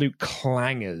absolute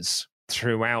clangers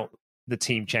throughout the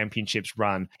team championships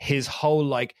run. His whole,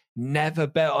 like, never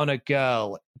bet on a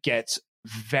girl gets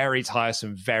very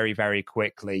tiresome very, very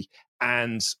quickly.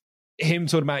 And him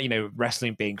talking about, you know,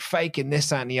 wrestling being fake and this,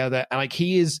 that, and the other. And like,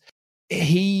 he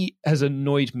has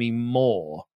annoyed me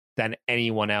more than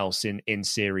anyone else in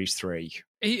Series 3.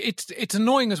 It's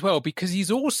annoying as well because he's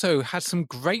also had some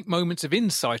great moments of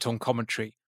insight on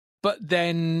commentary, but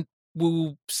then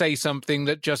will say something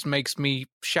that just makes me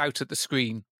shout at the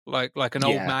screen like an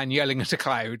old man yelling at a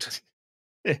cloud.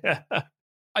 Yeah.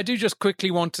 I do just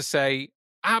quickly want to say,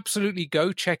 absolutely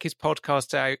go check his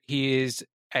podcast out. He is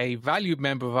a valued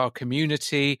member of our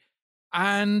community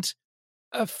and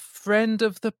a friend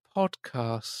of the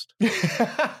podcast.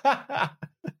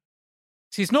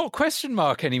 He's not a question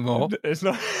mark anymore. It's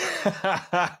not.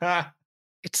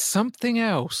 It's something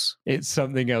else. It's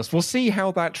something else. We'll see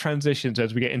how that transitions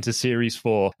as we get into Series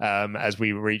 4, as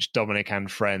we reach Dominic and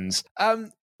Friends.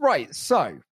 Right,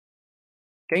 so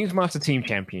Games Master Team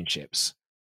Championships.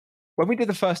 When we did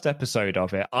the first episode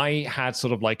of it, I had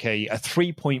sort of like a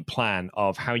 3-point plan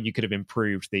of how you could have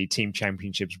improved the Team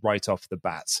Championships right off the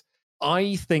bat.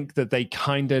 I think that they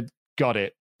kind of got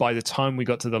it by the time we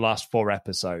got to the last 4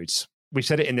 episodes. We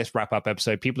said it in this wrap-up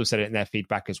episode. People have said it in their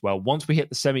feedback as well. Once we hit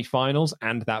the semi-finals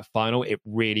and that final, it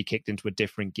really kicked into a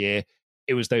different gear.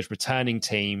 It was those returning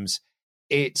teams.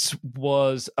 It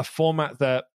was a format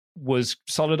that was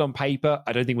solid on paper.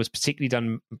 I don't think it was particularly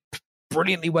done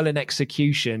brilliantly well in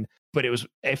execution, but it was,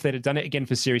 if they'd have done it again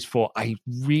for Series 4, I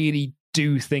really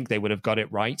do think they would have got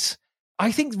it right.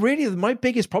 I think really my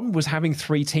biggest problem was having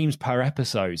 3 teams per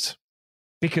episode.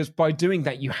 Because by doing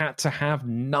that, you had to have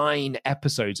 9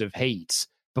 episodes of heats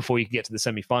before you could get to the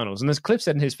semi-finals. And as Cliff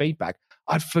said in his feedback,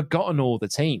 I'd forgotten all the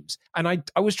teams. And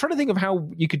I was trying to think of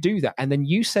how you could do that. And then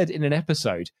you said in an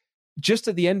episode, just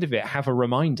at the end of it, have a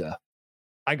reminder.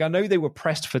 Like, I know they were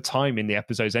pressed for time in the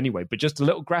episodes anyway, but just a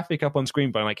little graphic up on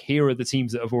screen by like, here are the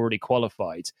teams that have already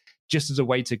qualified, just as a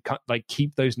way to like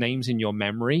keep those names in your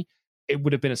memory. It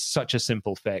would have been such a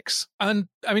simple fix. And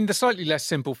I mean, the slightly less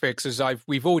simple fix, as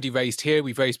we've already raised here,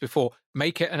 we've raised before,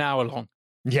 make it an hour long.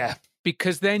 Yeah.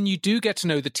 Because then you do get to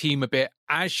know the team a bit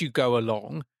as you go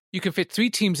along. You can fit 3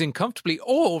 teams in comfortably,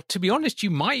 or to be honest,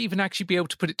 you might even actually be able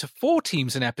to put it to 4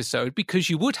 teams an episode because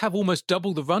you would have almost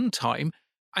double the run time.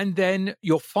 And then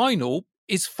your final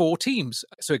is 4 teams.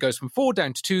 So it goes from 4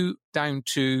 down to 2, down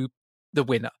to the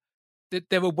winner.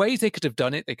 There were ways they could have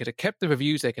done it. They could have kept the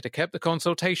reviews. They could have kept the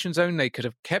consultation zone. They could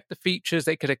have kept the features.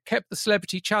 They could have kept the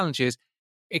celebrity challenges.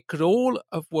 It could all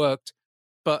have worked,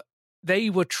 but they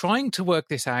were trying to work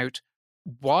this out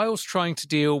whilst trying to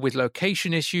deal with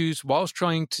location issues, whilst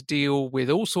trying to deal with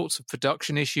all sorts of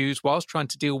production issues, whilst trying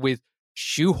to deal with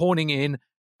shoehorning in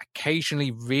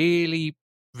occasionally really,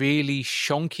 really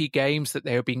shonky games that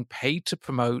they are being paid to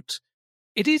promote.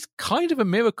 It is kind of a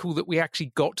miracle that we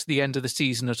actually got to the end of the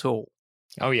season at all.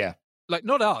 Oh, yeah. Like,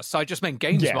 not us. I just meant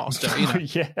Games Master. You know?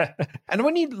 Yeah. And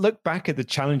when you look back at the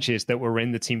challenges that were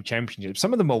in the team championship,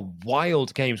 some of them are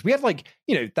wild games. We had, like,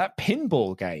 you know, that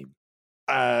pinball game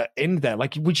in there,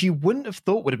 like, which you wouldn't have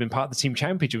thought would have been part of the team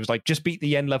championship. It was like, just beat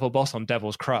the end level boss on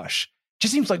Devil's Crush.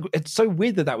 Just seems like it's so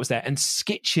weird that was there. And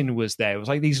Skitchin was there. It was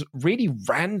like these really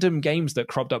random games that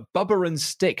cropped up. Bubba and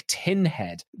Stick, Tin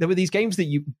Head. There were these games that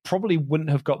you probably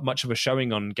wouldn't have got much of a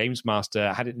showing on Games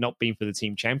Master had it not been for the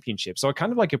team championship. So I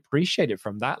kind of like appreciate it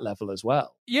from that level as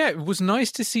well. Yeah, it was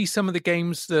nice to see some of the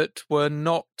games that were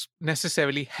not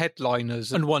necessarily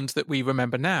headliners and ones that we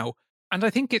remember now. And I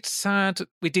think it's sad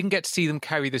we didn't get to see them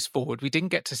carry this forward. We didn't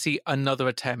get to see another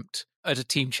attempt at a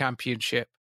team championship.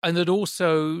 And that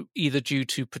also, either due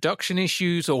to production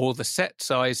issues or the set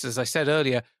size, as I said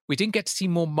earlier, we didn't get to see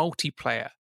more multiplayer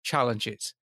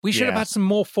challenges. We should have had some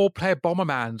more 4-player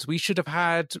Bombermans. We should have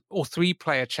had, or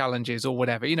 3-player challenges or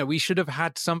whatever. You know, we should have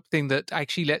had something that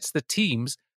actually lets the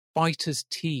teams fight as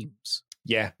teams.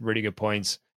 Yeah, really good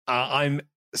points. I'm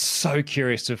so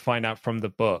curious to find out from the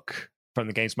book, from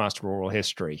the Games Master Oral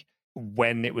History,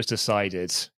 when it was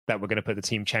decided that we're going to put the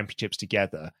team championships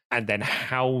together, and then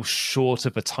how short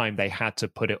of a time they had to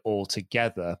put it all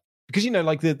together. Because, you know,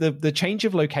 like the change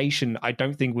of location, I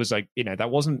don't think was like, you know, that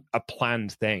wasn't a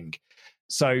planned thing.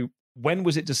 So when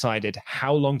was it decided?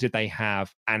 How long did they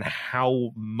have? And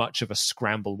how much of a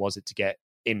scramble was it to get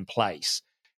in place?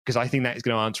 Because I think that is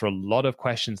going to answer a lot of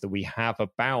questions that we have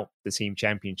about the team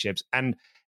championships. And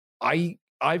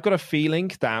I've got a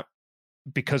feeling that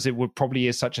because it would probably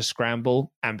is such a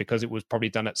scramble and because it was probably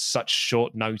done at such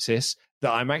short notice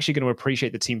that I'm actually going to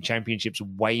appreciate the team championships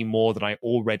way more than I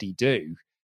already do.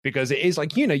 Because it is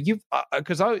like,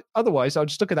 because otherwise I'll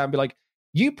just look at that and be like,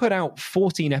 you put out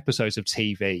 14 episodes of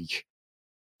TV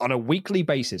on a weekly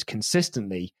basis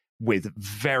consistently with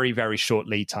very, very short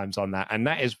lead times on that. And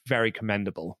that is very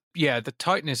commendable. Yeah, the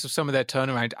tightness of some of their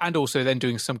turnaround, and also then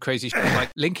doing some crazy shit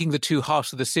like linking the two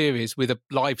halves of the series with a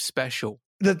live special.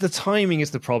 The timing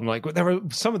is the problem. Like, there are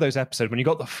some of those episodes when you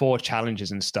got the 4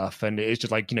 challenges and stuff, and it's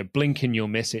just like, blink and you'll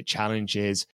miss it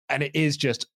challenges. And it is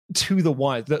just to the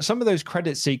wire. Some of those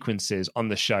credit sequences on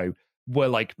the show were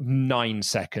like 9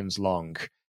 seconds long.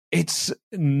 It's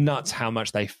nuts how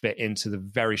much they fit into the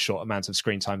very short amount of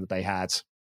screen time that they had.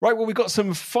 Right, well, we've got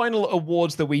some final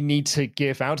awards that we need to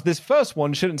give out. This first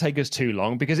one shouldn't take us too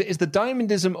long because it is the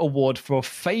Diamondism Award for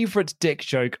Favourite Dick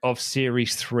Joke of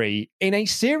Series 3 in a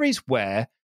series where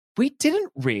we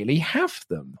didn't really have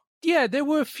them. Yeah, there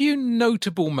were a few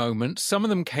notable moments. Some of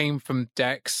them came from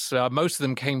Dex. Most of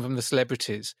them came from the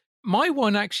celebrities. My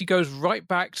one actually goes right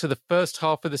back to the first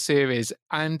half of the series,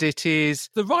 and it is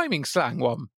the rhyming slang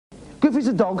one. Goofy's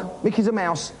a dog, Mickey's a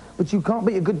mouse, but you can't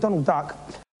beat a good Donald Duck.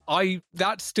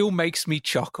 That still makes me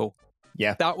chuckle.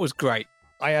 Yeah. That was great.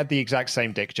 I had the exact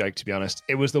same dick joke, to be honest.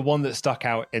 It was the one that stuck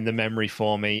out in the memory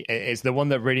for me. It's the one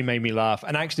that really made me laugh.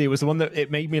 And actually, it was the one that it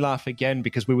made me laugh again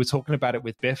because we were talking about it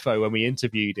with Biffo when we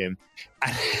interviewed him.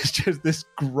 And it's just this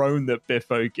groan that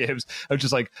Biffo gives. I'm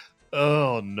just like,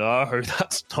 oh no,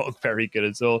 that's not very good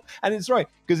at all. And it's right,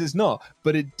 because it's not.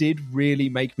 But it did really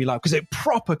make me laugh because it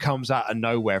proper comes out of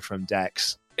nowhere from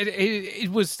Dex.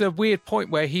 It was the weird point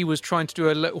where he was trying to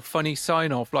do a little funny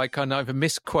sign-off, like on either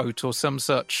misquote or some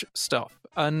such stuff.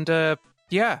 And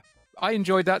yeah, I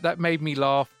enjoyed that. That made me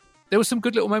laugh. There were some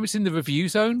good little moments in the review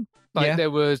zone. Like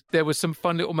there was some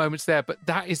fun little moments there, but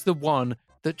that is the one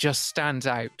that just stands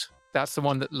out. That's the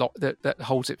one that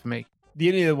holds it for me. The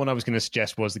only other one I was going to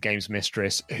suggest was the Games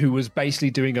Mistress, who was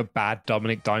basically doing a bad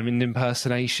Dominic Diamond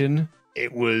impersonation.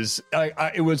 It was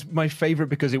my favorite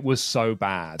because it was so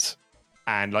bad.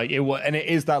 And like it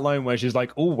is that line where she's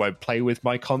like, "Oh, I play with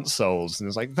my consoles," and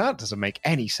it's like that doesn't make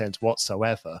any sense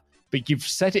whatsoever. But you've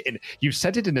said it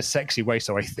in a sexy way,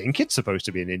 so I think it's supposed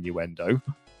to be an innuendo.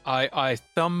 I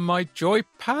thumb my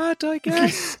joypad, I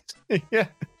guess.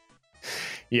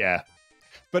 yeah.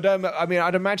 But I mean,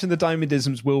 I'd imagine the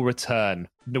Diamondisms will return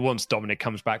once Dominic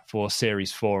comes back for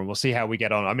Series 4, and we'll see how we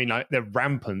get on. I mean, they're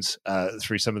rampant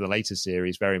through some of the later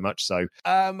series, very much so.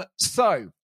 So,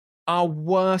 our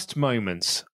worst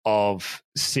moments of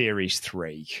Series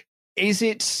 3. Is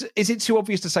it too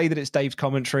obvious to say that it's Dave's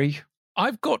commentary?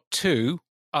 I've got 2.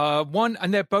 One,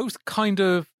 and they're both kind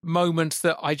of moments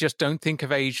that I just don't think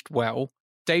have aged well.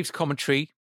 Dave's commentary,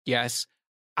 yes,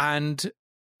 and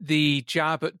the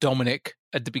jab at Dominic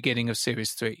at the beginning of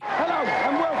Series 3. Hello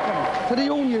and welcome to the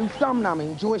all-new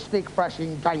thumb-numbing,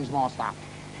 joystick-thrashing Games Master.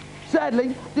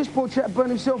 Sadly, this poor chap burned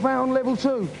himself out on level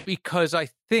 2. Because I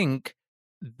think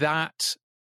that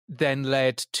then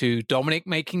led to Dominic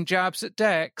making jabs at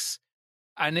Dex,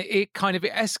 and it kind of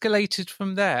escalated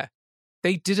from there.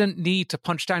 They didn't need to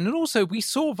punch down. And also, we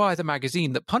saw via the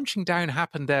magazine that punching down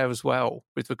happened there as well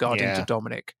with regarding to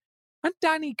Dominic. And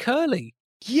Danny Curley.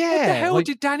 Yeah. What the hell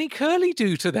did Danny Curley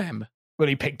do to them? Well,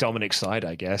 he picked Dominic's side,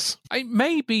 I guess.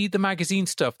 Maybe the magazine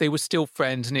stuff, they were still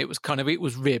friends and it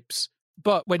was ribs.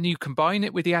 But when you combine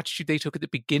it with the attitude they took at the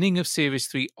beginning of Series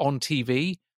 3 on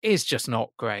TV, it's just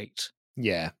not great.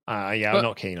 Yeah. I'm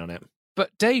not keen on it.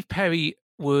 But Dave Perry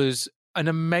was an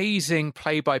amazing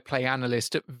play-by-play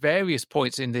analyst at various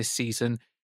points in this season.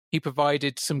 He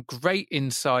provided some great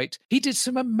insight. He did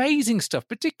some amazing stuff,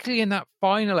 particularly in that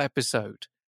final episode,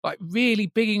 like really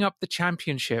bigging up the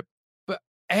championship. But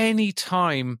any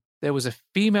time there was a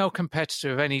female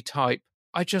competitor of any type,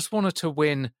 I just wanted to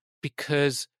win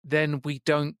because then we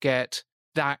don't get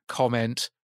that comment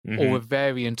or a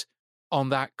variant on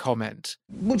that comment.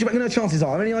 What do you reckon her chances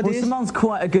are? Any ideas? Well, Simon's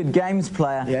quite a good games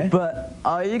player, but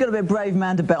you've got to be a brave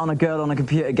man to bet on a girl on a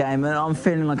computer game, and I'm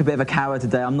feeling like a bit of a coward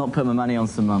today. I'm not putting my money on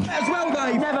Simone. As well,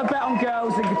 Dave! Never bet on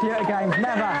girls in computer games,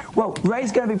 never. Well,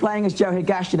 Ray's going to be playing as Joe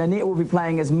Higashi, and Anita will be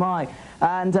playing as Mai.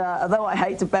 And although I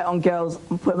hate to bet on girls,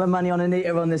 I'm putting my money on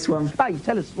Anita on this one. Dave,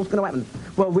 tell us, what's going to happen?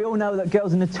 Well, we all know that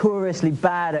girls are notoriously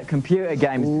bad at computer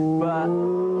games, but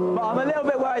I'm a little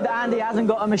bit worried that Andy hasn't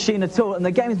got a machine at all, and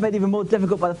the game's made even more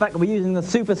difficult by the fact that we're using the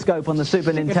Super Scope on the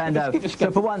Super Nintendo. So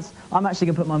for once, I'm actually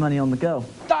going to put my money on the girl.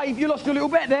 Dave, you lost your little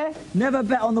bet there. Never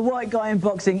bet on the white guy in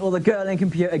boxing or the girl in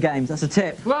computer games. That's a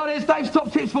tip. Well, there's Dave's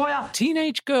top tips for you.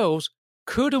 Teenage girls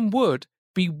could and would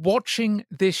be watching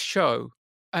this show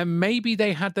And maybe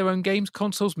they had their own games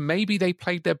consoles. Maybe they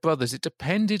played their brothers. It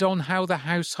depended on how the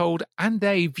household and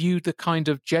they viewed the kind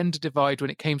of gender divide when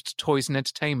it came to toys and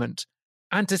entertainment.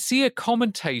 And to see a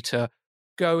commentator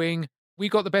going, we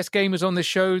got the best gamers on this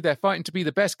show. They're fighting to be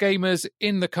the best gamers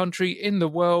in the country, in the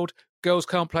world. Girls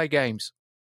can't play games.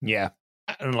 Yeah.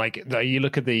 And like you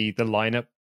look at the lineup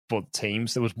for the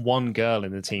teams, there was one girl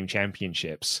in the team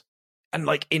championships. And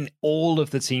like in all of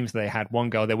the teams they had one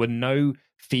girl, there were no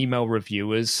female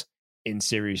reviewers in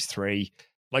Series 3.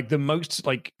 Like the most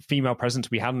like female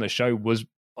presence we had on the show was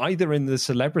either in the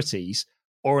celebrities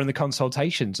or in the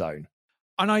consultation zone.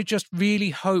 And I just really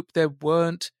hope there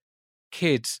weren't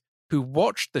kids who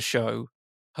watched the show,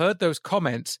 heard those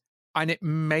comments, and it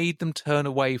made them turn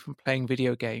away from playing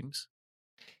video games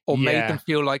or made them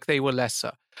feel like they were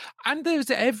lesser. And there's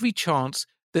every chance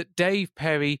that Dave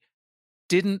Perry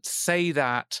didn't say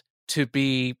that to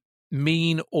be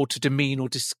mean or to demean or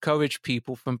discourage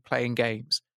people from playing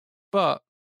games. But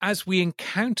as we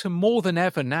encounter more than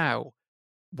ever now,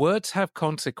 words have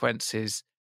consequences,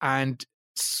 and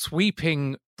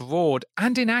sweeping, broad,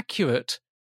 and inaccurate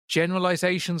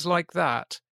generalizations like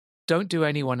that don't do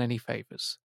anyone any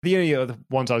favors. The only other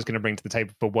ones I was going to bring to the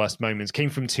table for worst moments came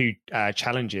from two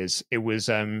challenges. It was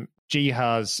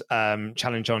Jiha's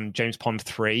challenge on James Pond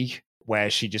 3,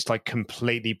 where she just like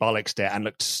completely bollocksed it and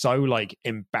looked so like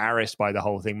embarrassed by the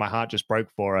whole thing. My heart just broke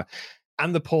for her.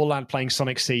 And the poor lad playing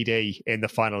Sonic CD in the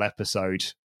final episode,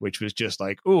 which was just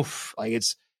like, oof, like you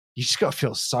just got to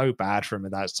feel so bad for him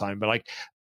at that time. But like,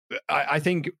 I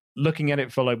think looking at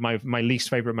it for like my least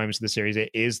favorite moments of the series,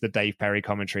 it is the Dave Perry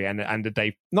commentary and the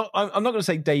Dave. I'm not going to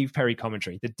say Dave Perry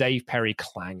commentary, the Dave Perry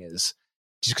clangers,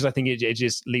 just because I think it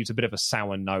just leaves a bit of a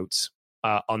sour note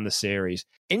on the series.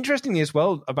 Interestingly as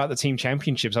well about the team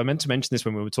championships, I meant to mention this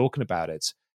when we were talking about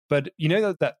it, but you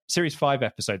know that Series 5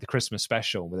 episode, the Christmas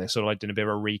special, where they're sort of like doing a bit of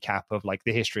a recap of like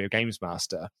the history of Games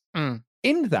Master.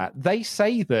 In that, they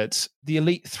say that the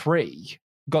Elite 3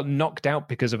 got knocked out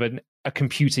because of a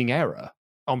computing error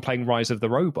on playing Rise of the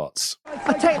Robots.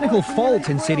 A technical fault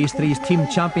in Series 3's Team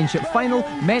Championship final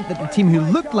meant that the team who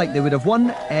looked like they would have won,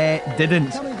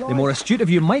 didn't. The more astute of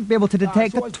you might be able to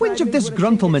detect a twinge of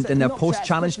disgruntlement in their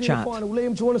post-challenge chat.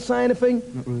 Liam, do you want to say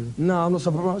anything? No, I'm not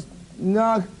surprised.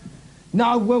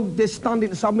 No, well, they're stunned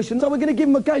into submission, so we're going to give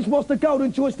them a Games Master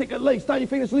golden joystick at least. Don't you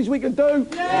think that's the least we can do?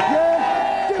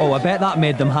 Yeah. Oh, I bet that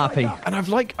made them happy. And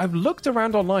I've looked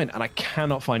around online and I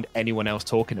cannot find anyone else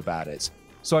talking about it.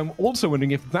 So I'm also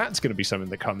wondering if that's going to be something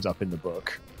that comes up in the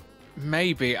book.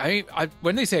 Maybe.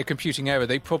 When they say a computing error,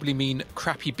 they probably mean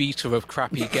crappy beta of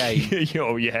crappy game.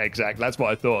 Oh, yeah, exactly. That's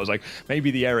what I thought. I was like,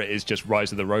 maybe the error is just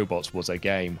Rise of the Robots was a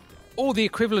game. Or the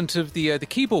equivalent of the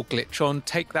keyboard glitch on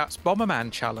Take That's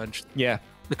Bomberman challenge. Yeah.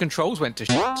 The controls went to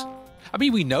shit. I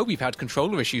mean, we know we've had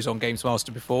controller issues on Games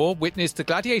Master before. Witness the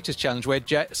Gladiators challenge where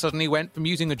Jet suddenly went from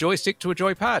using a joystick to a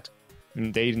joypad.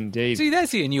 Indeed. See,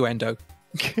 there's the innuendo.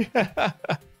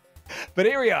 But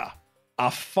here we are,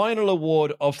 our final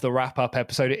award of the wrap-up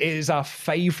episode. It is our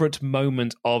favourite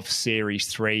moment of Series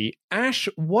 3. Ash,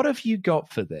 what have you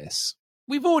got for this?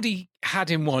 We've already had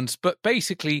him once, but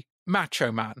basically,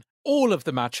 Macho Man. All of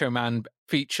the Macho Man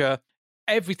feature,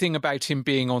 everything about him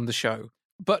being on the show.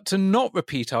 But to not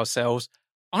repeat ourselves,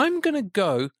 I'm going to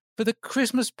go for the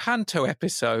Christmas Panto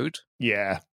episode.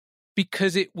 Yeah.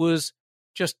 Because it was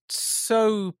just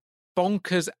so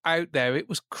bonkers out there. It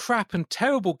was crap and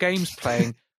terrible games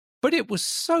playing, but it was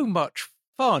so much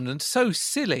fun and so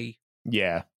silly.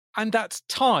 Yeah. And that's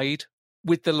tied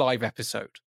with the live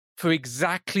episode for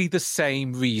exactly the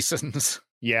same reasons.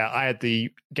 Yeah, I had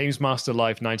the Games Master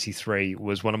Live 93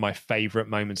 was one of my favourite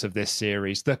moments of this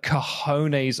series. The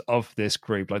cojones of this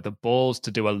group, like the balls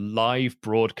to do a live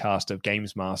broadcast of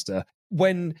Games Master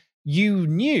when you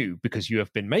knew, because you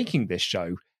have been making this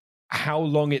show, how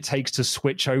long it takes to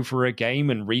switch over a game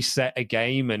and reset a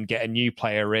game and get a new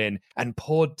player in, and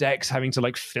poor Dex having to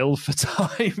like fill for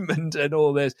time and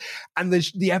all this, and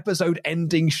the episode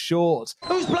ending short.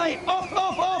 Who's playing? Off.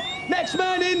 Next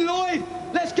man in, Lloyd.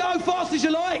 Let's go fast as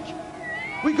you like.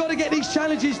 We've got to get these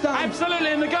challenges done. Absolutely,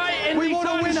 and the guy in the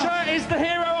time shirt is the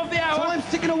hero of the hour. Time's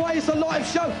ticking away, it's a live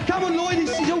show. Come on, Lloyd,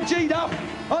 he's all G'd up.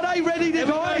 Are they ready, the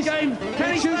guys?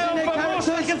 Can he stay on for more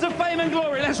seconds of fame and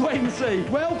glory? Let's wait and see.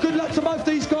 Well, good luck to both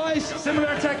these guys. Similar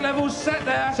attack levels set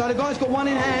there. So the guy's got one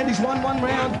in hand, he's won one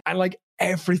round. And like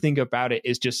everything about it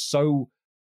is just so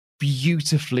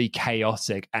beautifully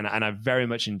chaotic, and I very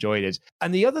much enjoyed it.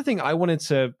 And the other thing I wanted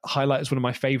to highlight as one of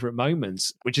my favorite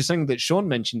moments, which is something that Sean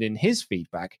mentioned in his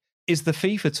feedback, is the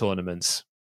FIFA tournaments.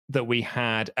 that we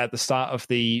had at the start of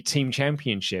the team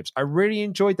championships. I really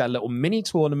enjoyed that little mini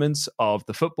tournaments of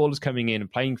the footballers coming in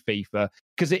and playing FIFA,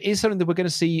 because it is something that we're going to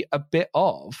see a bit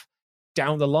of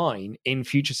down the line in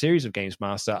future series of Games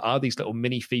Master, are these little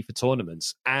mini FIFA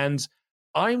tournaments. And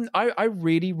I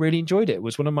really, really enjoyed it. It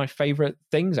was one of my favorite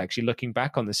things, actually, looking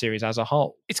back on the series as a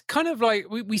whole. It's kind of like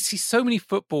we see so many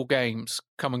football games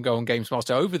come and go on Games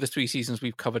Master over the 3 seasons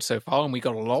we've covered so far, and we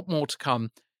got a lot more to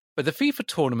come. But the FIFA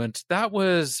tournament, that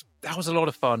was a lot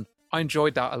of fun. I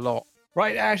enjoyed that a lot.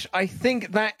 Right, Ash, I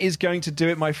think that is going to do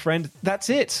it, my friend. That's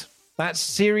it. That's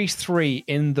Series 3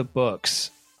 in the books.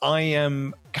 I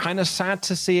am kind of sad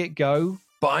to see it go,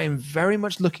 but I am very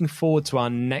much looking forward to our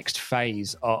next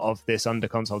phase of this Under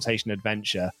Consultation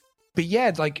adventure. But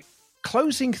yeah, like,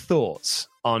 closing thoughts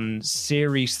on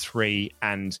Series 3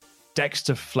 and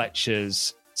Dexter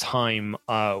Fletcher's time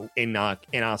in our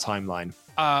timeline.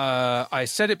 I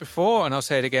said it before, and I'll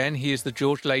say it again. He is the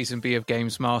George Lazenby of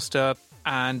Games Master,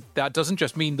 and that doesn't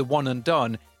just mean the one and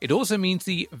done. It also means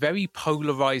the very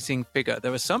polarizing figure.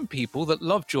 There are some people that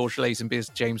love George Lazenby as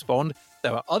James Bond.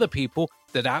 There are other people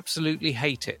that absolutely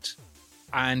hate it.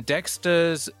 And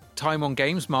Dexter's time on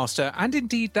Games Master, and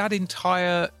indeed that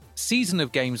entire season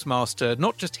of Games Master,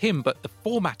 not just him, but the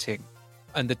formatting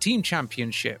and the team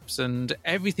championships and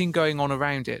everything going on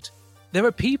around it. There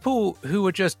are people who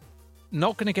are just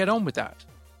not going to get on with that.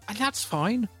 And that's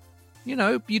fine. You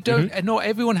know, you don't, and not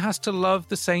everyone has to love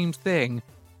the same thing.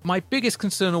 My biggest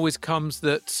concern always comes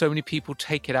that so many people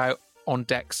take it out on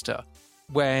Dexter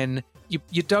when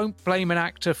you don't blame an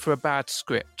actor for a bad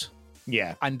script.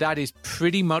 Yeah. And that is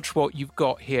pretty much what you've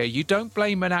got here. You don't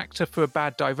blame an actor for a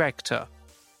bad director.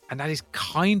 And that is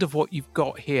kind of what you've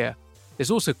got here.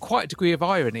 There's also quite a degree of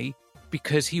irony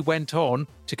because he went on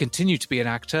to continue to be an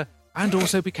actor and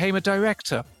also became a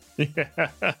director.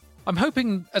 I'm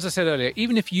hoping, as I said earlier,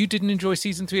 even if you didn't enjoy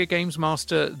Season 3 of Games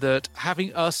Master, that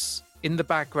having us in the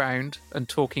background and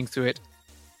talking through it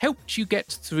helped you get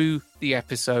through the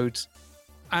episodes.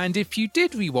 And if you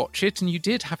did rewatch it and you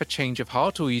did have a change of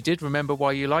heart, or you did remember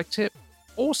why you liked it,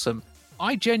 awesome.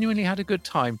 I genuinely had a good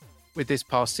time with this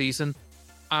past season,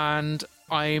 and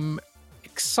I'm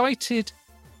excited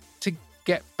to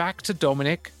get back to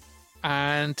Dominic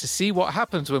and to see what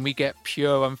happens when we get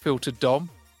pure unfiltered Dom,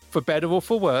 for better or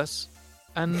for worse,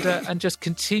 and just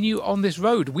continue on this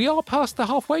road. We are past the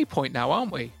halfway point now,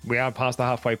 aren't we? We are past the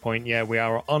halfway point. Yeah, we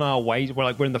are on our way.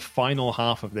 We're in the final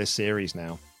half of this series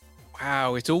now.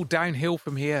 Wow, it's all downhill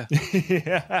from here.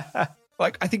 Yeah.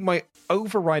 Like, I think my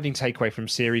overriding takeaway from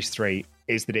Series 3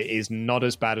 is that it is not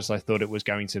as bad as I thought it was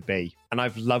going to be. And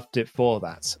I've loved it for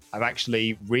that. I've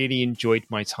actually really enjoyed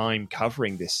my time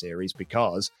covering this series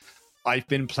because I've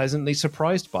been pleasantly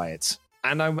surprised by it.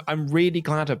 And I'm really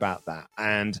glad about that.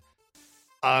 And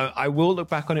I will look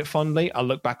back on it fondly. I'll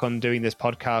look back on doing this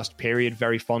podcast period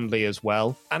very fondly as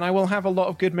well. And I will have a lot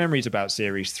of good memories about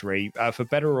Series 3, for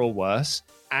better or worse.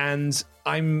 And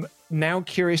I'm now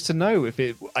curious to know if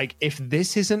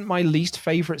this isn't my least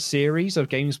favorite series of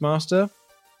Games Master,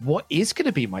 what is going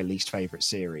to be my least favorite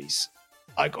series?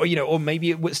 Or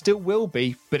maybe it still will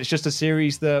be, but it's just a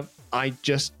series that I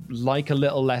just like a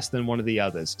little less than one of the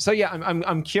others. So yeah,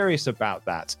 I'm curious about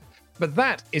that. But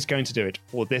that is going to do it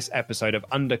for this episode of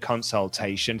Under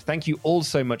Consultation. Thank you all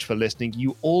so much for listening.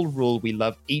 You all rule. We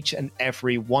love each and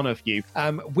every one of you.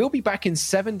 We'll be back in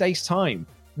 7 days' time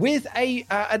with a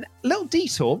little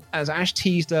detour, as Ash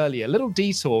teased earlier, a little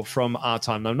detour from our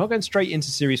time. I'm not going straight into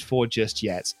Series 4 just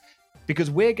yet, because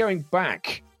we're going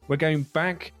back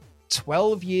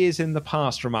 12 years in the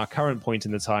past from our current point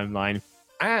in the timeline,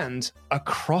 and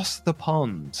across the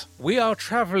pond. We are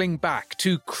traveling back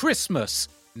to Christmas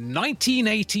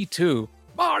 1982.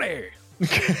 Marty!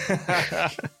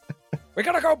 We're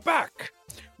gonna go back.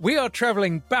 We are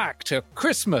traveling back to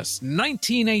Christmas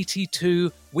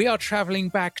 1982. We are traveling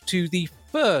back to the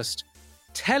first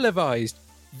televised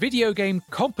video game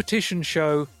competition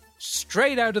show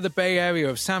straight out of the Bay Area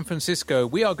of San Francisco.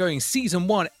 We are going Season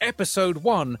 1, Episode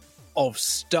 1 of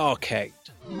Starcade.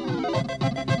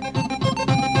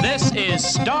 This is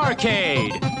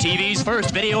Starcade, TV's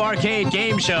first video arcade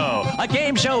game show. A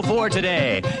game show for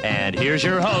today. And here's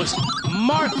your host,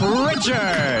 Mark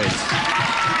Richards.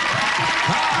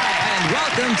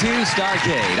 Welcome to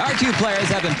Starcade. Our two players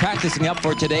have been practicing up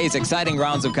for today's exciting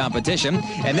rounds of competition,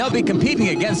 and they'll be competing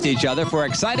against each other for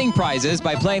exciting prizes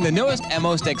by playing the newest and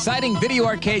most exciting video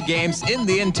arcade games in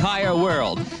the entire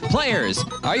world. Players,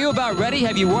 are you about ready?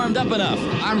 Have you warmed up enough?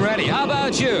 I'm ready. How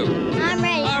about you? I'm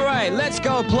ready. All right, let's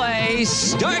go play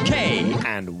Starcade.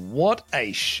 And what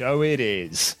a show it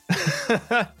is.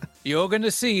 You're going to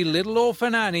see little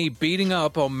orphan Annie beating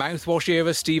up on mouthwash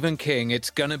era Stephen King. It's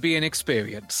going to be an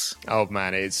experience. Oh,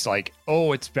 man, it's like,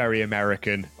 oh, it's very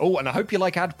American. Oh, and I hope you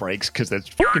like ad breaks, because there's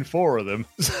fucking 4 of them.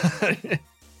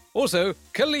 Also,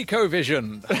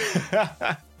 ColecoVision.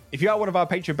 If you are one of our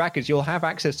Patreon backers, you'll have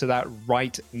access to that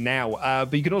right now.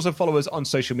 But you can also follow us on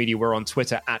social media. We're on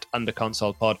Twitter at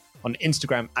UnderConsolePod, on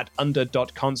Instagram at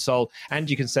under.console, and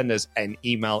you can send us an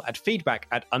email at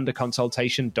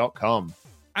feedback@underconsultation.com.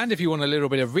 And if you want a little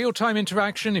bit of real-time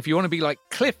interaction, if you want to be like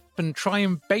Cliff and try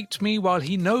and bait me while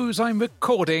he knows I'm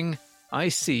recording, I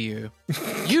see you.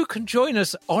 You can join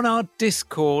us on our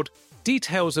Discord,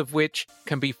 details of which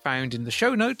can be found in the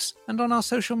show notes and on our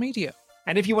social media.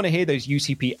 And if you want to hear those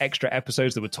UCP extra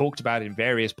episodes that were talked about in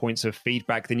various points of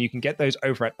feedback, then you can get those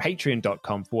over at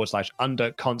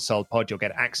patreon.com/underconsolepod. You'll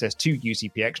get access to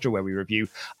UCP Extra, where we review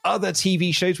other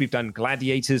TV shows. We've done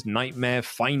Gladiators, Nightmare,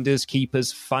 Finders,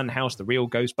 Keepers, Funhouse, The Real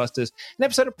Ghostbusters, an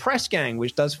episode of Press Gang,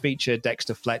 which does feature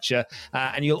Dexter Fletcher.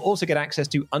 And you'll also get access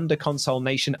to Under Console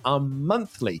Nation, our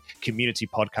monthly community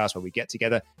podcast where we get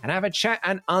together and have a chat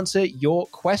and answer your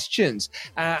questions.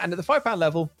 And at the £5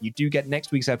 level, you do get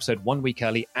next week's episode 1 week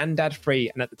early and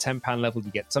ad-free, and at the £10 level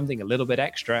you get something a little bit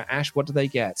extra. Ash, what do they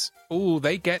get? Oh,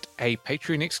 they get a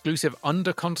Patreon exclusive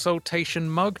Under Consultation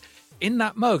mug. In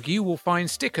that mug you will find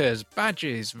stickers,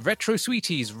 badges, retro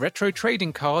sweeties, retro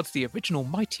trading cards, the original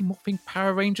Mighty Morphin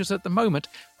Power Rangers at the moment,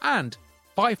 and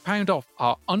 £5 off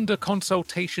our Under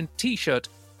Consultation t-shirt,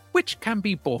 which can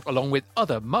be bought along with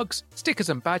other mugs, stickers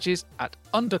and badges at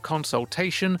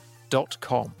underconsultation.com.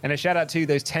 And a shout out to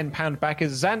those £10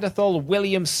 backers: Xanderthal,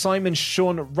 William, Simon,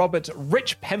 Sean, Robert,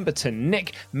 Rich Pemberton,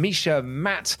 Nick, Misha,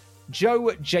 Matt,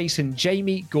 Joe, Jason,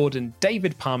 Jamie, Gordon,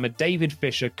 David Palmer, David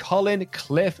Fisher, Colin,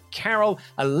 Cliff, Carol,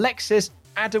 Alexis,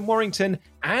 Adam Warrington,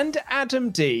 and Adam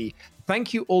D.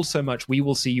 Thank you all so much. We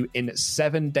will see you in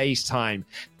 7 days' time.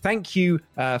 Thank you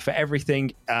for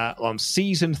everything on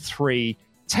Season 3.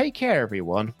 Take care,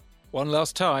 everyone. One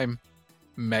last time,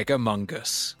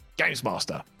 Megamungus. Games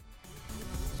Master.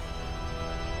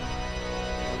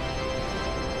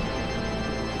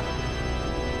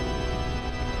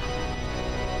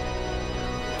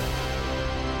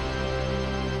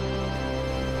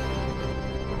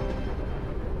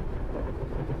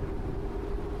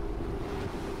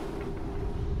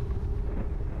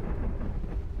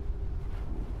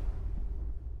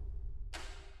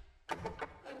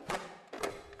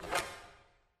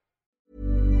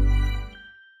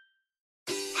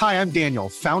 Hi, I'm Daniel,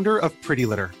 founder of Pretty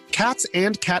Litter. Cats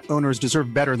and cat owners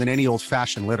deserve better than any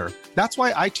old-fashioned litter. That's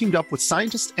why I teamed up with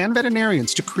scientists and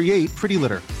veterinarians to create Pretty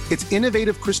Litter. Its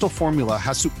innovative crystal formula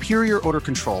has superior odor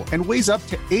control and weighs up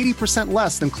to 80%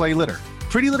 less than clay litter.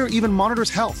 Pretty Litter even monitors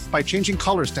health by changing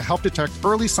colors to help detect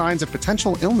early signs of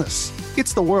potential illness.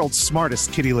 It's the world's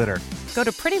smartest kitty litter. Go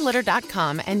to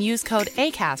prettylitter.com and use code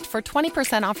ACAST for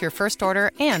 20% off your first order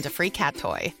and a free cat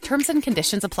toy. Terms and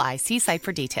conditions apply. See site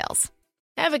for details.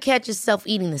 Ever catch yourself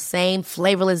eating the same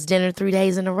flavorless dinner 3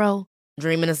 days in a row?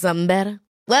 Dreaming of something better?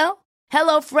 Well,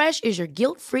 HelloFresh is your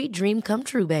guilt-free dream come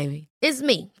true, baby. It's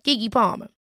me, Keke Palmer.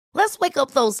 Let's wake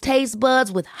up those taste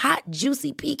buds with hot,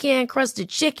 juicy pecan-crusted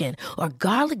chicken or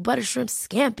garlic butter shrimp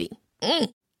scampi.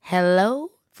 Hello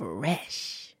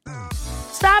Fresh.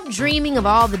 Stop dreaming of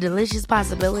all the delicious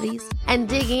possibilities and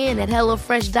dig in at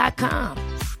HelloFresh.com.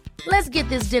 Let's get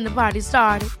this dinner party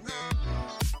started.